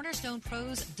 and Cornerstone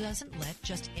Pros doesn't let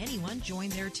just anyone join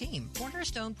their team.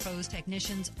 Cornerstone Pros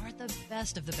technicians are the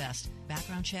best of the best.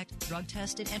 Background checked, drug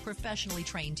tested, and professionally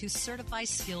trained to certify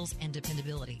skills and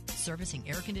dependability. Servicing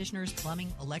air conditioners,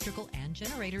 plumbing, electrical, and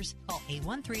generators. Call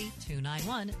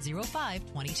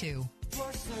 813-291-0522.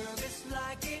 For service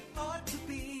like it ought to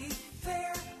be,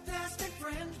 fair, fast, and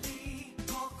friendly.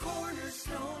 Call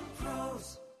Cornerstone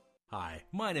Pros. Hi,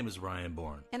 my name is Ryan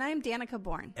Bourne. And I'm Danica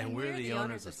Bourne. And we're the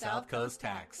owners of South Coast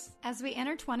Tax. As we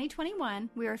enter 2021,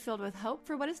 we are filled with hope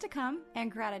for what is to come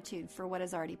and gratitude for what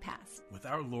has already passed. With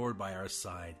our Lord by our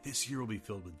side, this year will be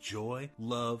filled with joy,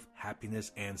 love,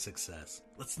 happiness, and success.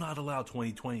 Let's not allow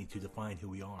 2020 to define who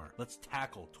we are. Let's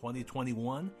tackle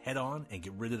 2021 head on and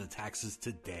get rid of the taxes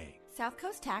today. South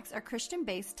Coast Tax are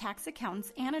Christian-based tax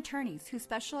accountants and attorneys who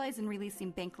specialize in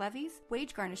releasing bank levies,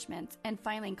 wage garnishments, and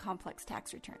filing complex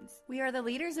tax returns. We are the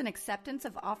leaders in acceptance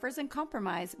of offers and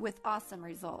compromise with awesome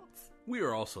results. We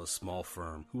are also a small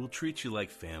firm who will treat you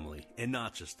like family and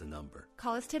not just a number.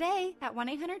 Call us today at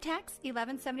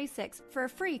 1-800-TAX-1176 for a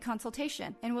free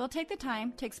consultation, and we'll take the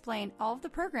time to explain all of the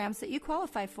programs that you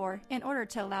qualify for in order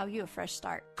to allow you a fresh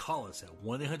start. Call us at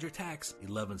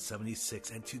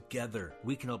 1-800-TAX-1176, and together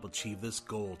we can help achieve this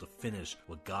goal to finish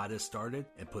what God has started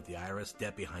and put the IRS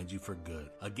debt behind you for good.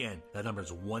 Again, that number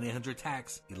is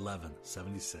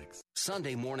 1-800-TAX-1176.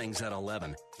 Sunday mornings at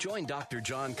 11, join Dr.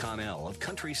 John Connell of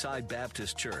Countryside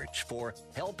Baptist Church for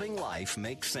Helping Life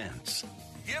Make Sense.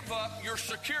 Give up your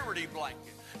security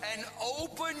blanket and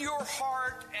open your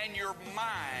heart and your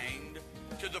mind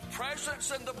to the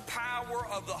presence and the power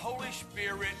of the Holy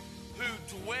Spirit who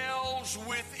dwells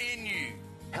within you.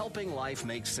 Helping Life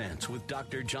Make Sense with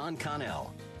Dr. John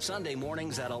Connell. Sunday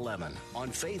mornings at 11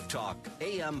 on Faith Talk,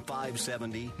 AM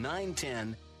 570,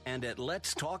 910, and at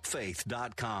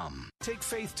letstalkfaith.com. Take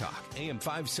Faith Talk, AM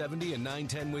 570 and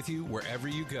 910 with you wherever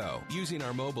you go using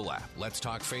our mobile app,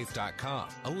 letstalkfaith.com,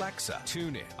 Alexa,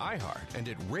 TuneIn, iHeart, and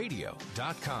at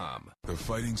radio.com. The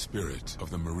fighting spirit of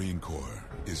the Marine Corps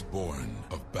is born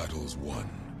of battles won.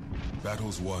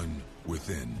 Battles won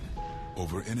within,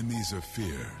 over enemies of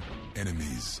fear,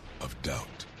 enemies of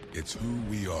doubt. It's who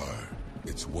we are.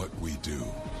 It's what we do.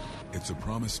 It's a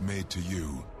promise made to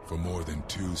you for more than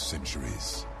 2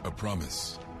 centuries. A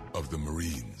promise of the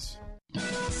Marines.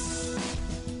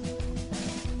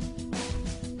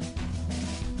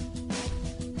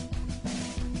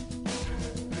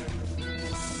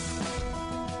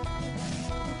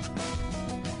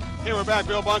 Hey, we're back.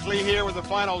 Bill Bunkley here with the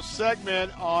final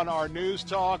segment on our news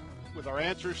talk with our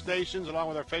answer stations along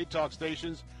with our Faith Talk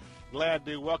stations. Glad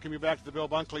to welcome you back to the Bill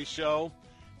Bunkley Show.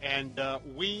 And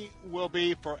we will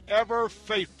be forever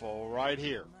faithful right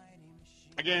here.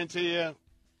 I guarantee you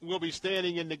we'll be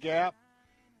standing in the gap,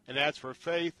 and that's for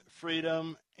faith,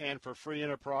 freedom, and for free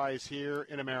enterprise here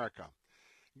in America.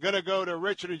 Going to go to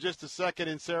Richard in just a second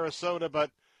in Sarasota, but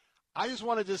I just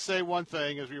wanted to say one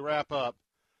thing as we wrap up.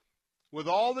 With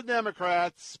all the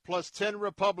Democrats plus 10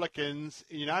 Republicans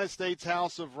in the United States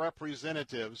House of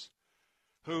Representatives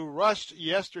who rushed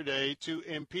yesterday to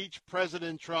impeach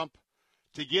President Trump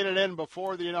to get it in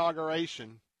before the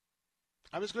inauguration,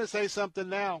 I'm just going to say something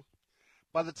now.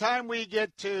 By the time we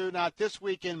get to not this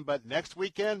weekend but next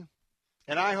weekend,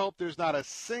 and I hope there's not a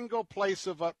single place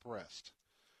of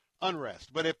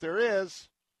unrest, but if there is,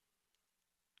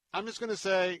 I'm just going to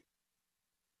say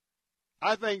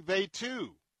I think they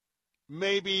too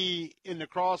may be in the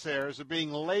crosshairs of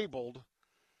being labeled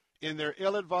in their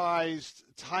ill-advised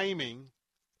timing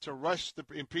to rush the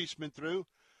impeachment through.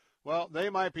 Well, they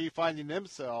might be finding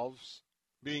themselves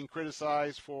being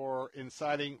criticized for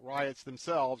inciting riots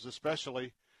themselves,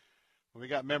 especially when we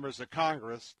got members of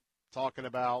Congress talking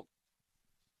about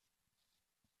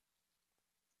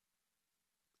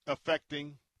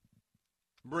affecting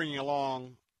bringing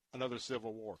along another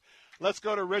civil war. Let's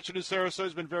go to Richard in Sarasota.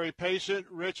 He's been very patient.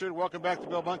 Richard, welcome back to the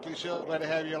Bill Bunkley Show. Glad to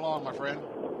have you along, my friend.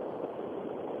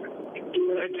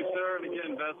 Thank you, sir. And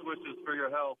again, best wishes for your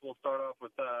health. We'll start off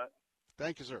with that.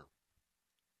 Thank you, sir.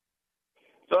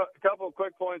 So a couple of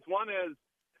quick points. One is,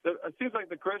 it seems like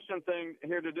the Christian thing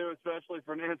here to do, especially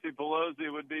for Nancy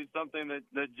Pelosi, would be something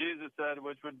that Jesus said,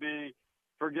 which would be,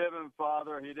 forgive him,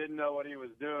 Father. He didn't know what he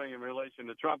was doing in relation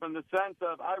to Trump, in the sense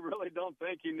of, I really don't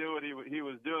think he knew what he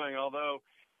was doing, although,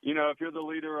 you know, if you're the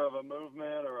leader of a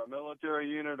movement or a military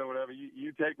unit or whatever,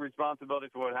 you take responsibility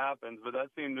for what happens. But that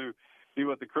seemed to be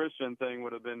what the Christian thing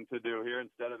would have been to do here,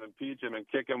 instead of impeach him and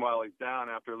kick him while he's down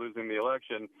after losing the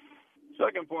election.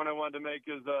 Second point I wanted to make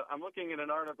is I'm looking at an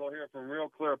article here from Real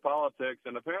Clear Politics,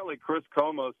 and apparently Chris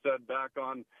Como said back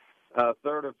on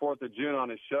 3rd or 4th of June on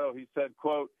his show, he said,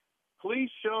 quote, "Please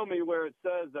show me where it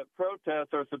says that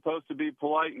protests are supposed to be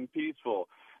polite and peaceful,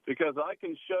 because I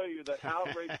can show you that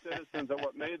outraged citizens are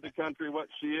what made the country what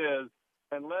she is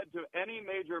and led to any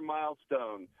major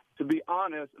milestone. To be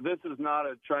honest, this is not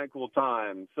a tranquil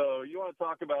time." So you want to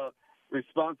talk about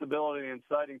responsibility and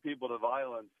inciting people to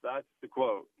violence? That's the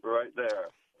quote right there.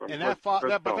 And that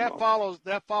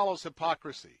follows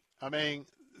hypocrisy. I mean,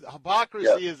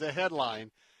 hypocrisy is the headline,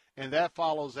 and that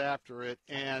follows after it.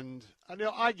 And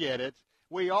I get it.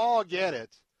 We all get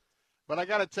it. But I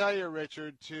got to tell you,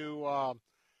 Richard, to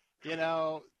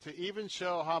even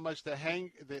show how much the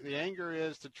anger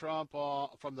is to Trump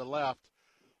from the left,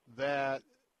 that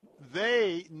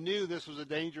they knew this was a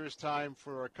dangerous time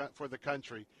for the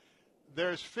country.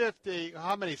 There's 70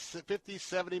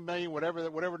 million,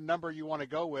 whatever number you want to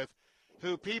go with,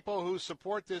 people who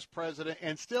support this president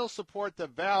and still support the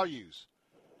values.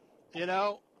 You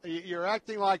know, you're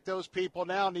acting like those people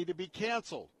now need to be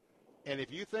canceled. And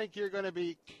if you think you're going to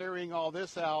be carrying all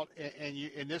this out and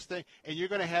you're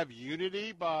going to have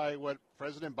unity by what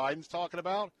President Biden's talking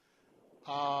about,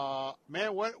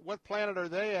 man, what planet are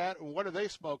they at, and what are they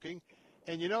smoking?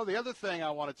 And the other thing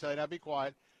I want to tell you, now be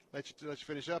quiet, let you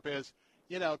finish up, is,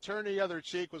 turn the other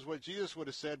cheek was what Jesus would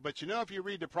have said. But if you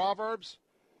read the Proverbs,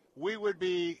 we would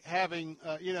be having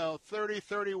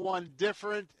 31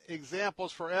 different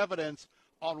examples for evidence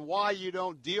on why you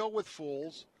don't deal with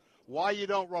fools, why you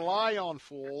don't rely on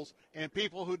fools, and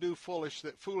people who do foolish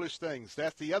things.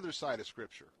 That's the other side of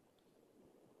Scripture.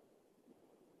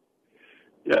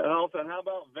 Yeah, and also, how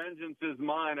about vengeance is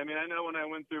mine? I mean, I know when I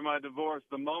went through my divorce,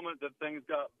 the moment that things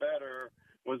got better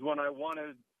was when I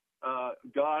wanted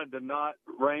God to not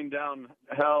rain down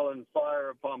hell and fire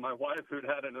upon my wife who'd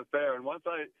had an affair. And once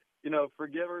I,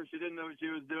 forgive her, she didn't know what she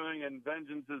was doing, and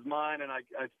vengeance is mine, and I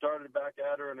started back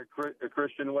at her in a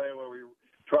Christian way where we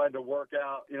tried to work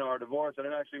out, our divorce, and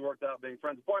it actually worked out being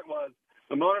friends. The point was,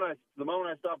 the moment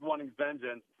I stopped wanting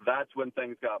vengeance, that's when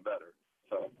things got better.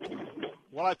 So,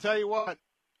 well, I tell you what,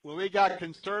 when we got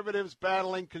conservatives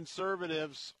battling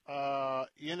conservatives, on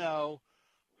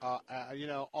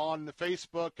the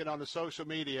Facebook and on the social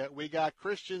media, we got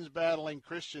Christians battling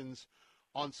Christians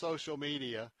on social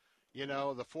media.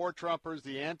 The for-Trumpers,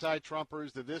 the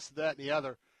anti-Trumpers, the this, that, and the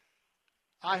other.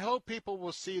 I hope people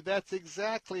will see that's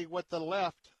exactly what the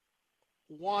left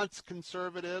wants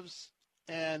conservatives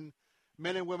and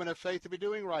men and women of faith to be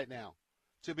doing right now,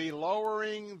 to be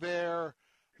lowering their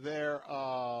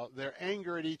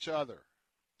anger at each other.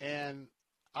 And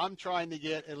I'm trying to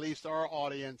get at least our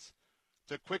audience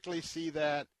to quickly see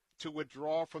that, to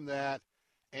withdraw from that,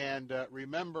 and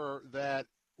remember that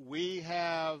we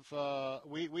have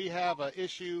an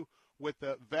issue with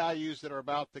the values that are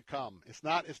about to come. It's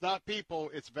not people,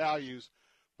 it's values.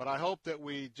 But I hope that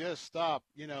we just stop,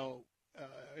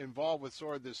 involved with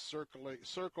sort of this circle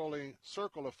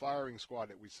of firing squad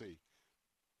that we see.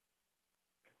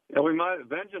 Yeah,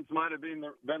 vengeance might have been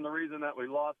the reason that we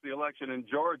lost the election in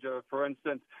Georgia. For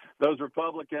instance, those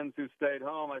Republicans who stayed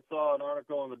home, I saw an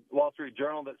article in the Wall Street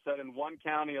Journal that said in one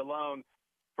county alone,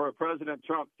 for President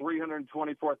Trump,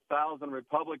 324,000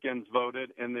 Republicans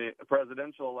voted in the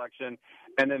presidential election,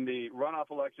 and in the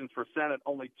runoff elections for Senate,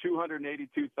 only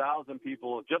 282,000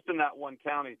 people just in that one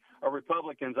county are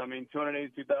Republicans.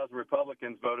 282,000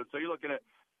 Republicans voted. So you're looking at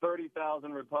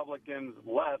 30,000 Republicans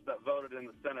less that voted in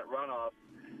the Senate runoff,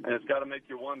 and it's got to make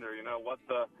you wonder, what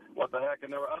the heck.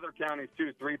 And there were other counties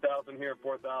too, 3,000 here,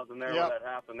 4,000 there, where that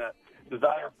happened. That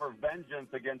desire for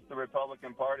vengeance against the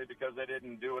Republican Party because they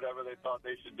didn't do whatever they thought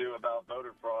they should do about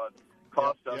voter fraud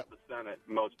cost us the Senate,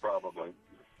 most probably.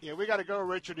 Yeah, we got to go,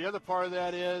 Richard. The other part of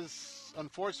that is,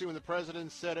 unfortunately, when the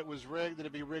president said it was rigged, that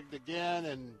it'd be rigged again,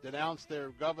 and denounced their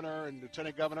governor and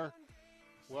lieutenant governor,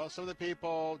 well, some of the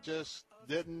people just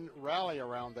didn't rally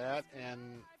around that,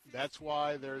 and that's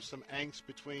why there's some angst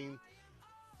between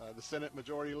the Senate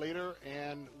Majority Leader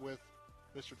and with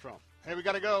Mr. Trump. Hey, we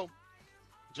got to go.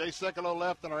 Jay Sekulow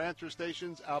left on our answer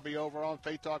stations. I'll be over on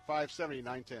Faith Talk 570,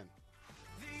 910.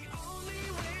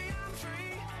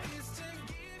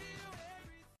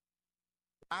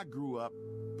 I grew up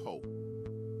poor,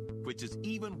 which is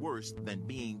even worse than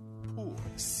being poor.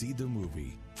 See the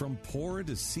movie, From Poor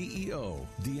to CEO,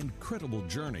 The Incredible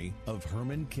Journey of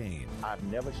Herman Cain. I've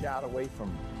never shied away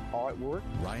from hard work.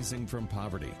 Rising from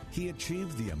poverty, he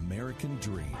achieved the American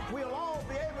dream. We'll all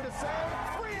be able to say,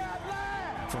 free at last!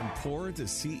 From Poor to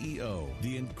CEO,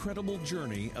 The Incredible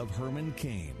Journey of Herman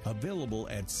Cain. Available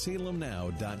at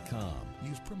salemnow.com.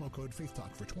 Use promo code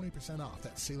FaithTalk for 20% off.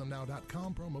 That's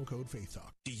salemnow.com, promo code FaithTalk.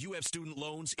 Do you have student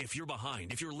loans? If you're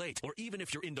behind, if you're late, or even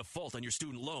if you're in default on your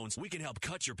student loans, we can help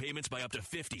cut your payments by up to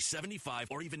 50, 75,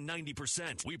 or even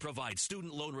 90%. We provide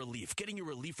student loan relief, getting you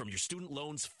relief from your student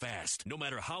loans fast. No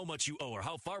matter how much you owe or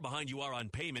how far behind you are on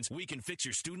payments, we can fix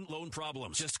your student loan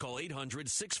problems. Just call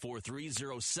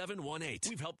 800-643-0718.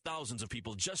 We've helped thousands of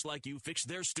people just like you fix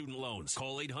their student loans.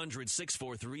 Call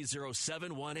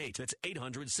 800-643-0718. That's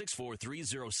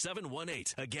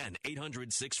 800-643-0718. Again,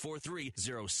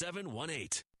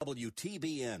 800-643-0718.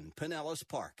 WTBN Pinellas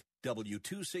Park,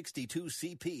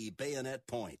 W262CP Bayonet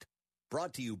Point.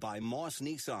 Brought to you by Moss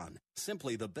Nissan,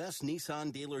 simply the best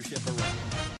Nissan dealership around.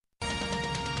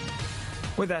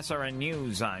 With SRN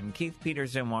News, I'm Keith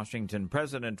Peters in Washington.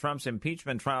 President Trump's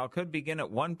impeachment trial could begin at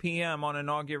 1 p.m. on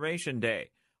Inauguration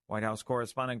Day. White House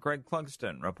correspondent Greg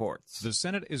Clugston reports. The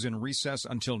Senate is in recess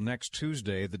until next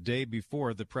Tuesday, the day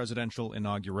before the presidential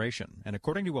inauguration. And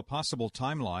according to a possible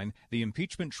timeline, the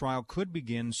impeachment trial could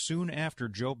begin soon after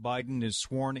Joe Biden is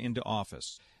sworn into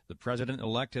office. The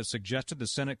president-elect has suggested the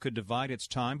Senate could divide its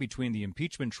time between the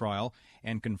impeachment trial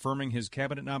and confirming his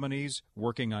cabinet nominees,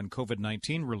 working on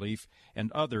COVID-19 relief, and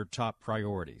other top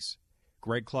priorities.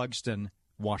 Greg Clugston,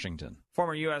 Washington.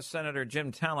 Former U.S. Senator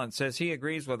Jim Talent says he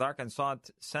agrees with Arkansas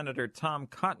Senator Tom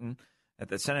Cotton that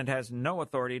the Senate has no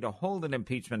authority to hold an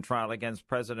impeachment trial against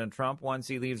President Trump once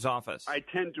he leaves office. I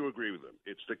tend to agree with him.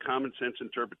 It's the common sense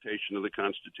interpretation of the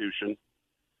Constitution.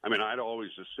 I mean, I'd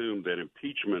always assumed that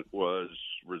impeachment was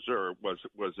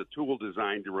a tool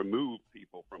designed to remove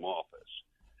people from office,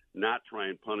 not try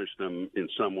and punish them in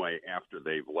some way after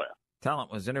they've left.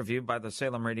 Talent was interviewed by the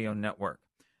Salem Radio Network.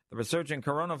 The resurgent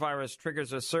coronavirus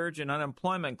triggers a surge in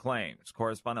unemployment claims.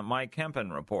 Correspondent Mike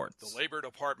Kempen reports. The Labor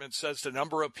Department says the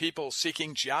number of people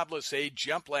seeking jobless aid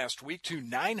jumped last week to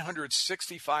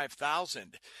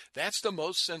 965,000. That's the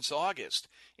most since August,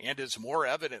 and is more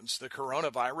evidence the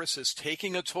coronavirus is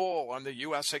taking a toll on the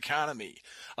U.S. economy.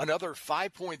 Another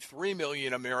 5.3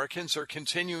 million Americans are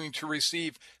continuing to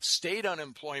receive state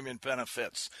unemployment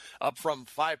benefits, up from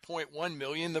 5.1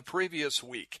 million the previous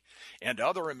week. And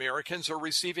other Americans are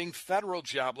receiving federal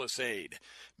jobless aid.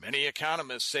 Many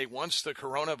economists say once the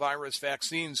coronavirus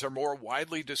vaccines are more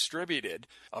widely distributed,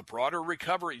 a broader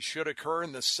recovery should occur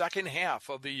in the second half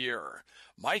of the year.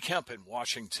 Mike Kempen,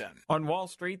 Washington. On Wall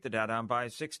Street, the Dow down by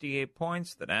 68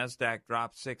 points, the Nasdaq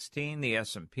dropped 16, the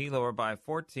S&P lower by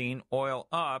 14, oil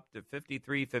up to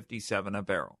 $53.57 a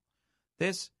barrel.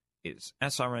 This is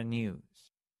SRN News.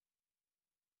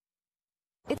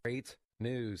 Great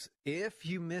news. If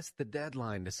you missed the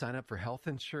deadline to sign up for health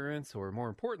insurance, or more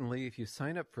importantly, if you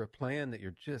sign up for a plan that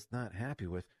you're just not happy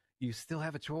with, you still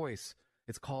have a choice.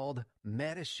 It's called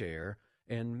Medi-Share,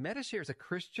 and Medi-Share is a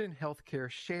Christian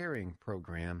healthcare sharing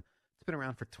program. It's been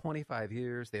around for 25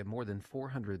 years. They have more than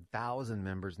 400,000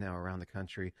 members now around the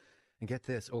country. And get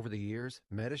this, over the years,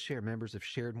 Medi-Share members have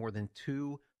shared more than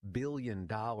 $2 billion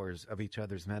of each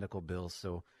other's medical bills,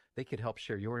 so they could help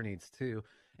share your needs too.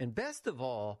 And best of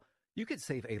all, you could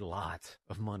save a lot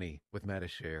of money with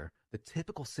Medi-Share. The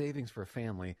typical savings for a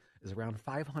family is around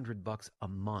 $500 a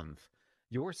month.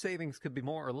 Your savings could be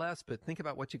more or less, but think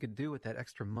about what you could do with that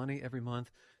extra money every month.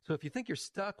 So if you think you're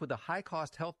stuck with a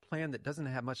high-cost health plan that doesn't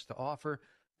have much to offer,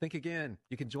 think again.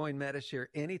 You can join Medi-Share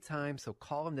anytime, so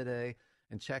call them today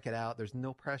and check it out. There's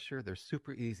no pressure. They're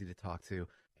super easy to talk to.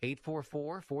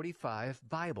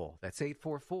 844-45-BIBLE. That's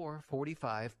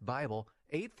 844-45-BIBLE.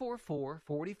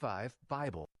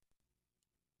 844-45-BIBLE.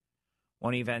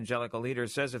 One evangelical leader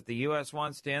says if the U.S.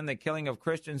 wants to end the killing of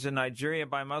Christians in Nigeria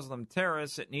by Muslim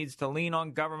terrorists, it needs to lean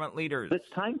on government leaders. It's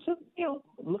time to,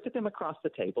 look at them across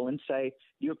the table and say,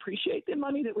 you appreciate the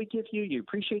money that we give you, you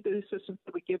appreciate the assistance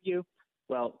that we give you.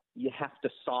 Well, you have to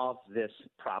solve this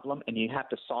problem, and you have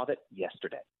to solve it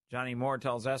yesterday. Johnny Moore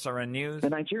tells SRN News. The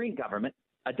Nigerian government,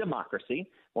 a democracy,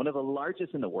 one of the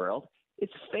largest in the world,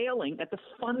 It's failing at the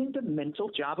fundamental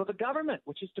job of a government,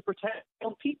 which is to protect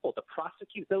people, to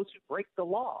prosecute those who break the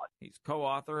law. He's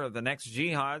co-author of The Next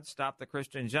Jihad, Stop the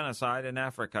Christian Genocide in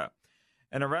Africa.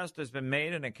 An arrest has been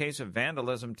made in a case of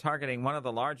vandalism targeting one of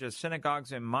the largest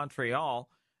synagogues in Montreal.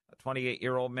 A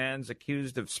 28-year-old man's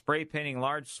accused of spray painting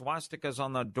large swastikas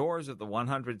on the doors of the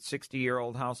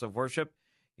 160-year-old house of worship.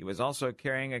 He was also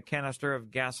carrying a canister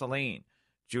of gasoline.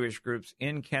 Jewish groups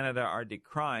in Canada are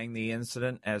decrying the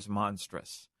incident as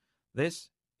monstrous. This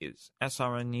is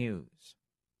SRN News.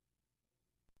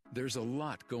 There's a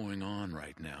lot going on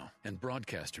right now, and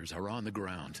broadcasters are on the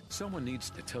ground. Someone needs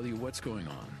to tell you what's going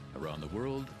on around the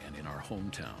world and in our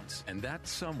hometowns. And that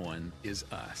someone is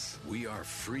us. We are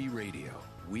free radio.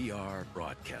 We are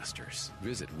broadcasters.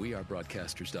 Visit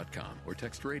wearebroadcasters.com or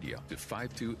text radio to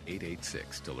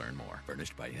 52886 to learn more.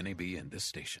 Furnished by NAB and this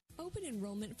station. Open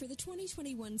enrollment for the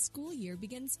 2021 school year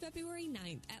begins February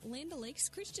 9th at Land O'Lakes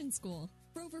Christian School.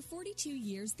 For over 42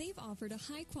 years, they've offered a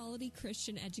high-quality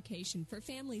Christian education for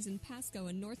families in Pasco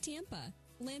and North Tampa.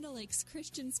 Land O'Lakes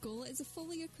Christian School is a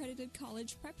fully accredited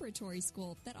college preparatory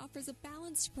school that offers a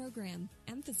balanced program,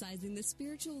 emphasizing the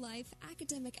spiritual life,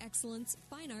 academic excellence,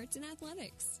 fine arts, and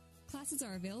athletics. Classes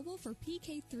are available for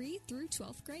PK3 through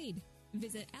 12th grade.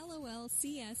 Visit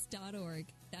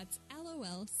lolcs.org. That's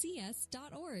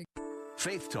lolcs.org.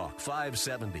 Faith Talk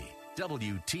 570,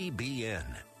 WTBN.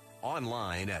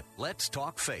 Online at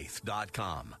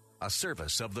letstalkfaith.com, a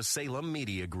service of the Salem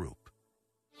Media Group.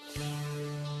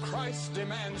 Christ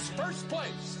demands first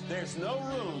place. There's no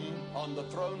room on the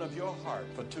throne of your heart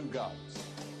for two gods.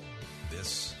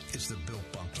 This is the Bill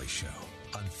Bunkley Show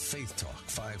on Faith Talk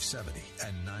 570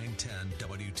 and 910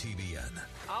 WTBN.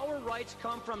 Our rights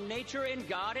come from nature and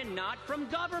God and not from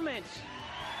government.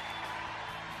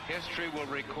 History will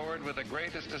record with the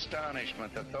greatest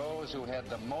astonishment that those who had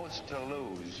the most to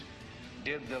lose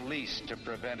did the least to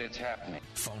prevent its happening.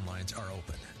 Phone lines are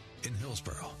open. In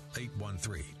Hillsborough,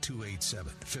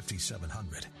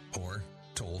 813-287-5700 or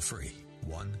toll free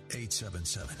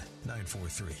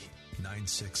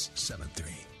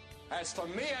 1-877-943-9673. As for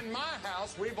me and my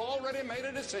house, we've already made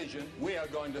a decision. We are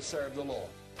going to serve the Lord.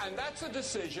 And that's a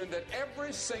decision that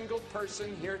every single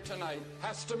person here tonight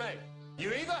has to make.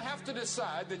 You either have to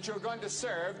decide that you're going to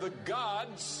serve the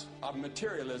gods of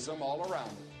materialism all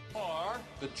around, or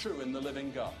the true and the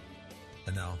living God.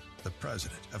 And now, the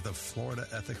president of the Florida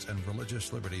Ethics and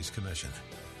Religious Liberties Commission.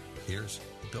 Here's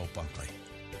Bill Bunkley.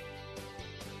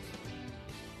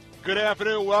 Good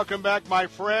afternoon. Welcome back, my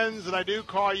friends. And I do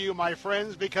call you my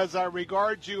friends because I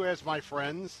regard you as my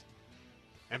friends.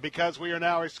 And because we are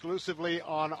now exclusively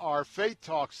on our Faith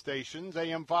Talk stations,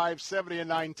 AM 570 and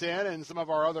 910, and some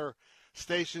of our other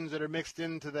stations that are mixed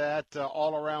into that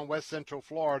all around West Central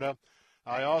Florida,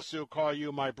 I also call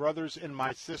you my brothers and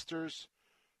my sisters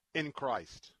in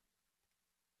Christ.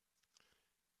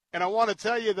 And I want to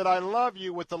tell you that I love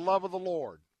you with the love of the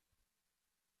Lord.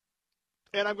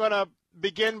 And I'm going to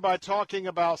begin by talking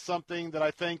about something that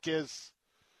I think is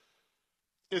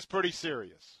pretty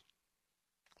serious.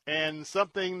 And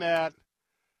something that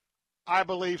I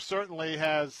believe certainly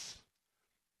has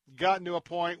gotten to a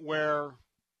point where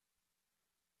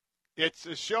it's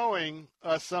showing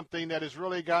us something that has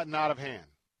really gotten out of hand.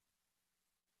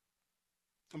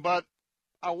 But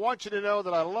I want you to know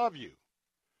that I love you.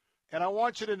 And I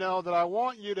want you to know that I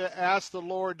want you to ask the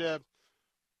Lord to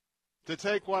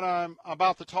take what I'm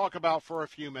about to talk about for a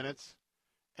few minutes.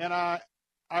 And I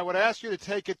would ask you to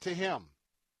take it to Him.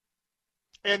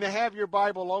 And to have your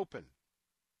Bible open.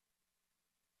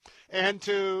 And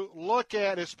to look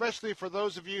at, especially for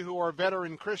those of you who are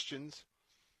veteran Christians,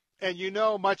 and you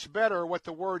know much better what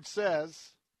the Word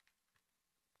says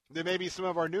than maybe some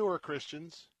of our newer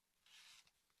Christians.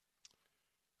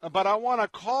 But I want to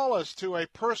call us to a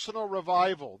personal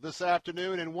revival this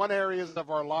afternoon in one area of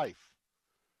our life.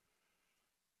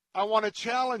 I want to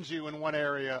challenge you in one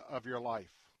area of your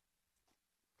life.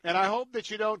 And I hope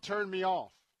that you don't turn me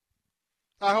off.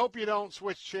 I hope you don't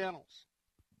switch channels.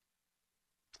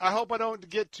 I hope I don't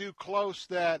get too close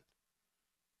that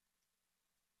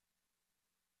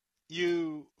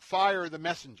you fire the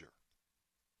messenger.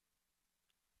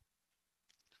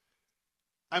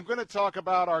 I'm going to talk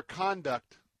about our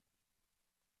conduct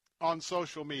on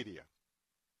social media.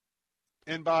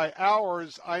 And by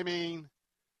ours, I mean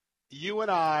you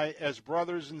and I as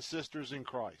brothers and sisters in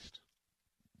Christ.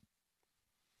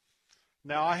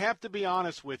 Now, I have to be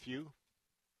honest with you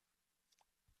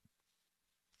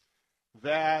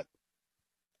that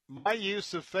my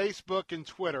use of Facebook and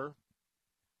Twitter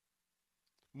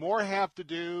more have to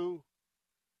do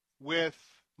with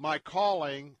my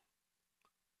calling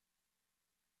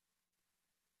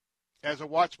as a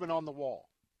watchman on the wall.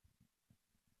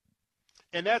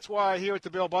 And that's why here at the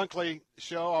Bill Bunkley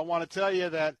Show, I want to tell you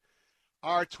that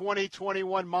our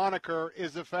 2021 moniker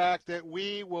is the fact that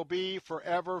we will be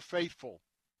forever faithful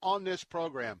on this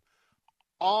program,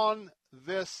 on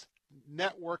this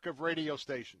network of radio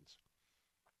stations,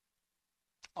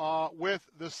 with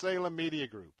the Salem Media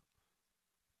Group.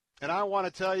 And I want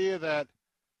to tell you that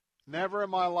never in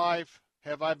my life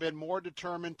have I been more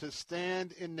determined to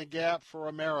stand in the gap for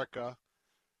America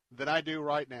than I do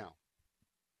right now.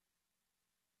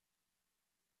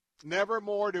 Never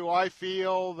more do I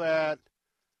feel that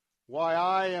why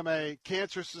I am a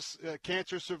cancer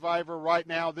survivor right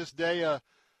now, this day, a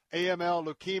AML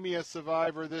leukemia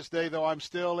survivor this day, though I'm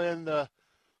still a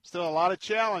lot of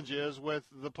challenges with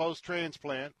the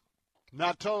post-transplant,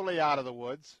 not totally out of the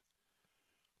woods.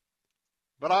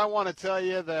 But I want to tell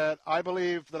you that I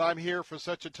believe that I'm here for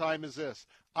such a time as this.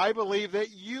 I believe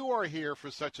that you are here for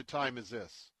such a time as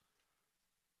this.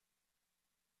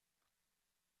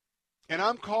 And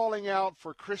I'm calling out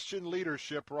for Christian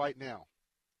leadership right now.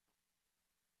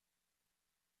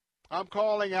 I'm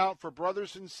calling out for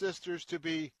brothers and sisters to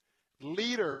be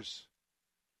leaders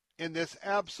in this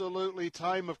absolutely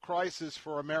time of crisis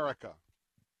for America.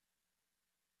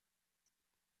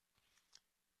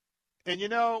 And you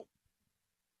know,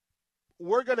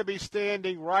 we're going to be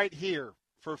standing right here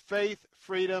for faith,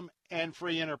 freedom, and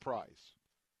free enterprise.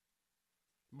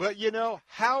 But you know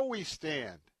how we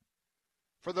stand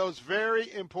for those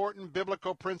very important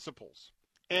biblical principles.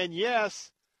 And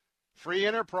yes, free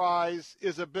enterprise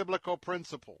is a biblical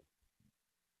principle.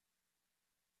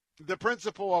 The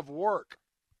principle of work.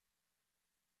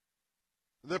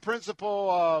 The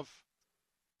principle of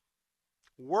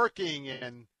working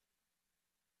and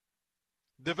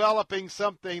developing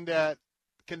something that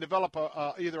can develop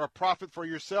either a profit for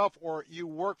yourself or you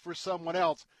work for someone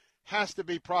else has to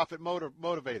be profit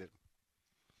motivated.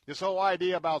 This whole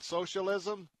idea about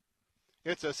socialism,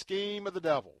 it's a scheme of the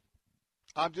devil.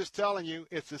 I'm just telling you,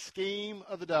 it's a scheme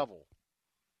of the devil.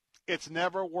 It's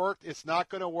never worked. It's not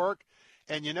going to work.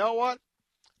 And you know what?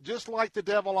 Just like the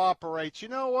devil operates, you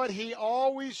know what? He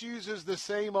always uses the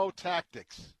same old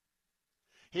tactics.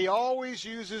 He always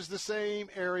uses the same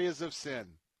areas of sin.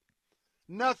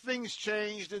 Nothing's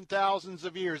changed in thousands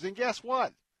of years. And guess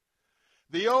what?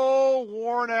 The old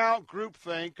worn-out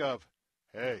groupthink of,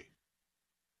 hey,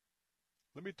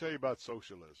 let me tell you about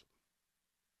socialism.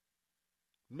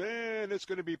 Man, it's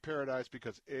going to be paradise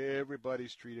because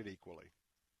everybody's treated equally.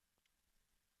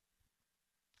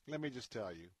 Let me just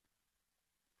tell you,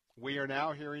 we are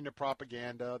now hearing the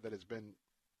propaganda that has been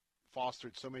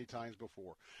fostered so many times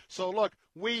before. So look,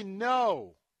 we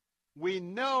know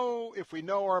if we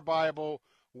know our Bible,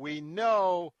 we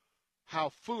know how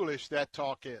foolish that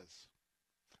talk is.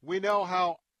 We know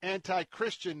how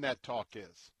anti-Christian that talk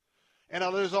is. And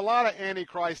there's a lot of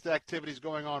antichrist activities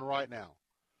going on right now.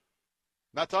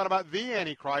 Not talking about the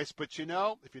Antichrist, but you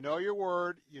know, if you know your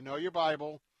word, you know your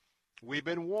Bible, we've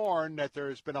been warned that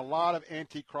there's been a lot of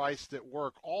Antichrists at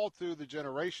work all through the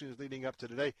generations leading up to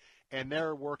today, and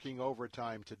they're working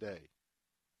overtime today.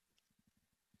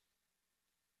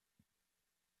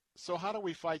 So how do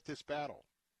we fight this battle?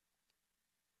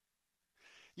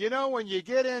 You know, when you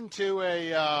get into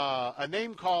a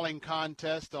name-calling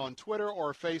contest on Twitter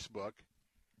or Facebook,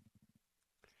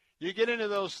 you get into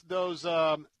those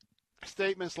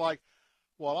statements like,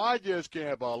 well, I just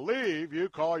can't believe you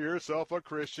call yourself a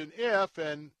Christian if,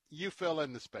 and you fill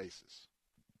in the spaces.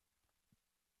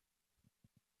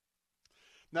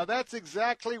 Now, that's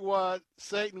exactly what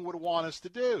Satan would want us to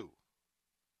do.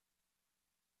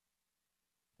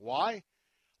 Why?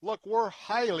 Look, we're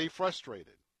highly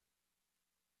frustrated.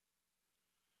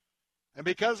 And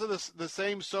because of the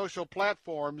same social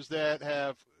platforms that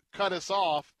have cut us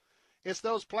off, it's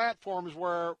those platforms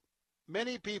where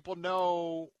many people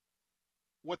know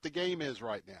what the game is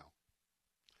right now.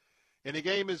 And the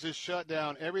game is to shut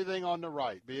down everything on the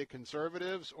right, be it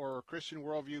conservatives or Christian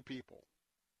worldview people.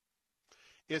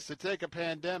 It's to take a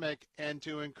pandemic and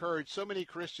to encourage so many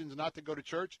Christians not to go to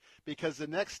church because the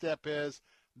next step is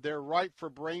they're ripe for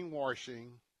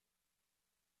brainwashing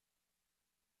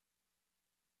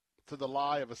to the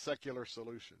lie of a secular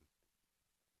solution.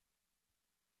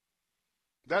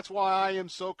 That's why I am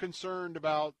so concerned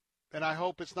about, and I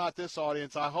hope it's not this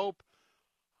audience, I'm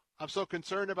so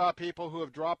concerned about people who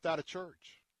have dropped out of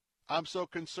church. I'm so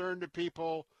concerned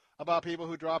about people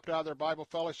who dropped out of their Bible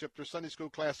fellowship, their Sunday school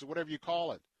classes, whatever you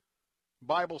call it,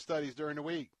 Bible studies during the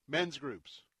week, men's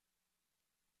groups.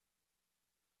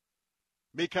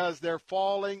 Because they're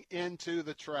falling into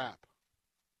the trap.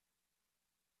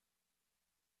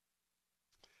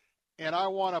 And I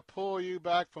want to pull you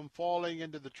back from falling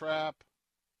into the trap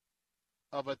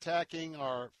of attacking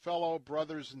our fellow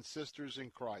brothers and sisters in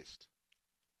Christ.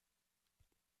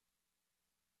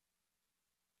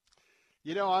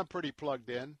 You know, I'm pretty plugged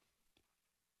in.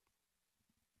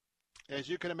 As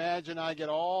you can imagine, I get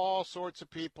all sorts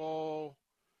of people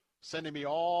sending me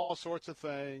all sorts of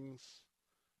things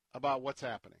about what's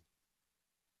happening.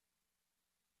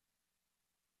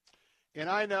 And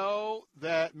I know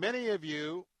that many of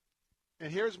you,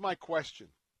 and here's my question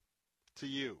to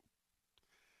you.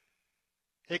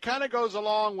 It kind of goes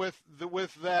along with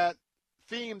that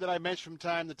theme that I mention from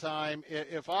time to time.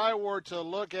 If I were to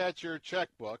look at your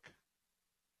checkbook,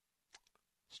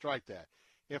 strike that.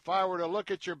 If I were to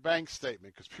look at your bank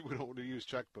statement, because people don't use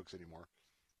checkbooks anymore,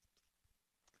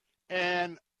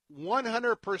 and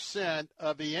 100%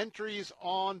 of the entries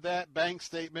on that bank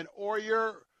statement or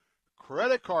your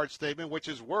credit card statement, which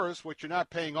is worse, which you're not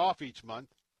paying off each month,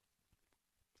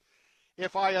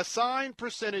 if I assign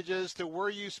percentages to where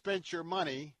you spent your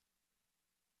money,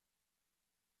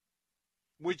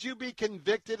 would you be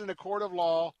convicted in a court of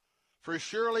law for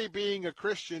surely being a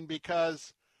Christian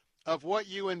because of what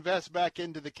you invest back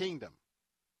into the kingdom?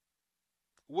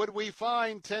 Would we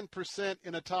find 10%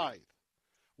 in a tithe?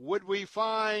 Would we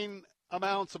find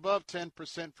amounts above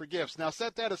 10% for gifts? Now,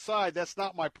 set that aside. That's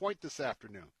not my point this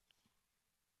afternoon.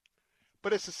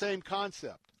 But it's the same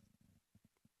concept.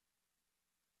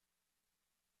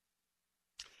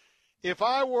 If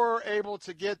I were able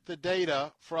to get the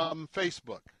data from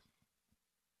Facebook,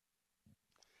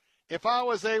 if I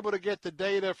was able to get the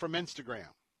data from Instagram,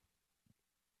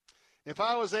 if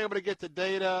I was able to get the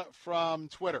data from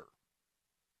Twitter,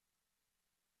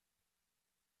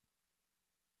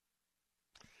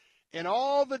 and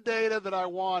all the data that I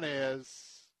want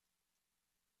is,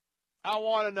 I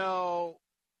want to know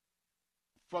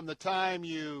from the time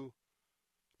you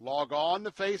log on to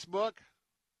Facebook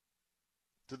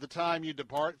to the time you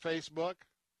depart Facebook,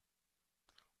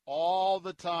 all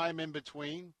the time in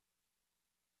between.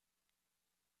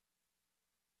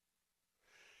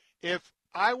 If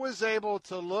I was able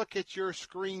to look at your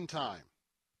screen time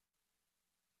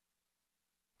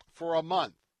for a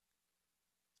month,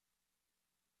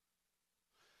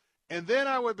 and then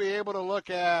I would be able to look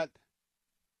at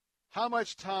how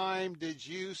much time did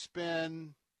you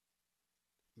spend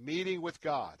meeting with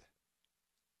God?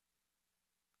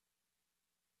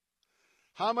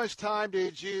 How much time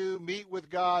did you meet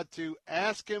with God to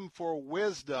ask Him for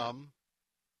wisdom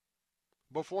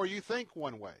before you think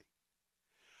one way?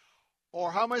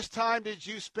 Or how much time did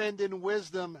you spend in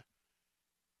wisdom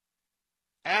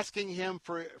asking Him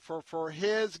for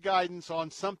His guidance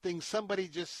on something somebody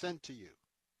just sent to you?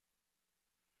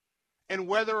 And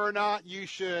whether or not you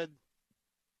should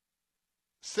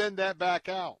send that back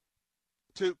out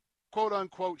to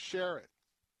quote-unquote share it.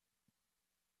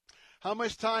 How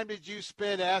much time did you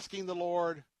spend asking the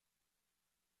Lord,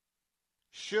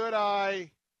 should I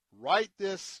write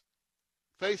this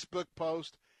Facebook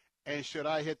post and should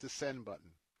I hit the send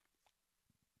button?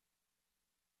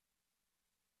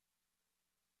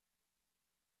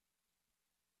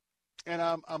 And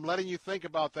I'm letting you think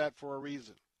about that for a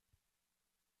reason.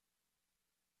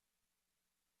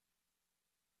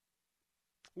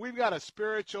 We've got a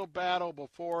spiritual battle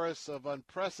before us of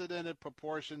unprecedented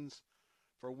proportions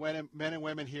for men and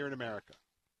women here in America.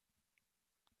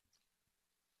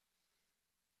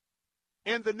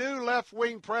 And the new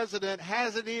left-wing president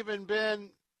hasn't even been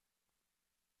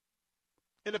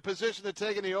in a position to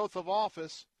take the oath of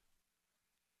office.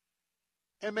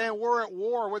 And, man, we're at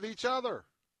war with each other.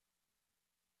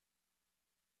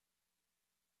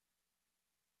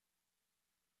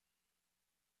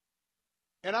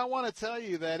 And I want to tell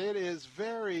you that it is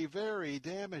very, very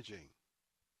damaging.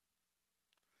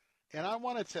 And I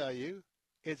want to tell you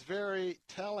it's very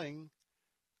telling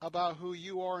about who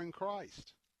you are in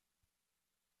Christ.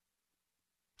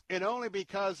 And only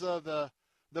because of the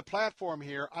platform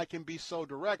here, I can be so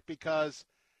direct, because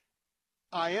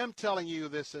I am telling you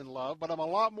this in love, but I'm a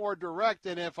lot more direct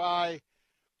than if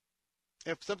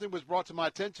something was brought to my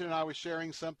attention and I was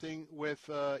sharing something with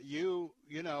you,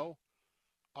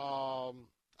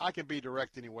 I can be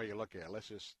direct any way you look at it. Let's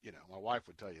just, my wife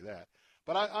would tell you that.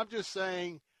 But I'm just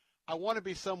saying I want to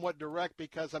be somewhat direct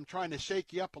because I'm trying to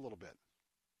shake you up a little bit.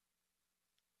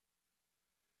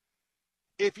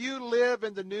 If you live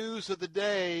in the news of the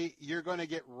day, you're going to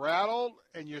get rattled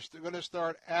and you're going to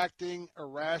start acting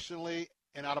irrationally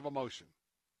and out of emotion.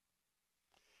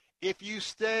 If you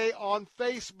stay on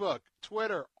Facebook,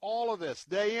 Twitter, all of this,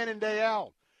 day in and day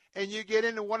out, and you get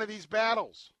into one of these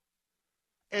battles,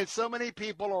 and so many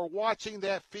people are watching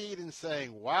that feed and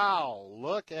saying, wow,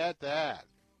 look at that.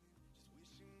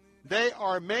 They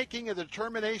are making a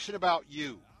determination about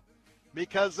you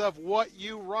because of what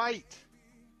you write.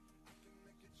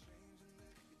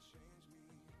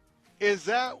 Is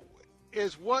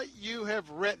what you have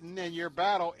written in your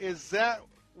battle, is that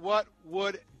what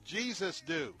would Jesus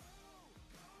do?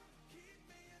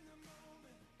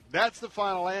 That's the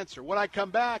final answer. When I come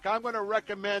back, I'm going to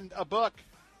recommend a book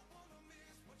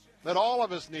that all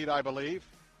of us need, I believe.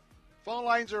 Phone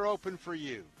lines are open for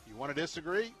you. You want to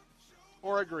disagree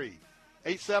or agree?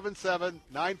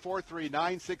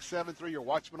 877-943-9673. Your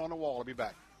Watchman on the Wall. I'll be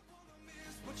back.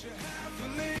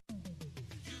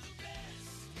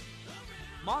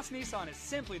 Moss Nissan is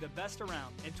simply the best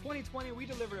around. In 2020, we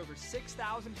delivered over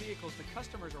 6,000 vehicles to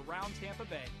customers around Tampa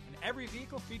Bay. And every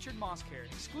vehicle featured Moss Care,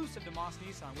 exclusive to Moss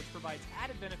Nissan, which provides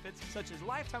added benefits such as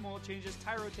lifetime oil changes,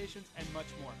 tire rotations, and much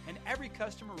more. And every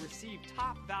customer received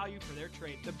top value for their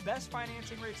trade, the best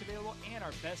financing rates available, and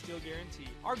our best deal guarantee.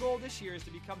 Our goal this year is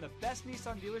to become the best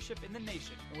Nissan dealership in the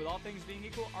nation. And with all things being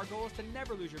equal, our goal is to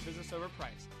never lose your business over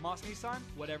price. Moss Nissan,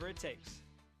 whatever it takes.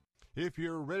 If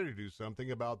you're ready to do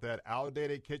something about that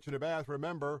outdated kitchen or bath,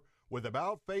 remember, with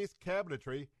About Face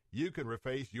Cabinetry, you can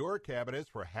reface your cabinets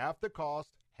for half the cost,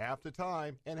 half the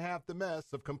time, and half the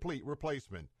mess of complete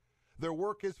replacement. Their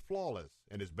work is flawless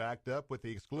and is backed up with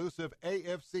the exclusive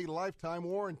AFC lifetime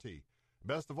warranty.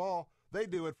 Best of all, they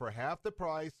do it for half the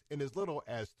price in as little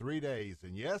as 3 days,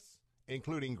 and yes,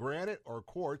 including granite or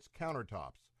quartz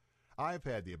countertops. I've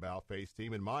had the About Face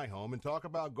team in my home and talk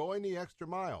about going the extra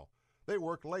mile. They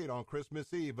worked late on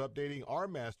Christmas Eve updating our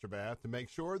master bath to make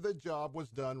sure the job was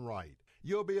done right.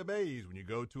 You'll be amazed when you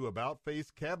go to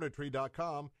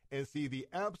AboutFaceCabinetry.com and see the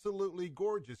absolutely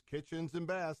gorgeous kitchens and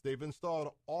baths they've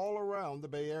installed all around the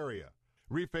Bay Area.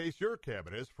 Reface your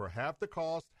cabinets for half the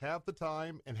cost, half the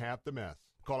time, and half the mess.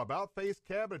 Call About Face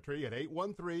Cabinetry at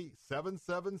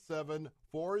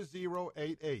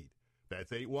 813-777-4088.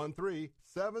 That's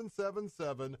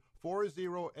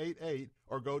 813-777-4088,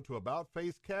 or go to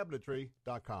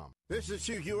AboutFaceCabinetry.com. This is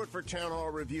Hugh Hewitt for Town Hall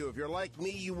Review. If you're like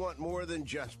me, you want more than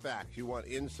just facts. You want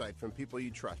insight from people you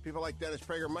trust. People like Dennis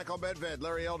Prager, Michael Bedved,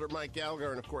 Larry Elder, Mike Gallagher,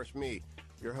 and of course me,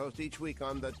 your host each week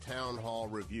on the Town Hall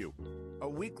Review, a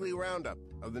weekly roundup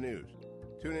of the news.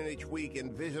 Tune in each week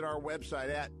and visit our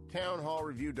website at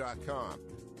townhallreview.com.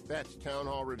 That's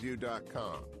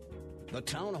townhallreview.com. The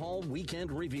Town Hall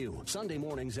Weekend Review, Sunday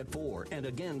mornings at 4 and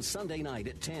again Sunday night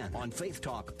at 10 on Faith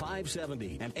Talk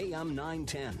 570 and AM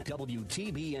 910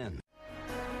 WTBN.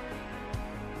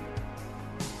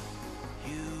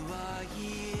 You are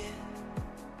here,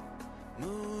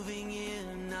 moving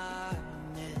in our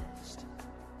midst.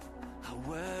 I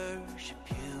worship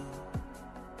you.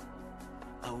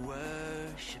 I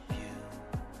worship you.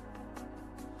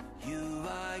 You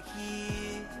are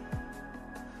here,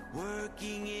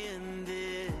 working in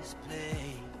this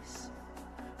place.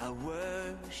 I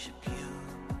worship you.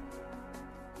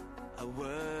 I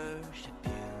worship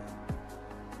you.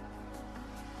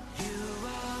 You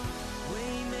are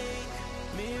waymaker,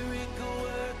 miracle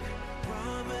worker,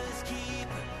 promise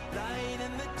keeper, light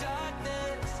in the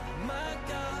darkness. My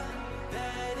God,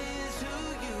 that is who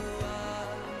you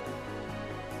are.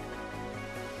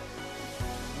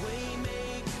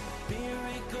 Waymaker,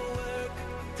 miracle worker,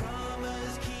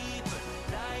 promise keeper,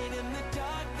 light in the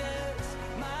darkness.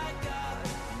 My God,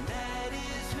 that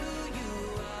is who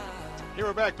you are. Here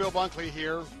we're back. Bill Bunkley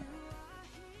here.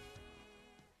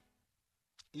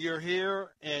 You're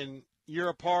here, and you're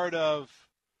a part of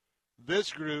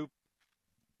this group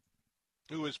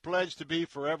who is pledged to be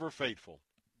forever faithful.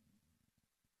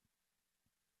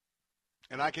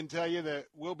 And I can tell you that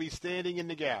we'll be standing in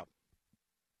the gap.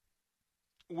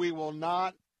 We will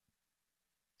not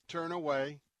turn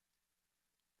away,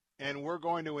 and we're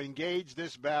going to engage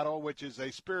this battle, which is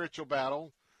a spiritual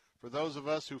battle. For those of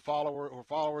us who are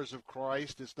followers of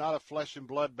Christ, it's not a flesh and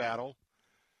blood battle.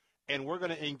 And we're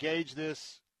going to engage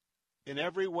this in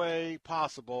every way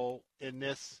possible in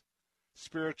this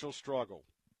spiritual struggle.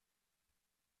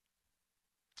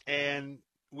 And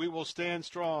we will stand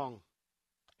strong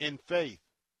in faith,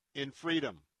 in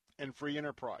freedom, and free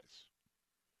enterprise.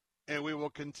 And we will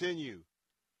continue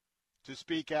to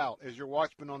speak out as your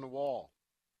watchman on the wall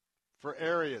for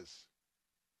areas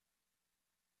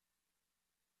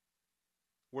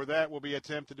where that will be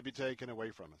attempted to be taken away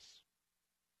from us.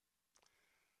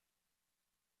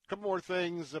 A couple more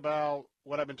things about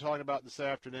what I've been talking about this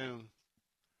afternoon.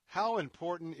 How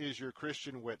important is your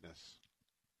Christian witness?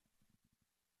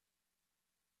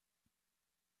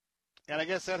 And I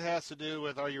guess that has to do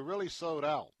with, are you really sold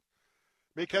out?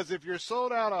 Because if you're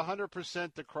sold out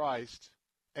 100% to Christ,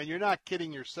 and you're not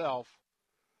kidding yourself,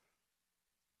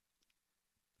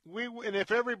 And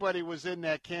if everybody was in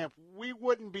that camp, we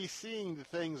wouldn't be seeing the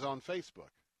things on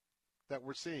Facebook that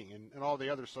we're seeing and all the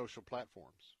other social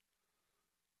platforms.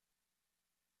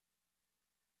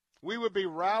 We would be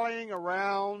rallying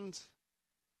around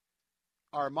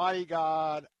our mighty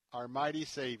God, our mighty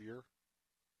Savior.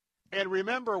 And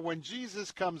remember, when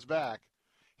Jesus comes back,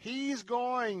 he's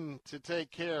going to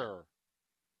take care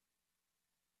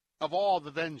of all the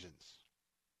vengeance.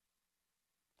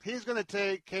 He's going to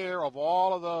take care of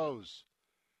all of those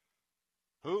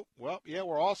who,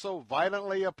 we're also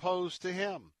violently opposed to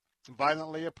him,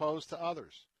 violently opposed to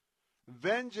others.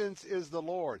 Vengeance is the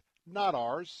Lord, not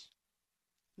ours.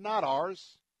 Not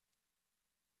ours.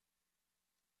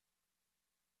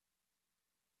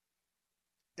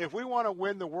 If we want to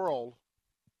win the world,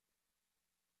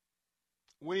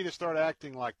 we need to start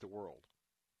acting like the world.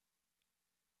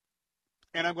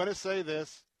 And I'm going to say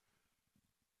this,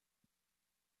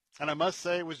 and I must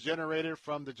say it was generated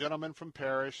from the gentleman from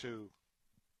Parrish who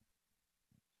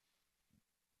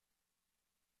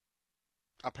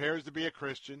appears to be a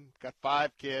Christian, got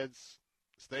 5 kids,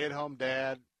 stay-at-home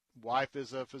dad, wife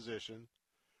is a physician.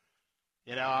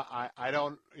 I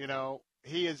don't,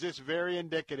 he is just very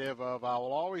indicative of, I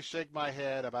will always shake my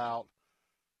head about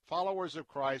followers of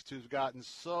Christ who've gotten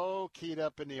so keyed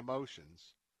up in the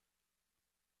emotions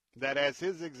that as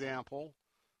his example,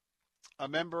 a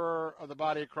member of the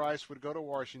body of Christ would go to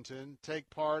Washington, take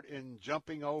part in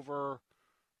jumping over,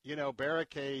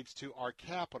 barricades to our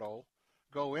Capitol,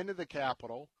 go into the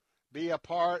Capitol, be a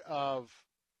part of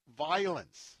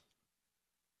violence.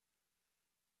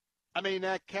 I mean,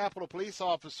 that Capitol police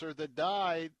officer that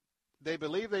died, they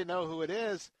believe they know who it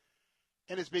is,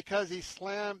 and it's because he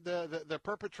slammed, the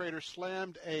perpetrator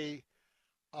slammed a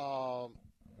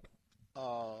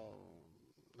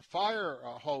fire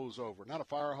hose over. Not a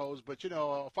fire hose, but,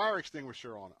 a fire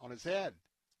extinguisher on his head.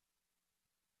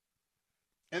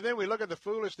 And then we look at the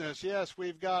foolishness. Yes,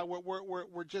 we're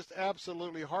just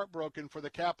absolutely heartbroken for the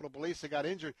Capitol Police that got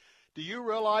injured. Do you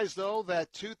realize, though,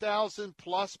 that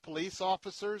 2,000-plus police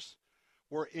officers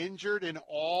were injured in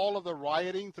all of the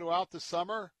rioting throughout the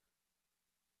summer?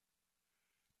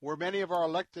 Were many of our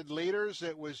elected leaders,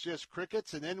 it was just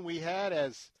crickets. And then we had,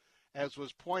 as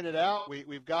was pointed out,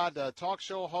 we've got talk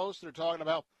show hosts that are talking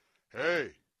about,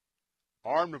 hey,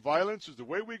 armed violence is the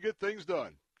way we get things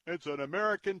done. It's an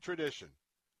American tradition.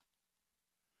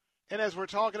 And as we're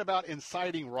talking about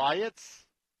inciting riots,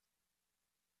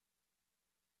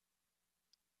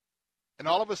 and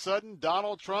all of a sudden,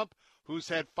 Donald Trump, who's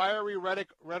had fiery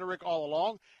rhetoric all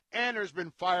along, and there's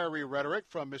been fiery rhetoric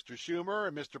from Mr. Schumer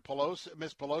and Miss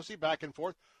Pelosi back and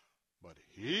forth, but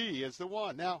he is the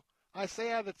one. Now, I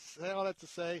say all that to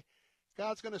say,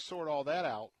 God's going to sort all that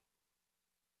out.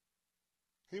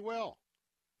 He will.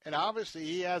 And obviously,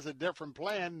 he has a different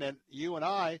plan than you and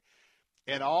I,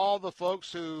 and all the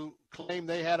folks who claim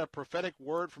they had a prophetic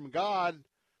word from God,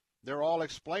 they're all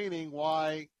explaining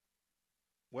why,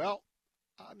 well,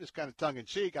 I'm just kind of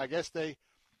tongue-in-cheek. I guess they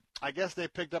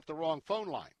picked up the wrong phone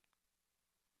line.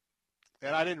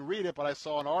 And I didn't read it, but I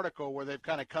saw an article where they've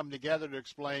kind of come together to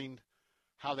explain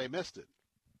how they missed it.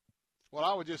 Well,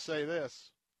 I would just say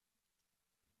this.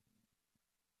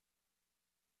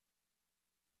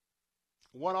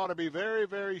 One ought to be very,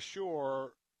 very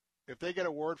sure if they get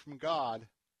a word from God,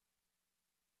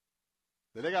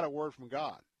 that they got a word from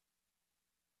God.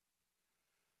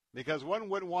 Because one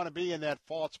wouldn't want to be in that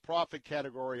false prophet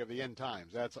category of the end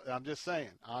times. I'm just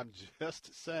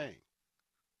saying.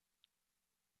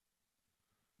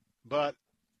 But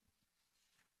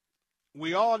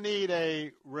we all need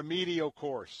a remedial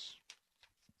course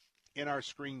in our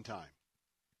screen time.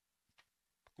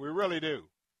 We really do.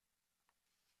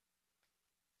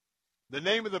 The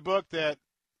name of the book that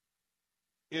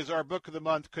is our book of the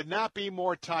month could not be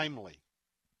more timely.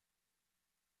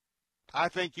 I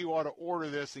think you ought to order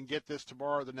this and get this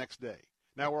tomorrow or the next day.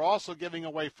 Now, we're also giving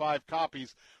away 5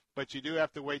 copies, but you do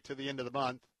have to wait till the end of the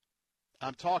month.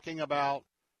 I'm talking about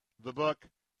the book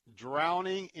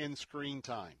Drowning in Screen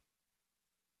Time.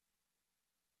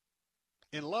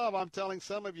 In love, I'm telling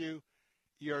some of you,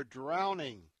 you're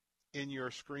drowning in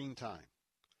your screen time,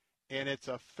 and it's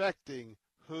affecting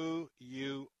who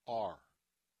you are.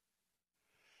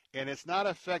 And it's not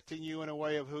affecting you in a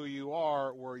way of who you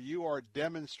are, where you are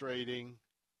demonstrating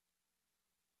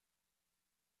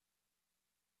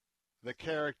the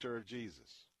character of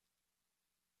Jesus.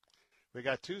 We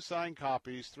got 2 signed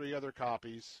copies, 3 other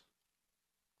copies.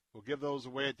 We'll give those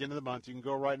away at the end of the month. You can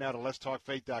go right now to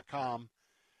letstalkfaith.com,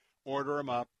 order them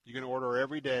up. You can order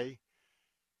every day.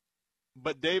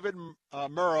 But David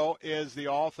Murrow is the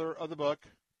author of the book.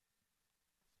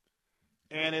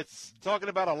 And it's talking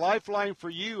about a lifeline for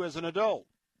you as an adult,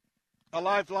 a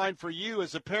lifeline for you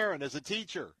as a parent, as a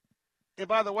teacher. And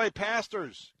by the way,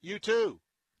 pastors, you too,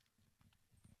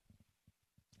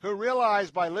 who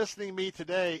realize by listening to me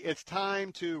today, it's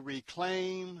time to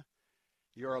reclaim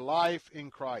your life in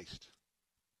Christ.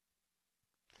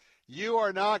 You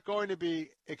are not going to be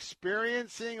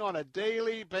experiencing on a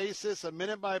daily basis, a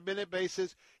minute-by-minute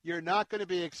basis, you're not going to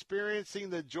be experiencing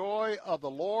the joy of the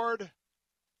Lord.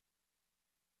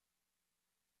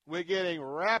 We're getting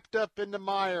wrapped up in the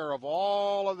mire of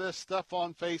all of this stuff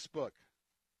on Facebook.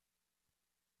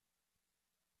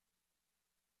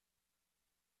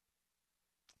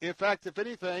 In fact, if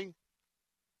anything,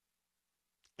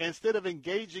 instead of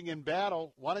engaging in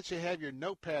battle, why don't you have your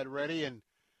notepad ready? And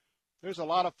there's a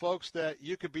lot of folks that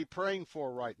you could be praying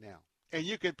for right now. And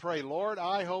you could pray, Lord,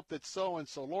 I hope that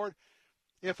so-and-so. Lord,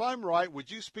 if I'm right,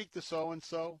 would you speak to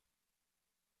so-and-so?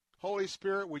 Holy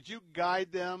Spirit, would you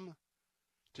guide them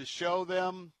to show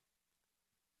them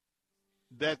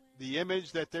that the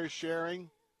image that they're sharing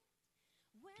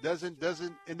doesn't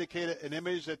indicate an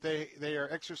image that they are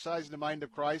exercising the mind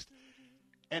of Christ,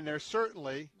 and they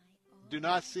certainly do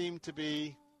not seem to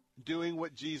be doing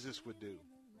what Jesus would do.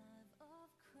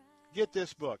 Get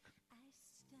this book.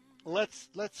 Let's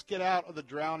get out of the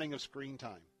drowning of screen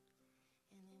time.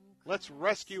 Let's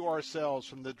rescue ourselves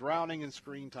from the drowning in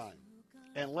screen time,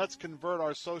 and let's convert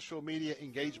our social media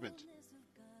engagement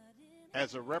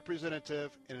as a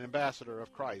representative and an ambassador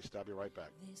of Christ. I'll be right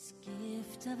back.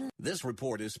 This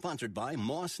report is sponsored by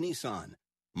Moss Nissan.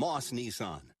 Moss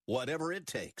Nissan, whatever it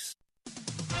takes.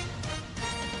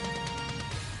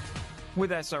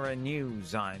 With SRN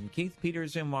News, I'm Keith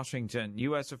Peters in Washington.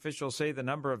 U.S. officials say the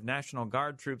number of National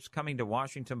Guard troops coming to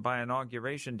Washington by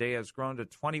Inauguration Day has grown to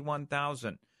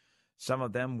 21,000. Some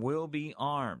of them will be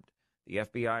armed. The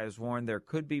FBI has warned there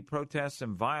could be protests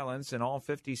and violence in all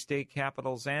 50 state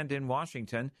capitals and in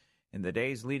Washington in the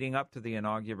days leading up to the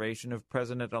inauguration of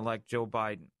President-elect Joe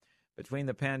Biden. Between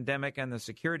the pandemic and the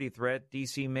security threat,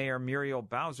 D.C. Mayor Muriel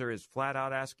Bowser is flat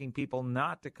out asking people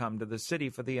not to come to the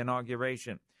city for the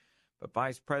inauguration. But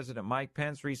Vice President Mike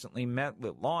Pence recently met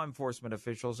with law enforcement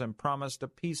officials and promised a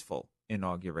peaceful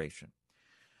inauguration.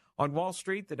 On Wall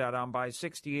Street, the Dow down by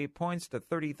 68 points to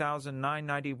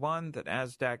 30,991. The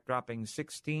Nasdaq dropping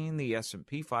 16. The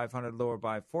S&P 500 lower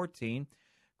by 14.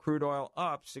 Crude oil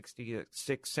up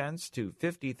 66 cents to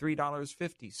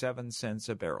 $53.57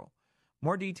 a barrel.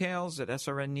 More details at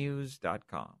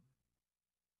srnnews.com.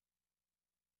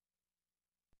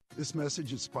 This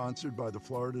message is sponsored by the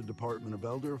Florida Department of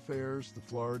Elder Affairs, the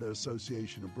Florida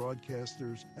Association of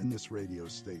Broadcasters, and this radio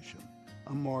station.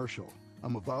 I'm Marshall.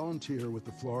 I'm a volunteer with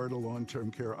the Florida Long-Term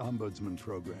Care Ombudsman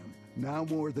Program. Now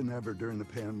more than ever during the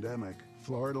pandemic,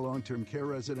 Florida long-term care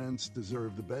residents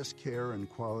deserve the best care and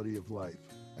quality of life.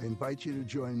 I invite you to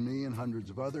join me and hundreds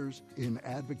of others in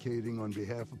advocating on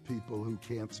behalf of people who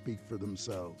can't speak for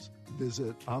themselves.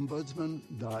 Visit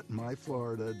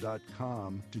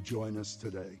ombudsman.myflorida.com to join us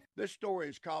today. This story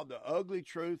is called The Ugly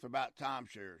Truth About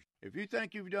Timeshares. If you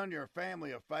think you've done your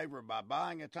family a favor by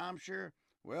buying a timeshare,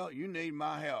 well, you need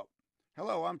my help.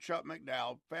 Hello, I'm Chuck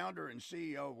McDowell, founder and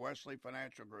CEO of Wesley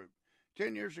Financial Group.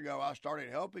 10 years ago, I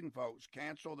started helping folks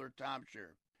cancel their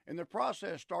timeshare. And the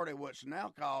process started what's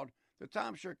now called the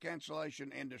timeshare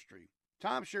cancellation industry.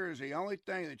 Timeshare is the only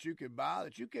thing that you can buy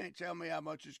that you can't tell me how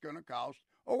much it's going to cost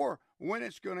or when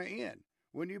it's going to end.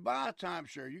 When you buy a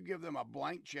timeshare, you give them a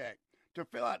blank check to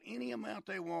fill out any amount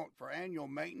they want for annual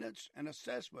maintenance and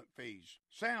assessment fees.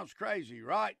 Sounds crazy,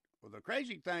 right? Well, the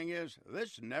crazy thing is,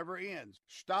 this never ends.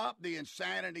 Stop the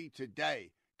insanity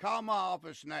today. Call my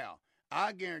office now.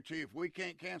 I guarantee if we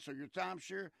can't cancel your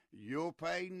timeshare, you'll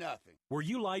pay nothing. Were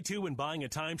you lied to when buying a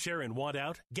timeshare and want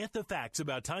out? Get the facts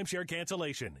about timeshare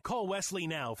cancellation. Call Wesley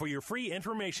now for your free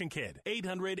information kit.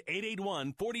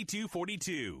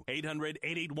 800-881-4242.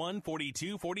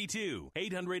 800-881-4242.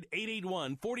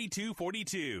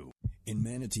 800-881-4242. In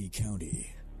Manatee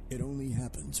County, it only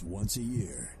happens once a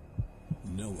year.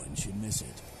 No one should miss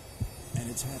it. And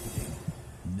it's happening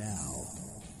now.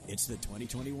 It's the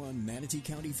 2021 Manatee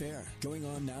County Fair, going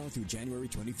on now through January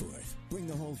 24th. Bring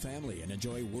the whole family and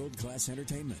enjoy world-class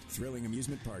entertainment, thrilling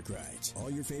amusement park rides, all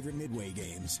your favorite Midway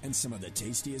games, and some of the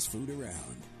tastiest food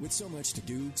around. With so much to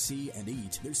do, see, and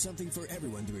eat, there's something for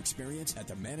everyone to experience at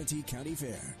the Manatee County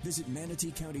Fair. Visit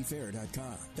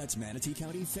ManateeCountyFair.com. That's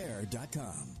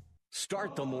ManateeCountyFair.com.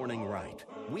 Start the morning right.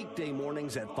 Weekday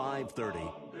mornings at 5:30.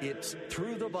 It's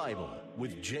Through the Bible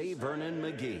with J. Vernon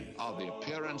McGee. Of the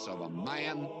appearance of a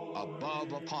man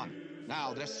above upon it.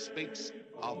 Now this speaks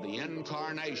of the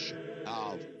incarnation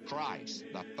of Christ,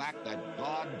 the fact that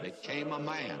God became a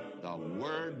man, the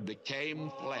Word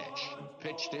became flesh,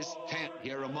 pitched his tent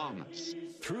here among us.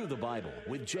 Through the Bible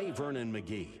with J. Vernon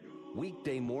McGee,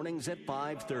 weekday mornings at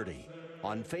 5:30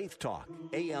 on Faith Talk,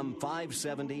 AM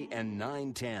 570 and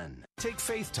 910. Take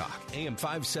Faith Talk, AM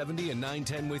 570 and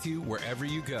 910 with you wherever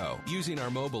you go using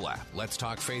our mobile app,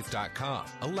 letstalkfaith.com,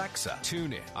 Alexa,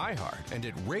 TuneIn, iHeart, and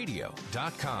at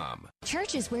radio.com.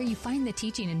 Church is where you find the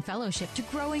teaching and fellowship to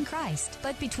grow in Christ.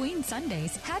 But between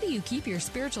Sundays, how do you keep your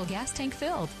spiritual gas tank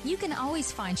filled? You can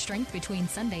always find strength between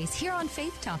Sundays here on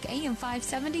Faith Talk, AM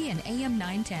 570 and AM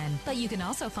 910. But you can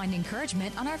also find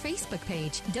encouragement on our Facebook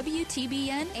page,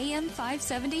 WTBN AM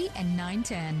 570 and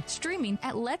 910. Streaming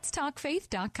at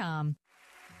letstalkfaith.com.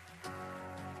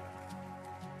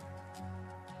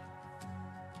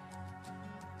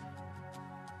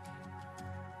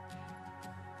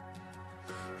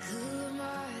 Who am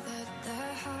I that the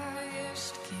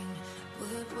highest king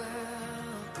would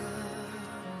welcome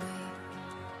me?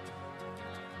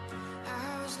 I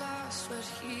was lost, but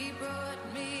he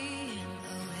brought me in.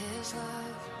 Oh, his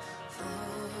love for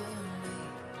me.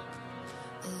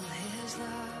 Oh, his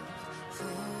love for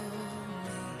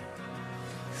me.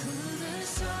 Who the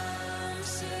Son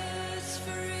sets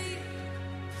free,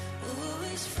 oh,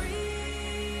 is free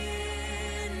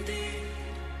indeed.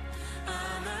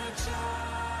 I'm a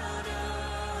child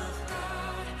of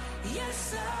God,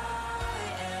 yes I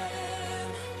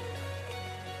am.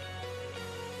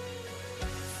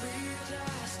 Free at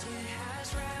last, he has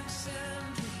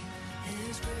ransomed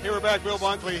me. Here we're back, Bill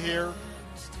Bunkley here.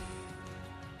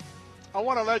 I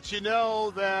want to let you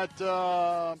know that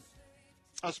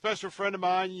a special friend of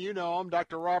mine, you know him,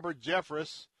 Dr. Robert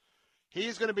Jeffress,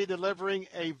 he's going to be delivering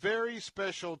a very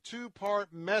special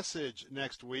two-part message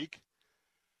next week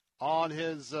on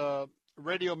his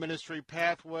radio ministry,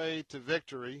 Pathway to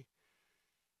Victory.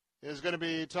 Is going to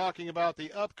be talking about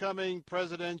the upcoming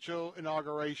presidential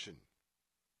inauguration.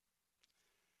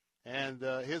 And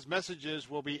his messages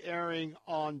will be airing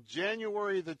on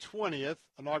January the 20th,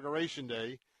 Inauguration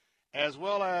Day, as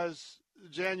well as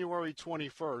January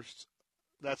 21st.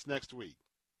 That's next week.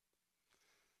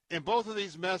 In both of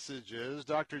these messages,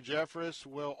 Dr. Jeffress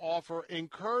will offer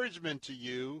encouragement to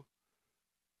you.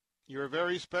 You're a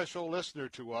very special listener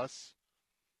to us.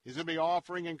 He's going to be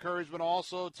offering encouragement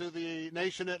also to the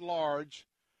nation at large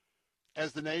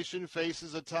as the nation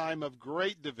faces a time of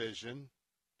great division,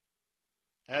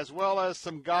 as well as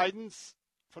some guidance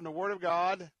from the Word of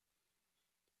God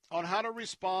on how to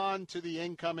respond to the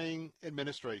incoming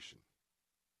administration.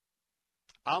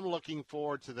 I'm looking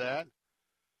forward to that.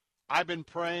 I've been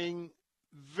praying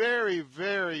very,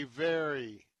 very,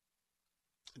 very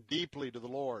deeply to the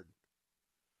Lord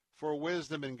for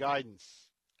wisdom and guidance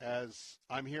as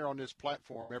I'm here on this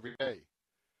platform every day.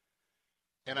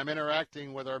 And I'm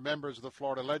interacting with our members of the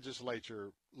Florida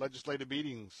legislature, legislative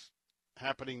meetings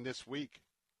happening this week,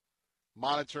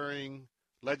 monitoring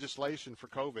legislation for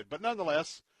COVID. But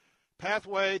nonetheless,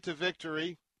 Pathway to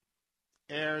Victory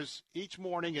airs each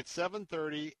morning at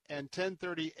 7:30 and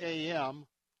 10:30 a.m.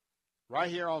 right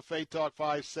here on Faith Talk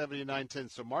 570 and 910.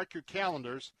 So mark your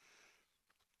calendars.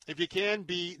 If you can,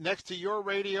 be next to your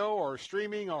radio or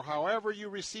streaming or however you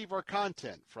receive our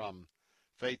content from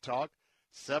Faith Talk,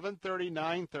 7:30,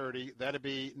 9:30. That'll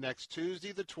be next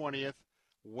Tuesday the 20th,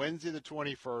 Wednesday the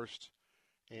 21st.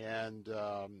 And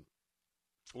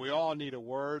we all need a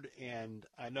word. And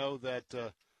I know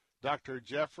that Dr.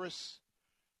 Jeffress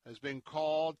has been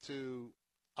called to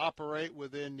operate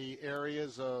within the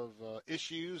areas of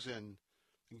issues and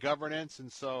governance.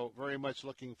 And so very much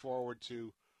looking forward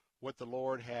to what the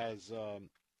Lord has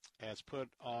put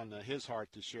on his heart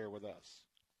to share with us.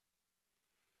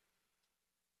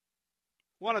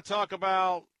 I want to talk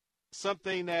about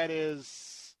something that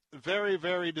is very,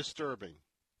 very disturbing.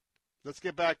 Let's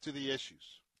get back to the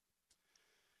issues.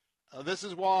 This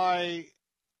is why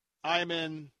I'm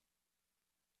in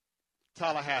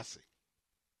Tallahassee.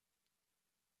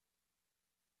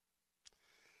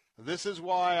 This is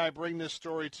why I bring this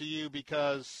story to you,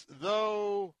 because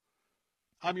though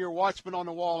I'm your watchman on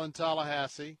the wall in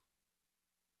Tallahassee,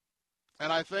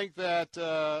 and I think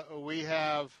that we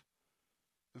have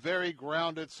very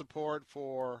grounded support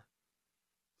for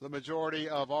the majority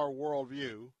of our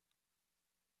worldview,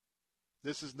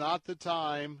 this is not the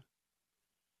time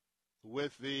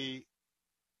with the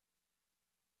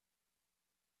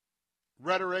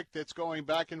rhetoric that's going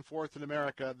back and forth in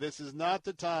America. This is not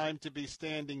the time to be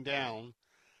standing down,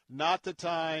 not the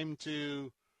time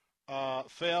to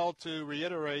fail to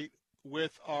reiterate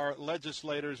with our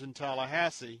legislators in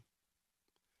Tallahassee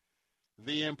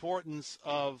the importance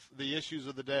of the issues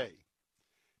of the day.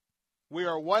 we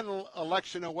are one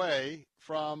election away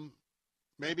from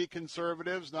maybe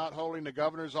conservatives not holding the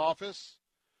governor's office,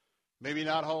 maybe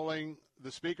not holding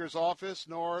the speaker's office,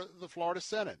 nor the Florida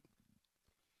Senate.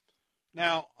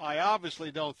 Now, I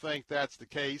obviously don't think that's the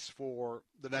case for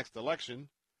the next election,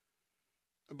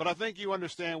 but I think you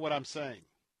understand what I'm saying.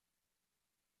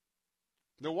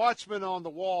 The watchman on the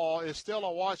wall is still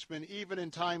a watchman even in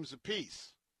times of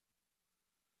peace.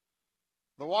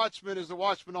 The watchman is the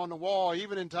watchman on the wall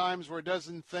even in times where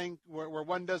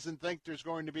one doesn't think there's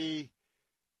going to be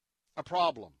a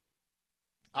problem.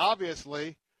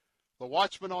 Obviously, the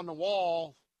watchman on the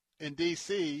wall in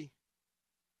D.C.,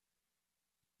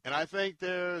 and I think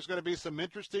there's going to be some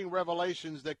interesting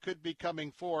revelations that could be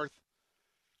coming forth,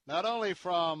 not only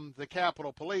from the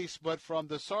Capitol Police, but from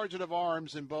the Sergeant of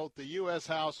Arms in both the U.S.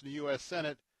 House and the U.S.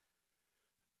 Senate,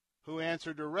 who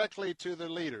answer directly to the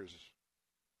leaders.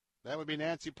 That would be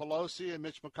Nancy Pelosi and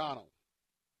Mitch McConnell.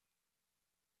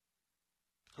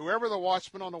 Whoever the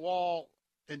watchmen on the wall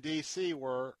in D.C.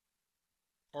 were,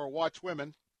 or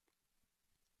watchwomen,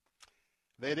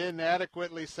 they didn't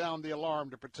adequately sound the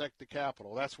alarm to protect the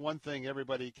Capitol. That's one thing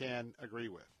everybody can agree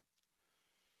with.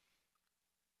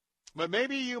 But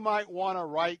maybe you might want to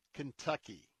write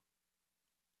Kentucky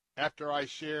after I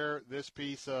share this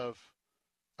piece of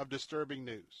disturbing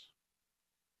news.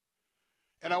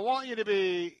 And I want you to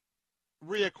be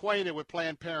reacquainted with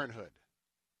Planned Parenthood,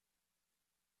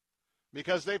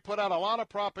 because they put out a lot of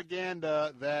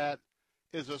propaganda that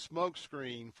is a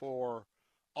smokescreen for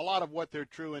a lot of what their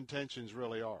true intentions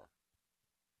really are.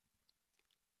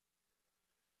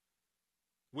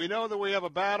 We know that we have a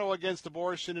battle against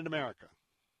abortion in America.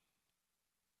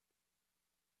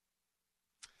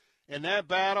 And that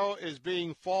battle is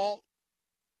being fought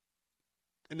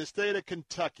in the state of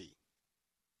Kentucky,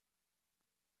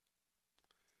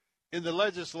 in the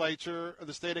legislature of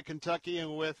the state of Kentucky,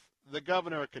 and with the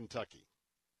governor of Kentucky.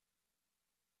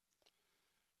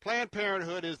 Planned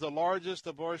Parenthood is the largest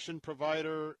abortion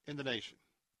provider in the nation.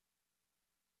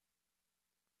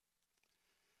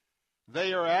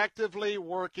 They are actively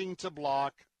working to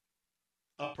block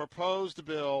a proposed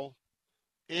bill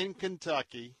in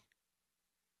Kentucky,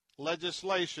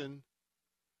 legislation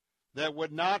that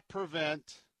would not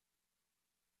prevent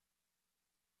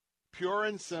pure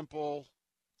and simple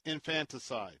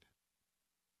infanticide.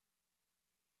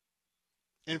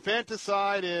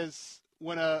 Infanticide is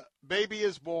when a baby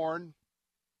is born,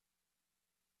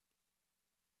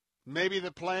 maybe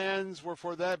the plans were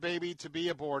for that baby to be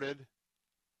aborted,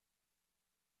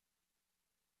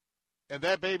 and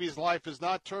that baby's life is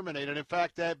not terminated. In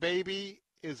fact, that baby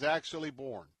is actually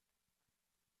born.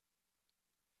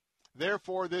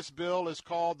 Therefore, this bill is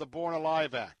called the Born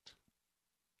Alive Act.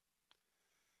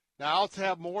 Now, I'll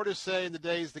have more to say in the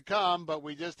days to come, but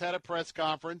we just had a press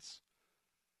conference.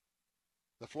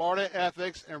 The Florida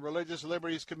Ethics and Religious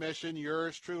Liberties Commission,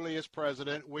 yours truly as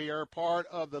president, we are part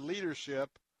of the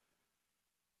leadership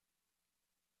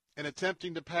in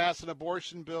attempting to pass an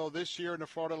abortion bill this year in the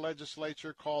Florida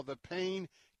legislature called the Pain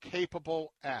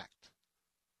Capable Act.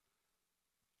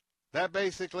 That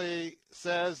basically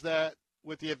says that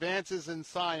with the advances in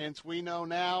science, we know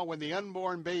now when the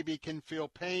unborn baby can feel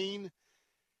pain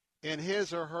in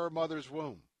his or her mother's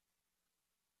womb.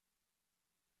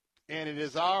 And it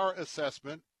is our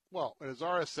assessment,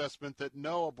 that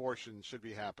no abortion should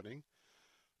be happening.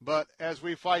 But as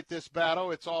we fight this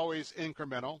battle, it's always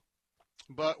incremental.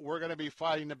 But we're going to be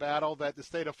fighting the battle that the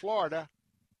state of Florida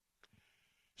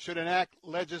should enact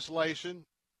legislation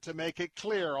to make it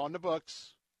clear on the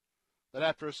books that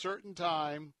after a certain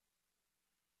time,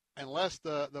 unless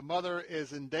the mother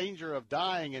is in danger of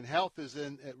dying and health is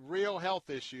in a real health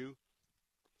issue,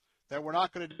 that we're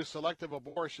not going to do selective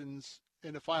abortions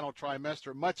in the final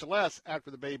trimester, much less after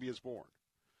the baby is born.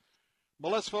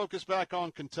 But let's focus back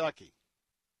on Kentucky.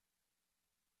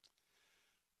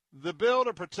 The bill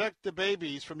to protect the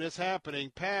babies from this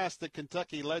happening passed the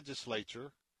Kentucky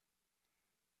legislature,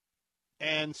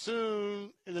 and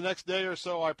soon, in the next day or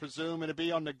so, I presume, it'll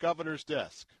be on the governor's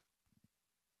desk.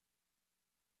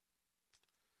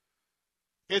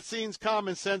 It seems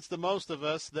common sense to most of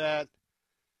us that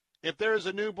if there is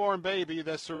a newborn baby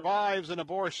that survives an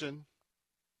abortion,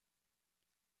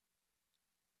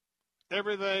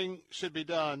 everything should be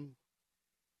done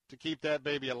to keep that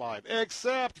baby alive,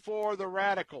 except for the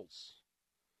radicals.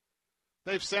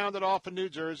 They've sounded off in New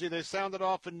Jersey. They've sounded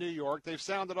off in New York. They've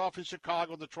sounded off in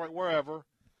Chicago, Detroit, wherever.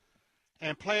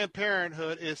 And Planned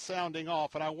Parenthood is sounding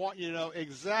off. And I want you to know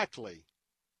exactly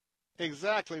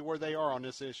where they are on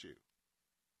this issue.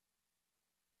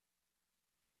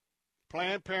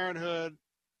 Planned Parenthood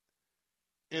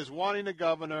is wanting a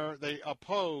governor. They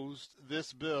opposed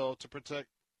this bill to protect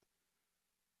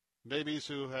babies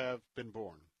who have been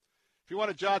born. If you want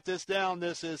to jot this down,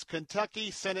 this is Kentucky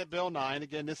Senate Bill 9.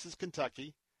 Again, this is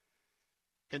Kentucky.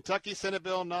 Kentucky Senate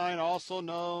Bill 9, also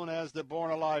known as the Born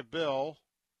Alive Bill.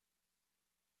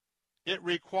 It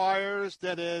requires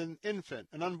that an infant,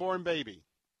 an unborn baby,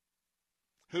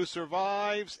 who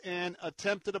survives an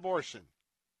attempted abortion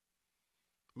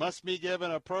must be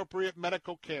given appropriate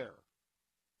medical care.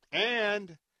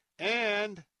 And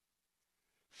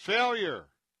failure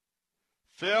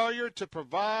to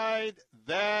provide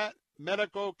that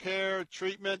medical care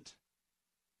treatment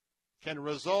can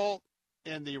result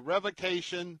in the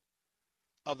revocation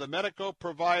of the medical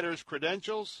provider's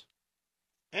credentials,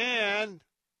 and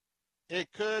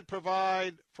it could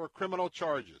provide for criminal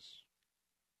charges.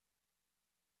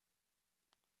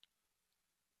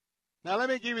 Now let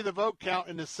me give you the vote count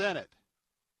in the Senate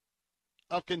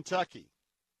of Kentucky.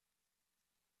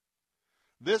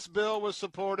 This bill was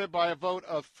supported by a vote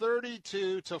of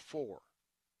 32 to 4.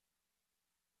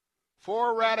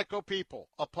 4 radical people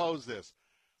oppose this,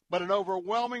 but an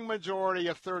overwhelming majority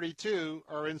of 32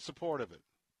 are in support of it.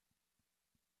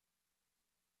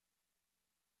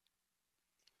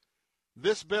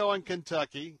 This bill in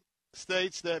Kentucky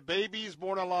states that babies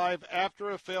born alive after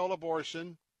a failed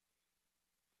abortion,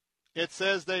 it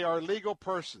says they are legal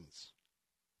persons.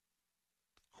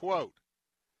 Quote,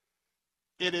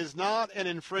 "It is not an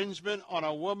infringement on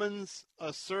a woman's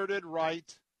asserted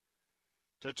right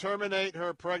to terminate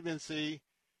her pregnancy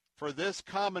for this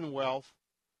Commonwealth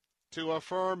to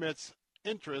affirm its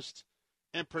interest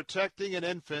in protecting an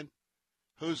infant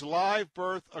whose live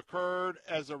birth occurred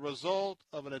as a result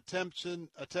of an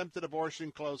attempted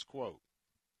abortion," close quote.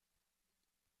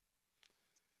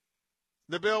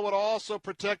 The bill would also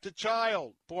protect a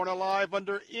child born alive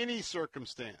under any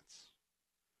circumstance,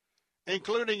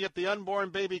 including if the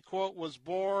unborn baby, quote, "was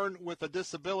born with a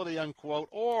disability," unquote,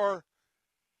 or,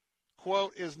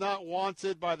 quote, "is not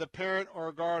wanted by the parent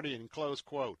or guardian," close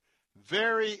quote.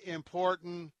 Very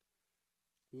important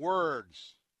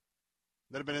words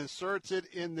that have been inserted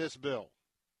in this bill.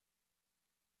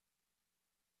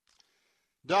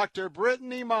 Dr.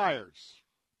 Brittany Myers.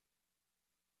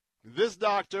 This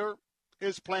doctor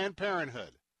is Planned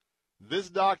Parenthood. This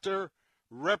doctor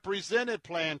represented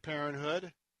Planned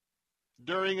Parenthood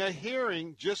during a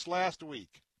hearing just last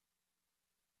week.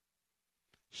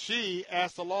 She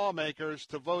asked the lawmakers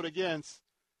to vote against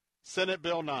Senate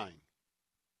Bill 9.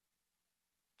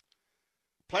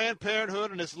 Planned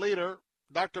Parenthood and its leader,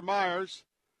 Dr. Myers,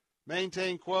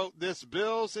 maintain, quote, "This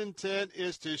bill's intent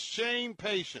is to shame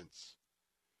patients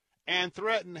and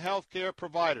threaten health care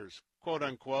providers," quote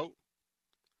unquote,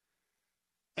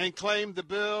 and claimed the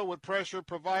bill would pressure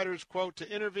providers, quote, "to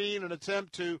intervene and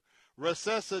attempt to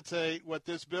resuscitate what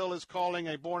this bill is calling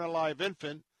a born-alive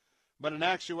infant, but in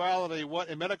actuality what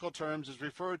in medical terms is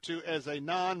referred to as a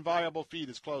non-viable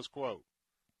fetus," close quote.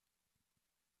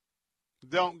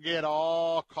 Don't get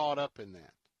all caught up in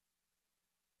that.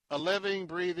 A living,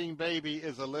 breathing baby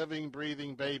is a living,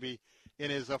 breathing baby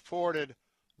and is afforded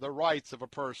the rights of a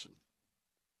person.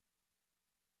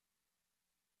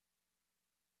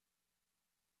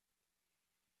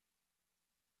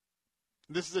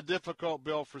 This is a difficult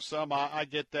bill for some. I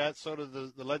get that. So do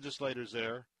the legislators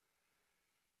there.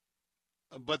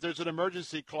 But there's an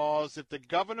emergency clause. If the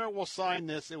governor will sign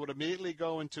this, it would immediately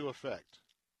go into effect.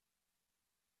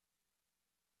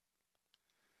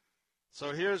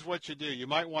 So here's what you do. You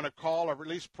might want to call or at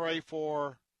least pray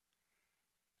for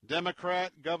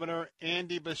Democrat Governor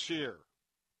Andy Beshear.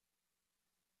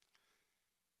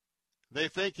 They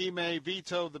think he may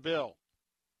veto the bill.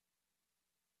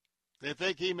 They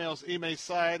think he may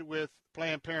side with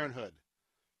Planned Parenthood.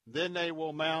 Then they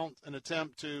will mount an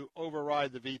attempt to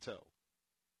override the veto.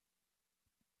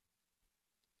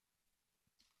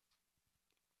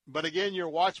 But again, you're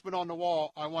watchman on the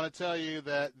wall. I want to tell you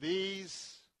that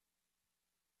these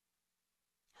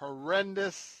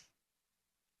horrendous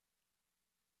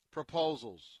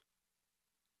proposals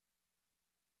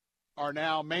are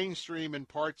now mainstream in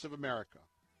parts of America.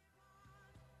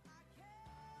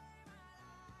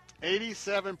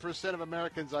 87% of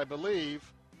Americans, I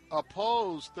believe,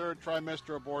 oppose third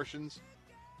trimester abortions,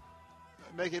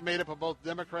 make it made up of both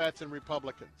Democrats and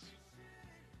Republicans.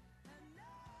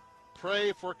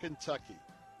 Pray for Kentucky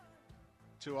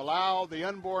to allow the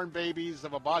unborn babies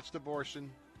of a botched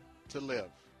abortion to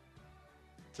live.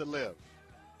 To live.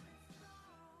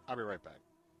 I'll be right back.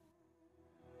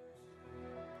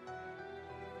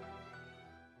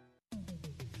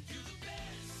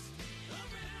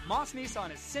 Moss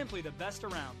Nissan is simply the best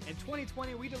around. In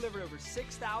 2020, we delivered over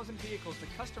 6,000 vehicles to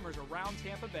customers around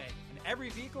Tampa Bay. And every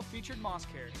vehicle featured Moss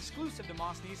Care, exclusive to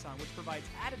Moss Nissan, which provides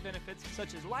added benefits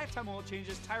such as lifetime oil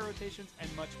changes, tire rotations,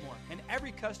 and much more. And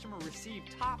every customer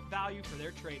received top value for their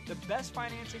trade, the best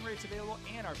financing rates available,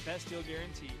 and our best deal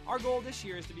guarantee. Our goal this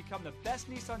year is to become the best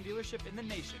Nissan dealership in the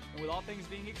nation. And with all things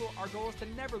being equal, our goal is to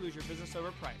never lose your business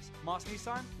over price. Moss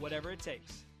Nissan, whatever it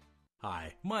takes.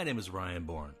 Hi, my name is Ryan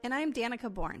Bourne. And I'm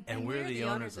Danica Bourne. And we're the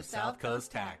owners of South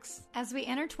Coast Tax. As we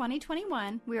enter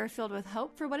 2021, we are filled with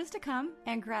hope for what is to come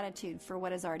and gratitude for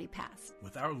what has already passed.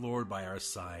 With our Lord by our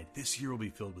side, this year will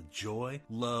be filled with joy,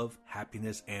 love,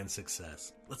 happiness, and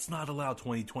success. Let's not allow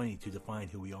 2020 to define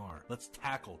who we are. Let's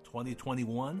tackle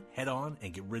 2021 head on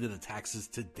and get rid of the taxes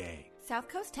today. South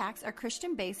Coast Tax are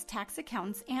Christian-based tax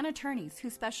accountants and attorneys who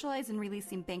specialize in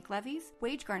releasing bank levies,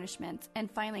 wage garnishments,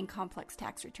 and filing complex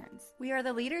tax returns. We are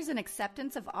the leaders in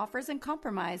acceptance of offers and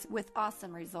compromise with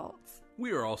awesome results.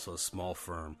 We are also a small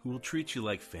firm who will treat you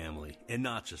like family and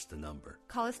not just a number.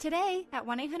 Call us today at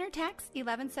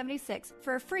 1-800-TAX-1176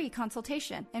 for a free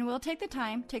consultation, and we'll take the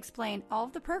time to explain all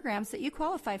of the programs that you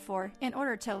qualify for in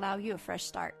order to allow you a fresh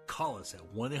start. Call us at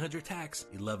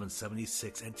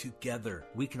 1-800-TAX-1176, and together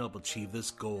we can help achieve this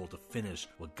goal to finish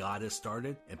what God has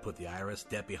started and put the IRS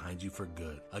debt behind you for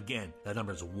good. Again, that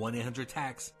number is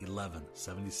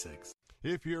 1-800-TAX-1176.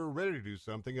 If you're ready to do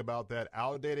something about that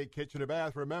outdated kitchen or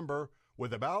bath, remember,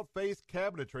 with About-Face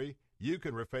Cabinetry, you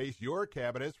can reface your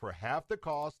cabinets for half the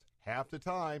cost, half the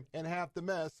time, and half the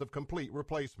mess of complete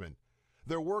replacement.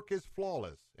 Their work is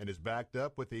flawless and is backed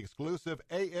up with the exclusive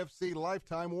AFC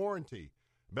lifetime warranty.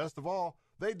 Best of all,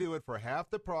 they do it for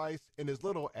half the price in as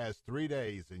little as 3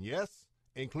 days, and yes,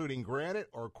 including granite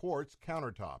or quartz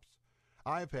countertops.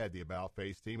 I've had the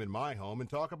About-Face team in my home and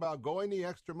talk about going the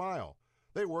extra mile.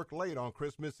 They worked late on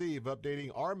Christmas Eve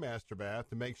updating our master bath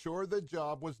to make sure the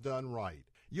job was done right.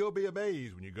 You'll be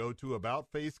amazed when you go to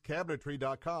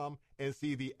AboutFaceCabinetry.com and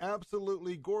see the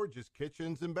absolutely gorgeous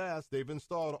kitchens and baths they've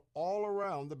installed all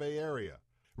around the Bay Area.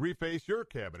 Reface your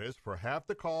cabinets for half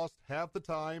the cost, half the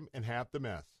time, and half the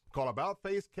mess. Call About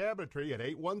Face Cabinetry at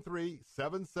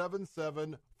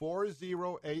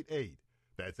 813-777-4088.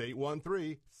 That's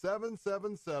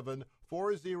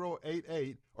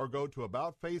 813-777-4088, or go to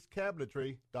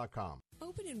AboutFaceCabinetry.com.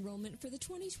 Open enrollment for the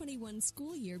 2021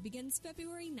 school year begins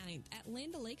February 9th at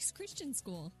Land O'Lakes Christian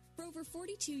School. For over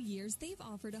 42 years, they've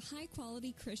offered a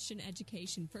high-quality Christian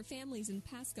education for families in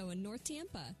Pasco and North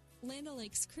Tampa. Land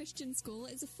O'Lakes Christian School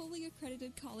is a fully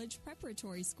accredited college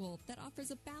preparatory school that offers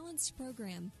a balanced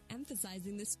program,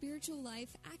 emphasizing the spiritual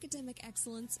life, academic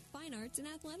excellence, fine arts, and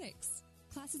athletics.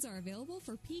 Classes are available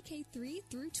for PK3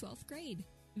 through 12th grade.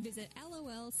 Visit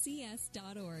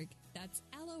lolcs.org. That's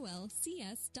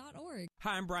lolcs.org.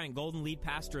 Hi, I'm Brian Golden, lead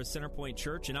pastor of Centerpoint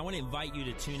Church, and I want to invite you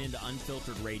to tune into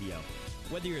Unfiltered Radio.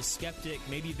 Whether you're a skeptic,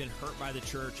 maybe you've been hurt by the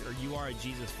church, or you are a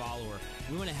Jesus follower,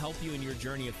 we want to help you in your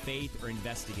journey of faith or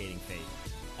investigating faith.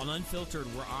 On Unfiltered,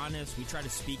 we're honest. We try to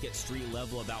speak at street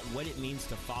level about what it means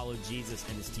to follow Jesus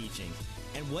and his teachings.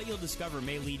 And what you'll discover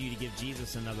may lead you to give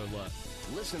Jesus another look.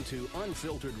 Listen to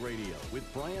Unfiltered Radio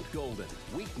with Bryant Golden,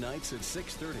 weeknights at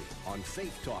 6:30 on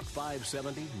Faith Talk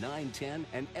 570, 910,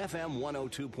 and FM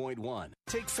 102.1.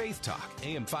 Take Faith Talk,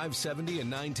 AM 570 and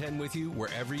 910 with you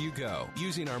wherever you go.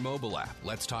 Using our mobile app,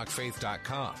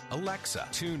 letstalkfaith.com, Alexa,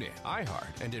 TuneIn,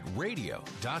 iHeart, and at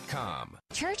radio.com.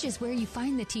 Church is where you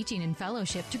find the teaching and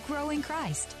fellowship to grow in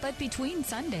Christ. But between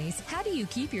Sundays, how do you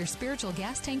keep your spiritual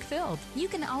gas tank filled? You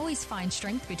can always find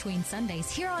strength between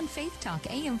Sundays here on Faith Talk,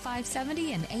 AM 570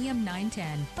 and AM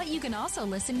 910. But you can also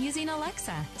listen using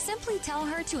Alexa. Simply tell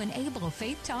her to enable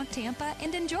Faith Talk Tampa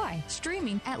and enjoy.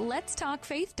 Streaming at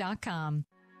letstalkfaith.com.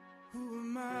 Who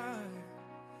am I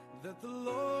that the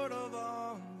Lord of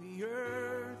all the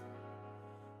earth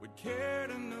would care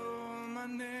to know my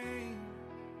name,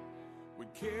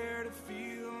 would care to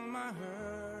feel my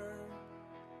hurt?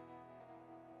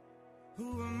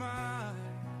 Who am I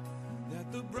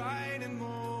that the bright and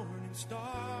morning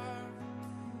star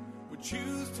would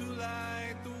choose to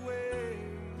light the way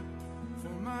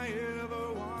for my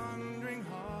ever-wandering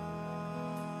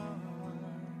heart?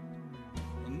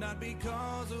 Well, not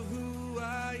because of who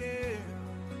I am,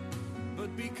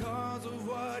 but because of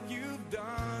what you've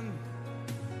done.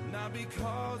 Not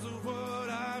because of what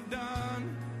I've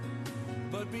done,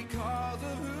 but because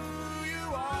of who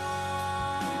you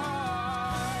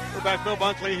are. We're back. Bill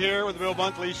Bunkley here with the Bill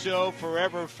Bunkley Show,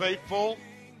 Forever Faithful.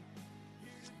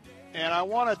 And I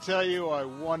want to tell you a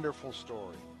wonderful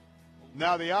story.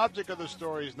 Now, the object of the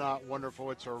story is not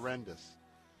wonderful. It's horrendous.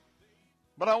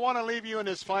 But I want to leave you in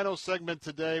this final segment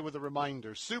today with a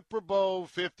reminder. Super Bowl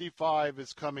 55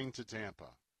 is coming to Tampa.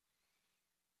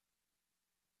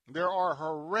 There are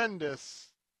horrendous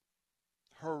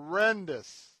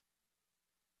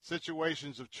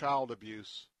situations of child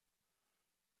abuse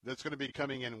that's going to be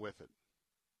coming in with it.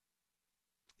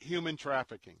 Human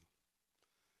trafficking.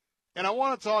 And I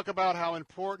want to talk about how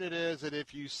important it is that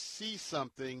if you see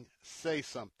something, say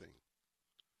something.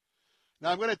 Now,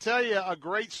 I'm going to tell you a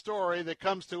great story that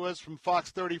comes to us from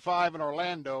Fox 35 in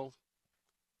Orlando,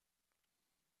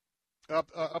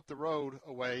 up the road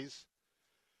a ways.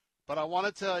 But I want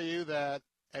to tell you that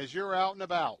as you're out and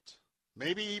about,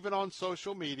 maybe even on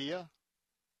social media,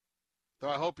 though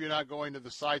I hope you're not going to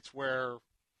the sites where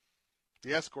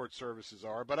the escort services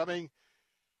are, but I mean,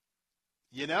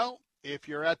 you know, if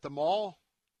you're at the mall,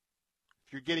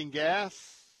 if you're getting gas,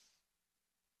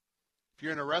 if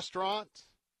you're in a restaurant,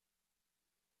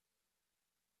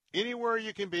 anywhere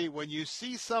you can be, when you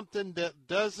see something that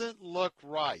doesn't look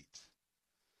right,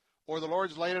 or the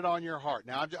Lord's laid it on your heart.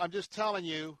 Now, I'm just telling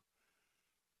you,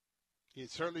 you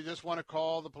certainly just want to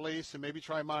call the police and maybe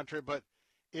try and monitor it, but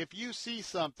if you see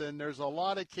something, there's a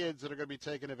lot of kids that are going to be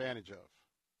taken advantage of.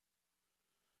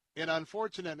 And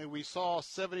unfortunately, we saw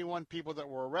 71 people that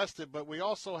were arrested, but we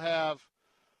also have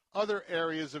other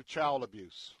areas of child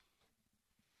abuse.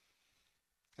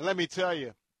 And let me tell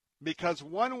you, because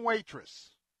one waitress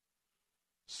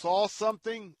saw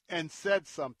something and said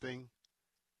something,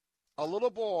 a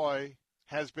little boy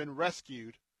has been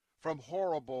rescued from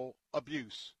horrible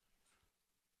abuse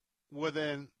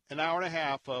within an hour and a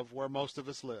half of where most of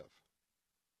us live.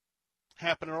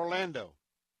 Happened in Orlando.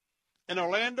 An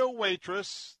Orlando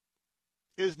waitress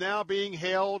is now being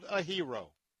hailed a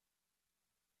hero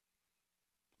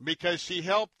because she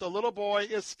helped the little boy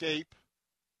escape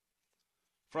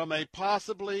from a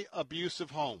possibly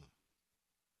abusive home.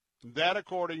 That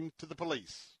according to the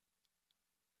police.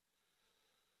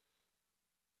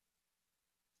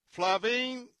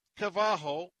 Flavine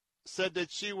Cavajo said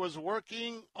that she was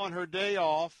working on her day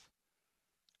off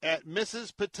at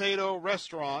Mrs. Potato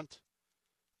Restaurant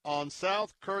on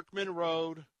South Kirkman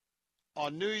Road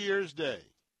on New Year's Day.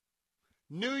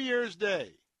 New Year's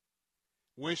Day,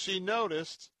 when she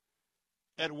noticed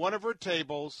at one of her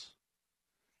tables,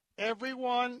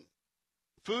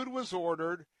 food was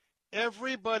ordered,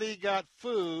 everybody got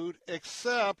food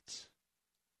except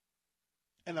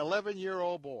an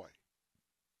 11-year-old boy.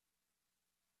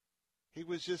 He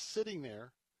was just sitting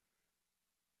there,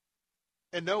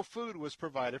 and no food was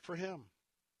provided for him.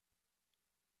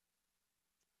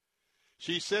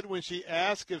 She said when she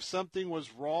asked if something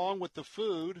was wrong with the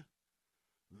food,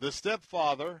 the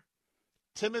stepfather,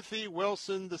 Timothy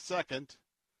Wilson II,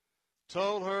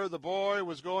 told her the boy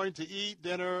was going to eat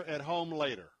dinner at home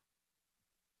later.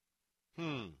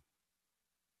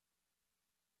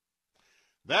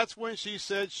 That's when she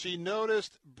said she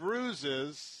noticed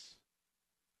bruises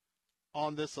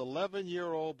on this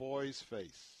 11-year-old boy's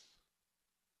face.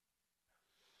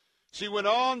 She went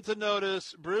on to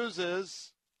notice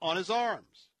bruises on his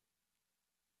arms.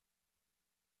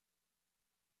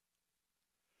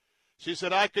 She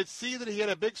said, I could see that he had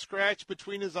a big scratch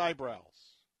between his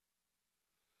eyebrows.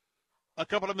 A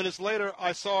couple of minutes later,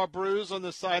 I saw a bruise on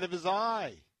the side of his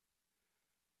eye.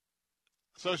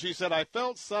 So she said, I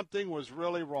felt something was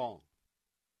really wrong.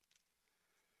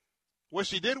 What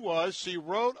she did was she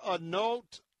wrote a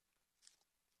note.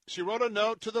 She wrote a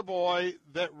note to the boy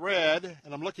that read,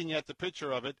 and I'm looking at the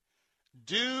picture of it,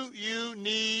 do you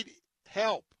need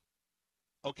help?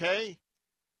 Okay?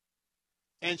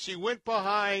 And she went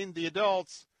behind the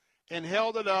adults and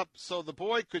held it up so the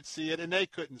boy could see it and they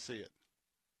couldn't see it.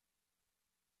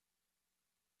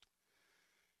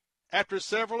 After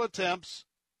several attempts,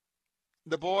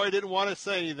 the boy didn't want to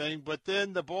say anything, but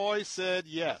then the boy said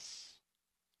yes.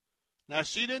 Now,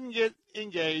 she didn't get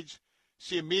engaged.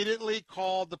 She immediately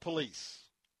called the police.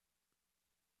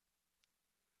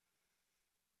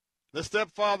 The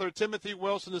stepfather, Timothy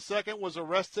Wilson II, was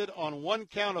arrested on one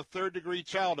count of third-degree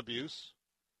child abuse.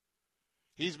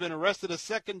 He's been arrested a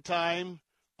second time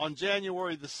on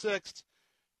January the 6th,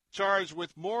 charged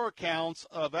with more counts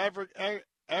of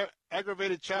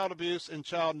aggravated child abuse and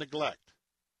child neglect.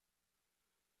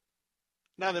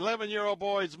 Now, the 11-year-old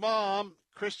boy's mom,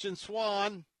 Christian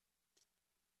Swan,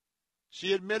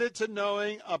 she admitted to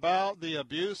knowing about the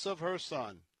abuse of her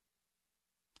son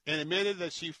and admitted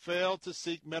that she failed to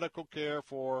seek medical care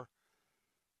for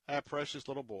that precious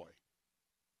little boy.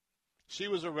 She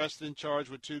was arrested and charged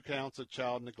with 2 counts of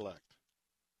child neglect.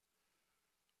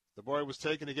 The boy was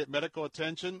taken to get medical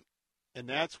attention, and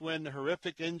that's when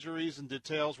horrific injuries and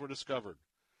details were discovered.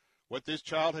 What this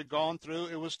child had gone through,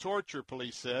 it was torture,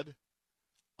 police said.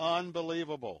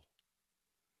 Unbelievable.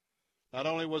 Not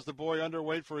only was the boy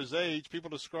underweight for his age, people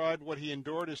described what he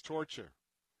endured as torture.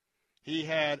 He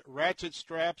had ratchet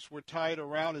straps were tied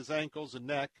around his ankles and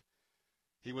neck.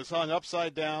 He was hung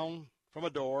upside down from a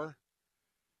door.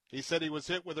 He said he was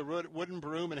hit with a wooden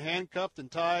broom and handcuffed and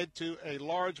tied to a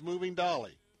large moving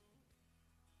dolly.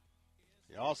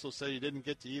 He also said he didn't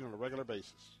get to eat on a regular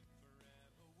basis.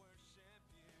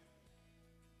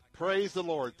 Praise the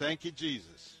Lord. Thank you,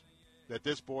 Jesus, that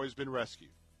this boy's been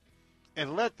rescued.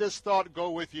 And let this thought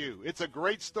go with you. It's a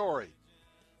great story.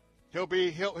 He'll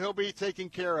be taken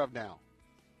care of now.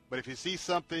 But if you see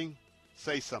something,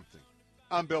 say something.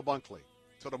 I'm Bill Bunkley.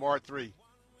 Till tomorrow at 3.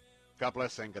 God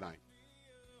bless and good night.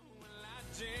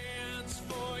 Dance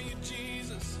for you,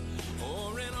 Jesus,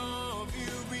 or in all of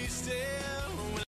you be still.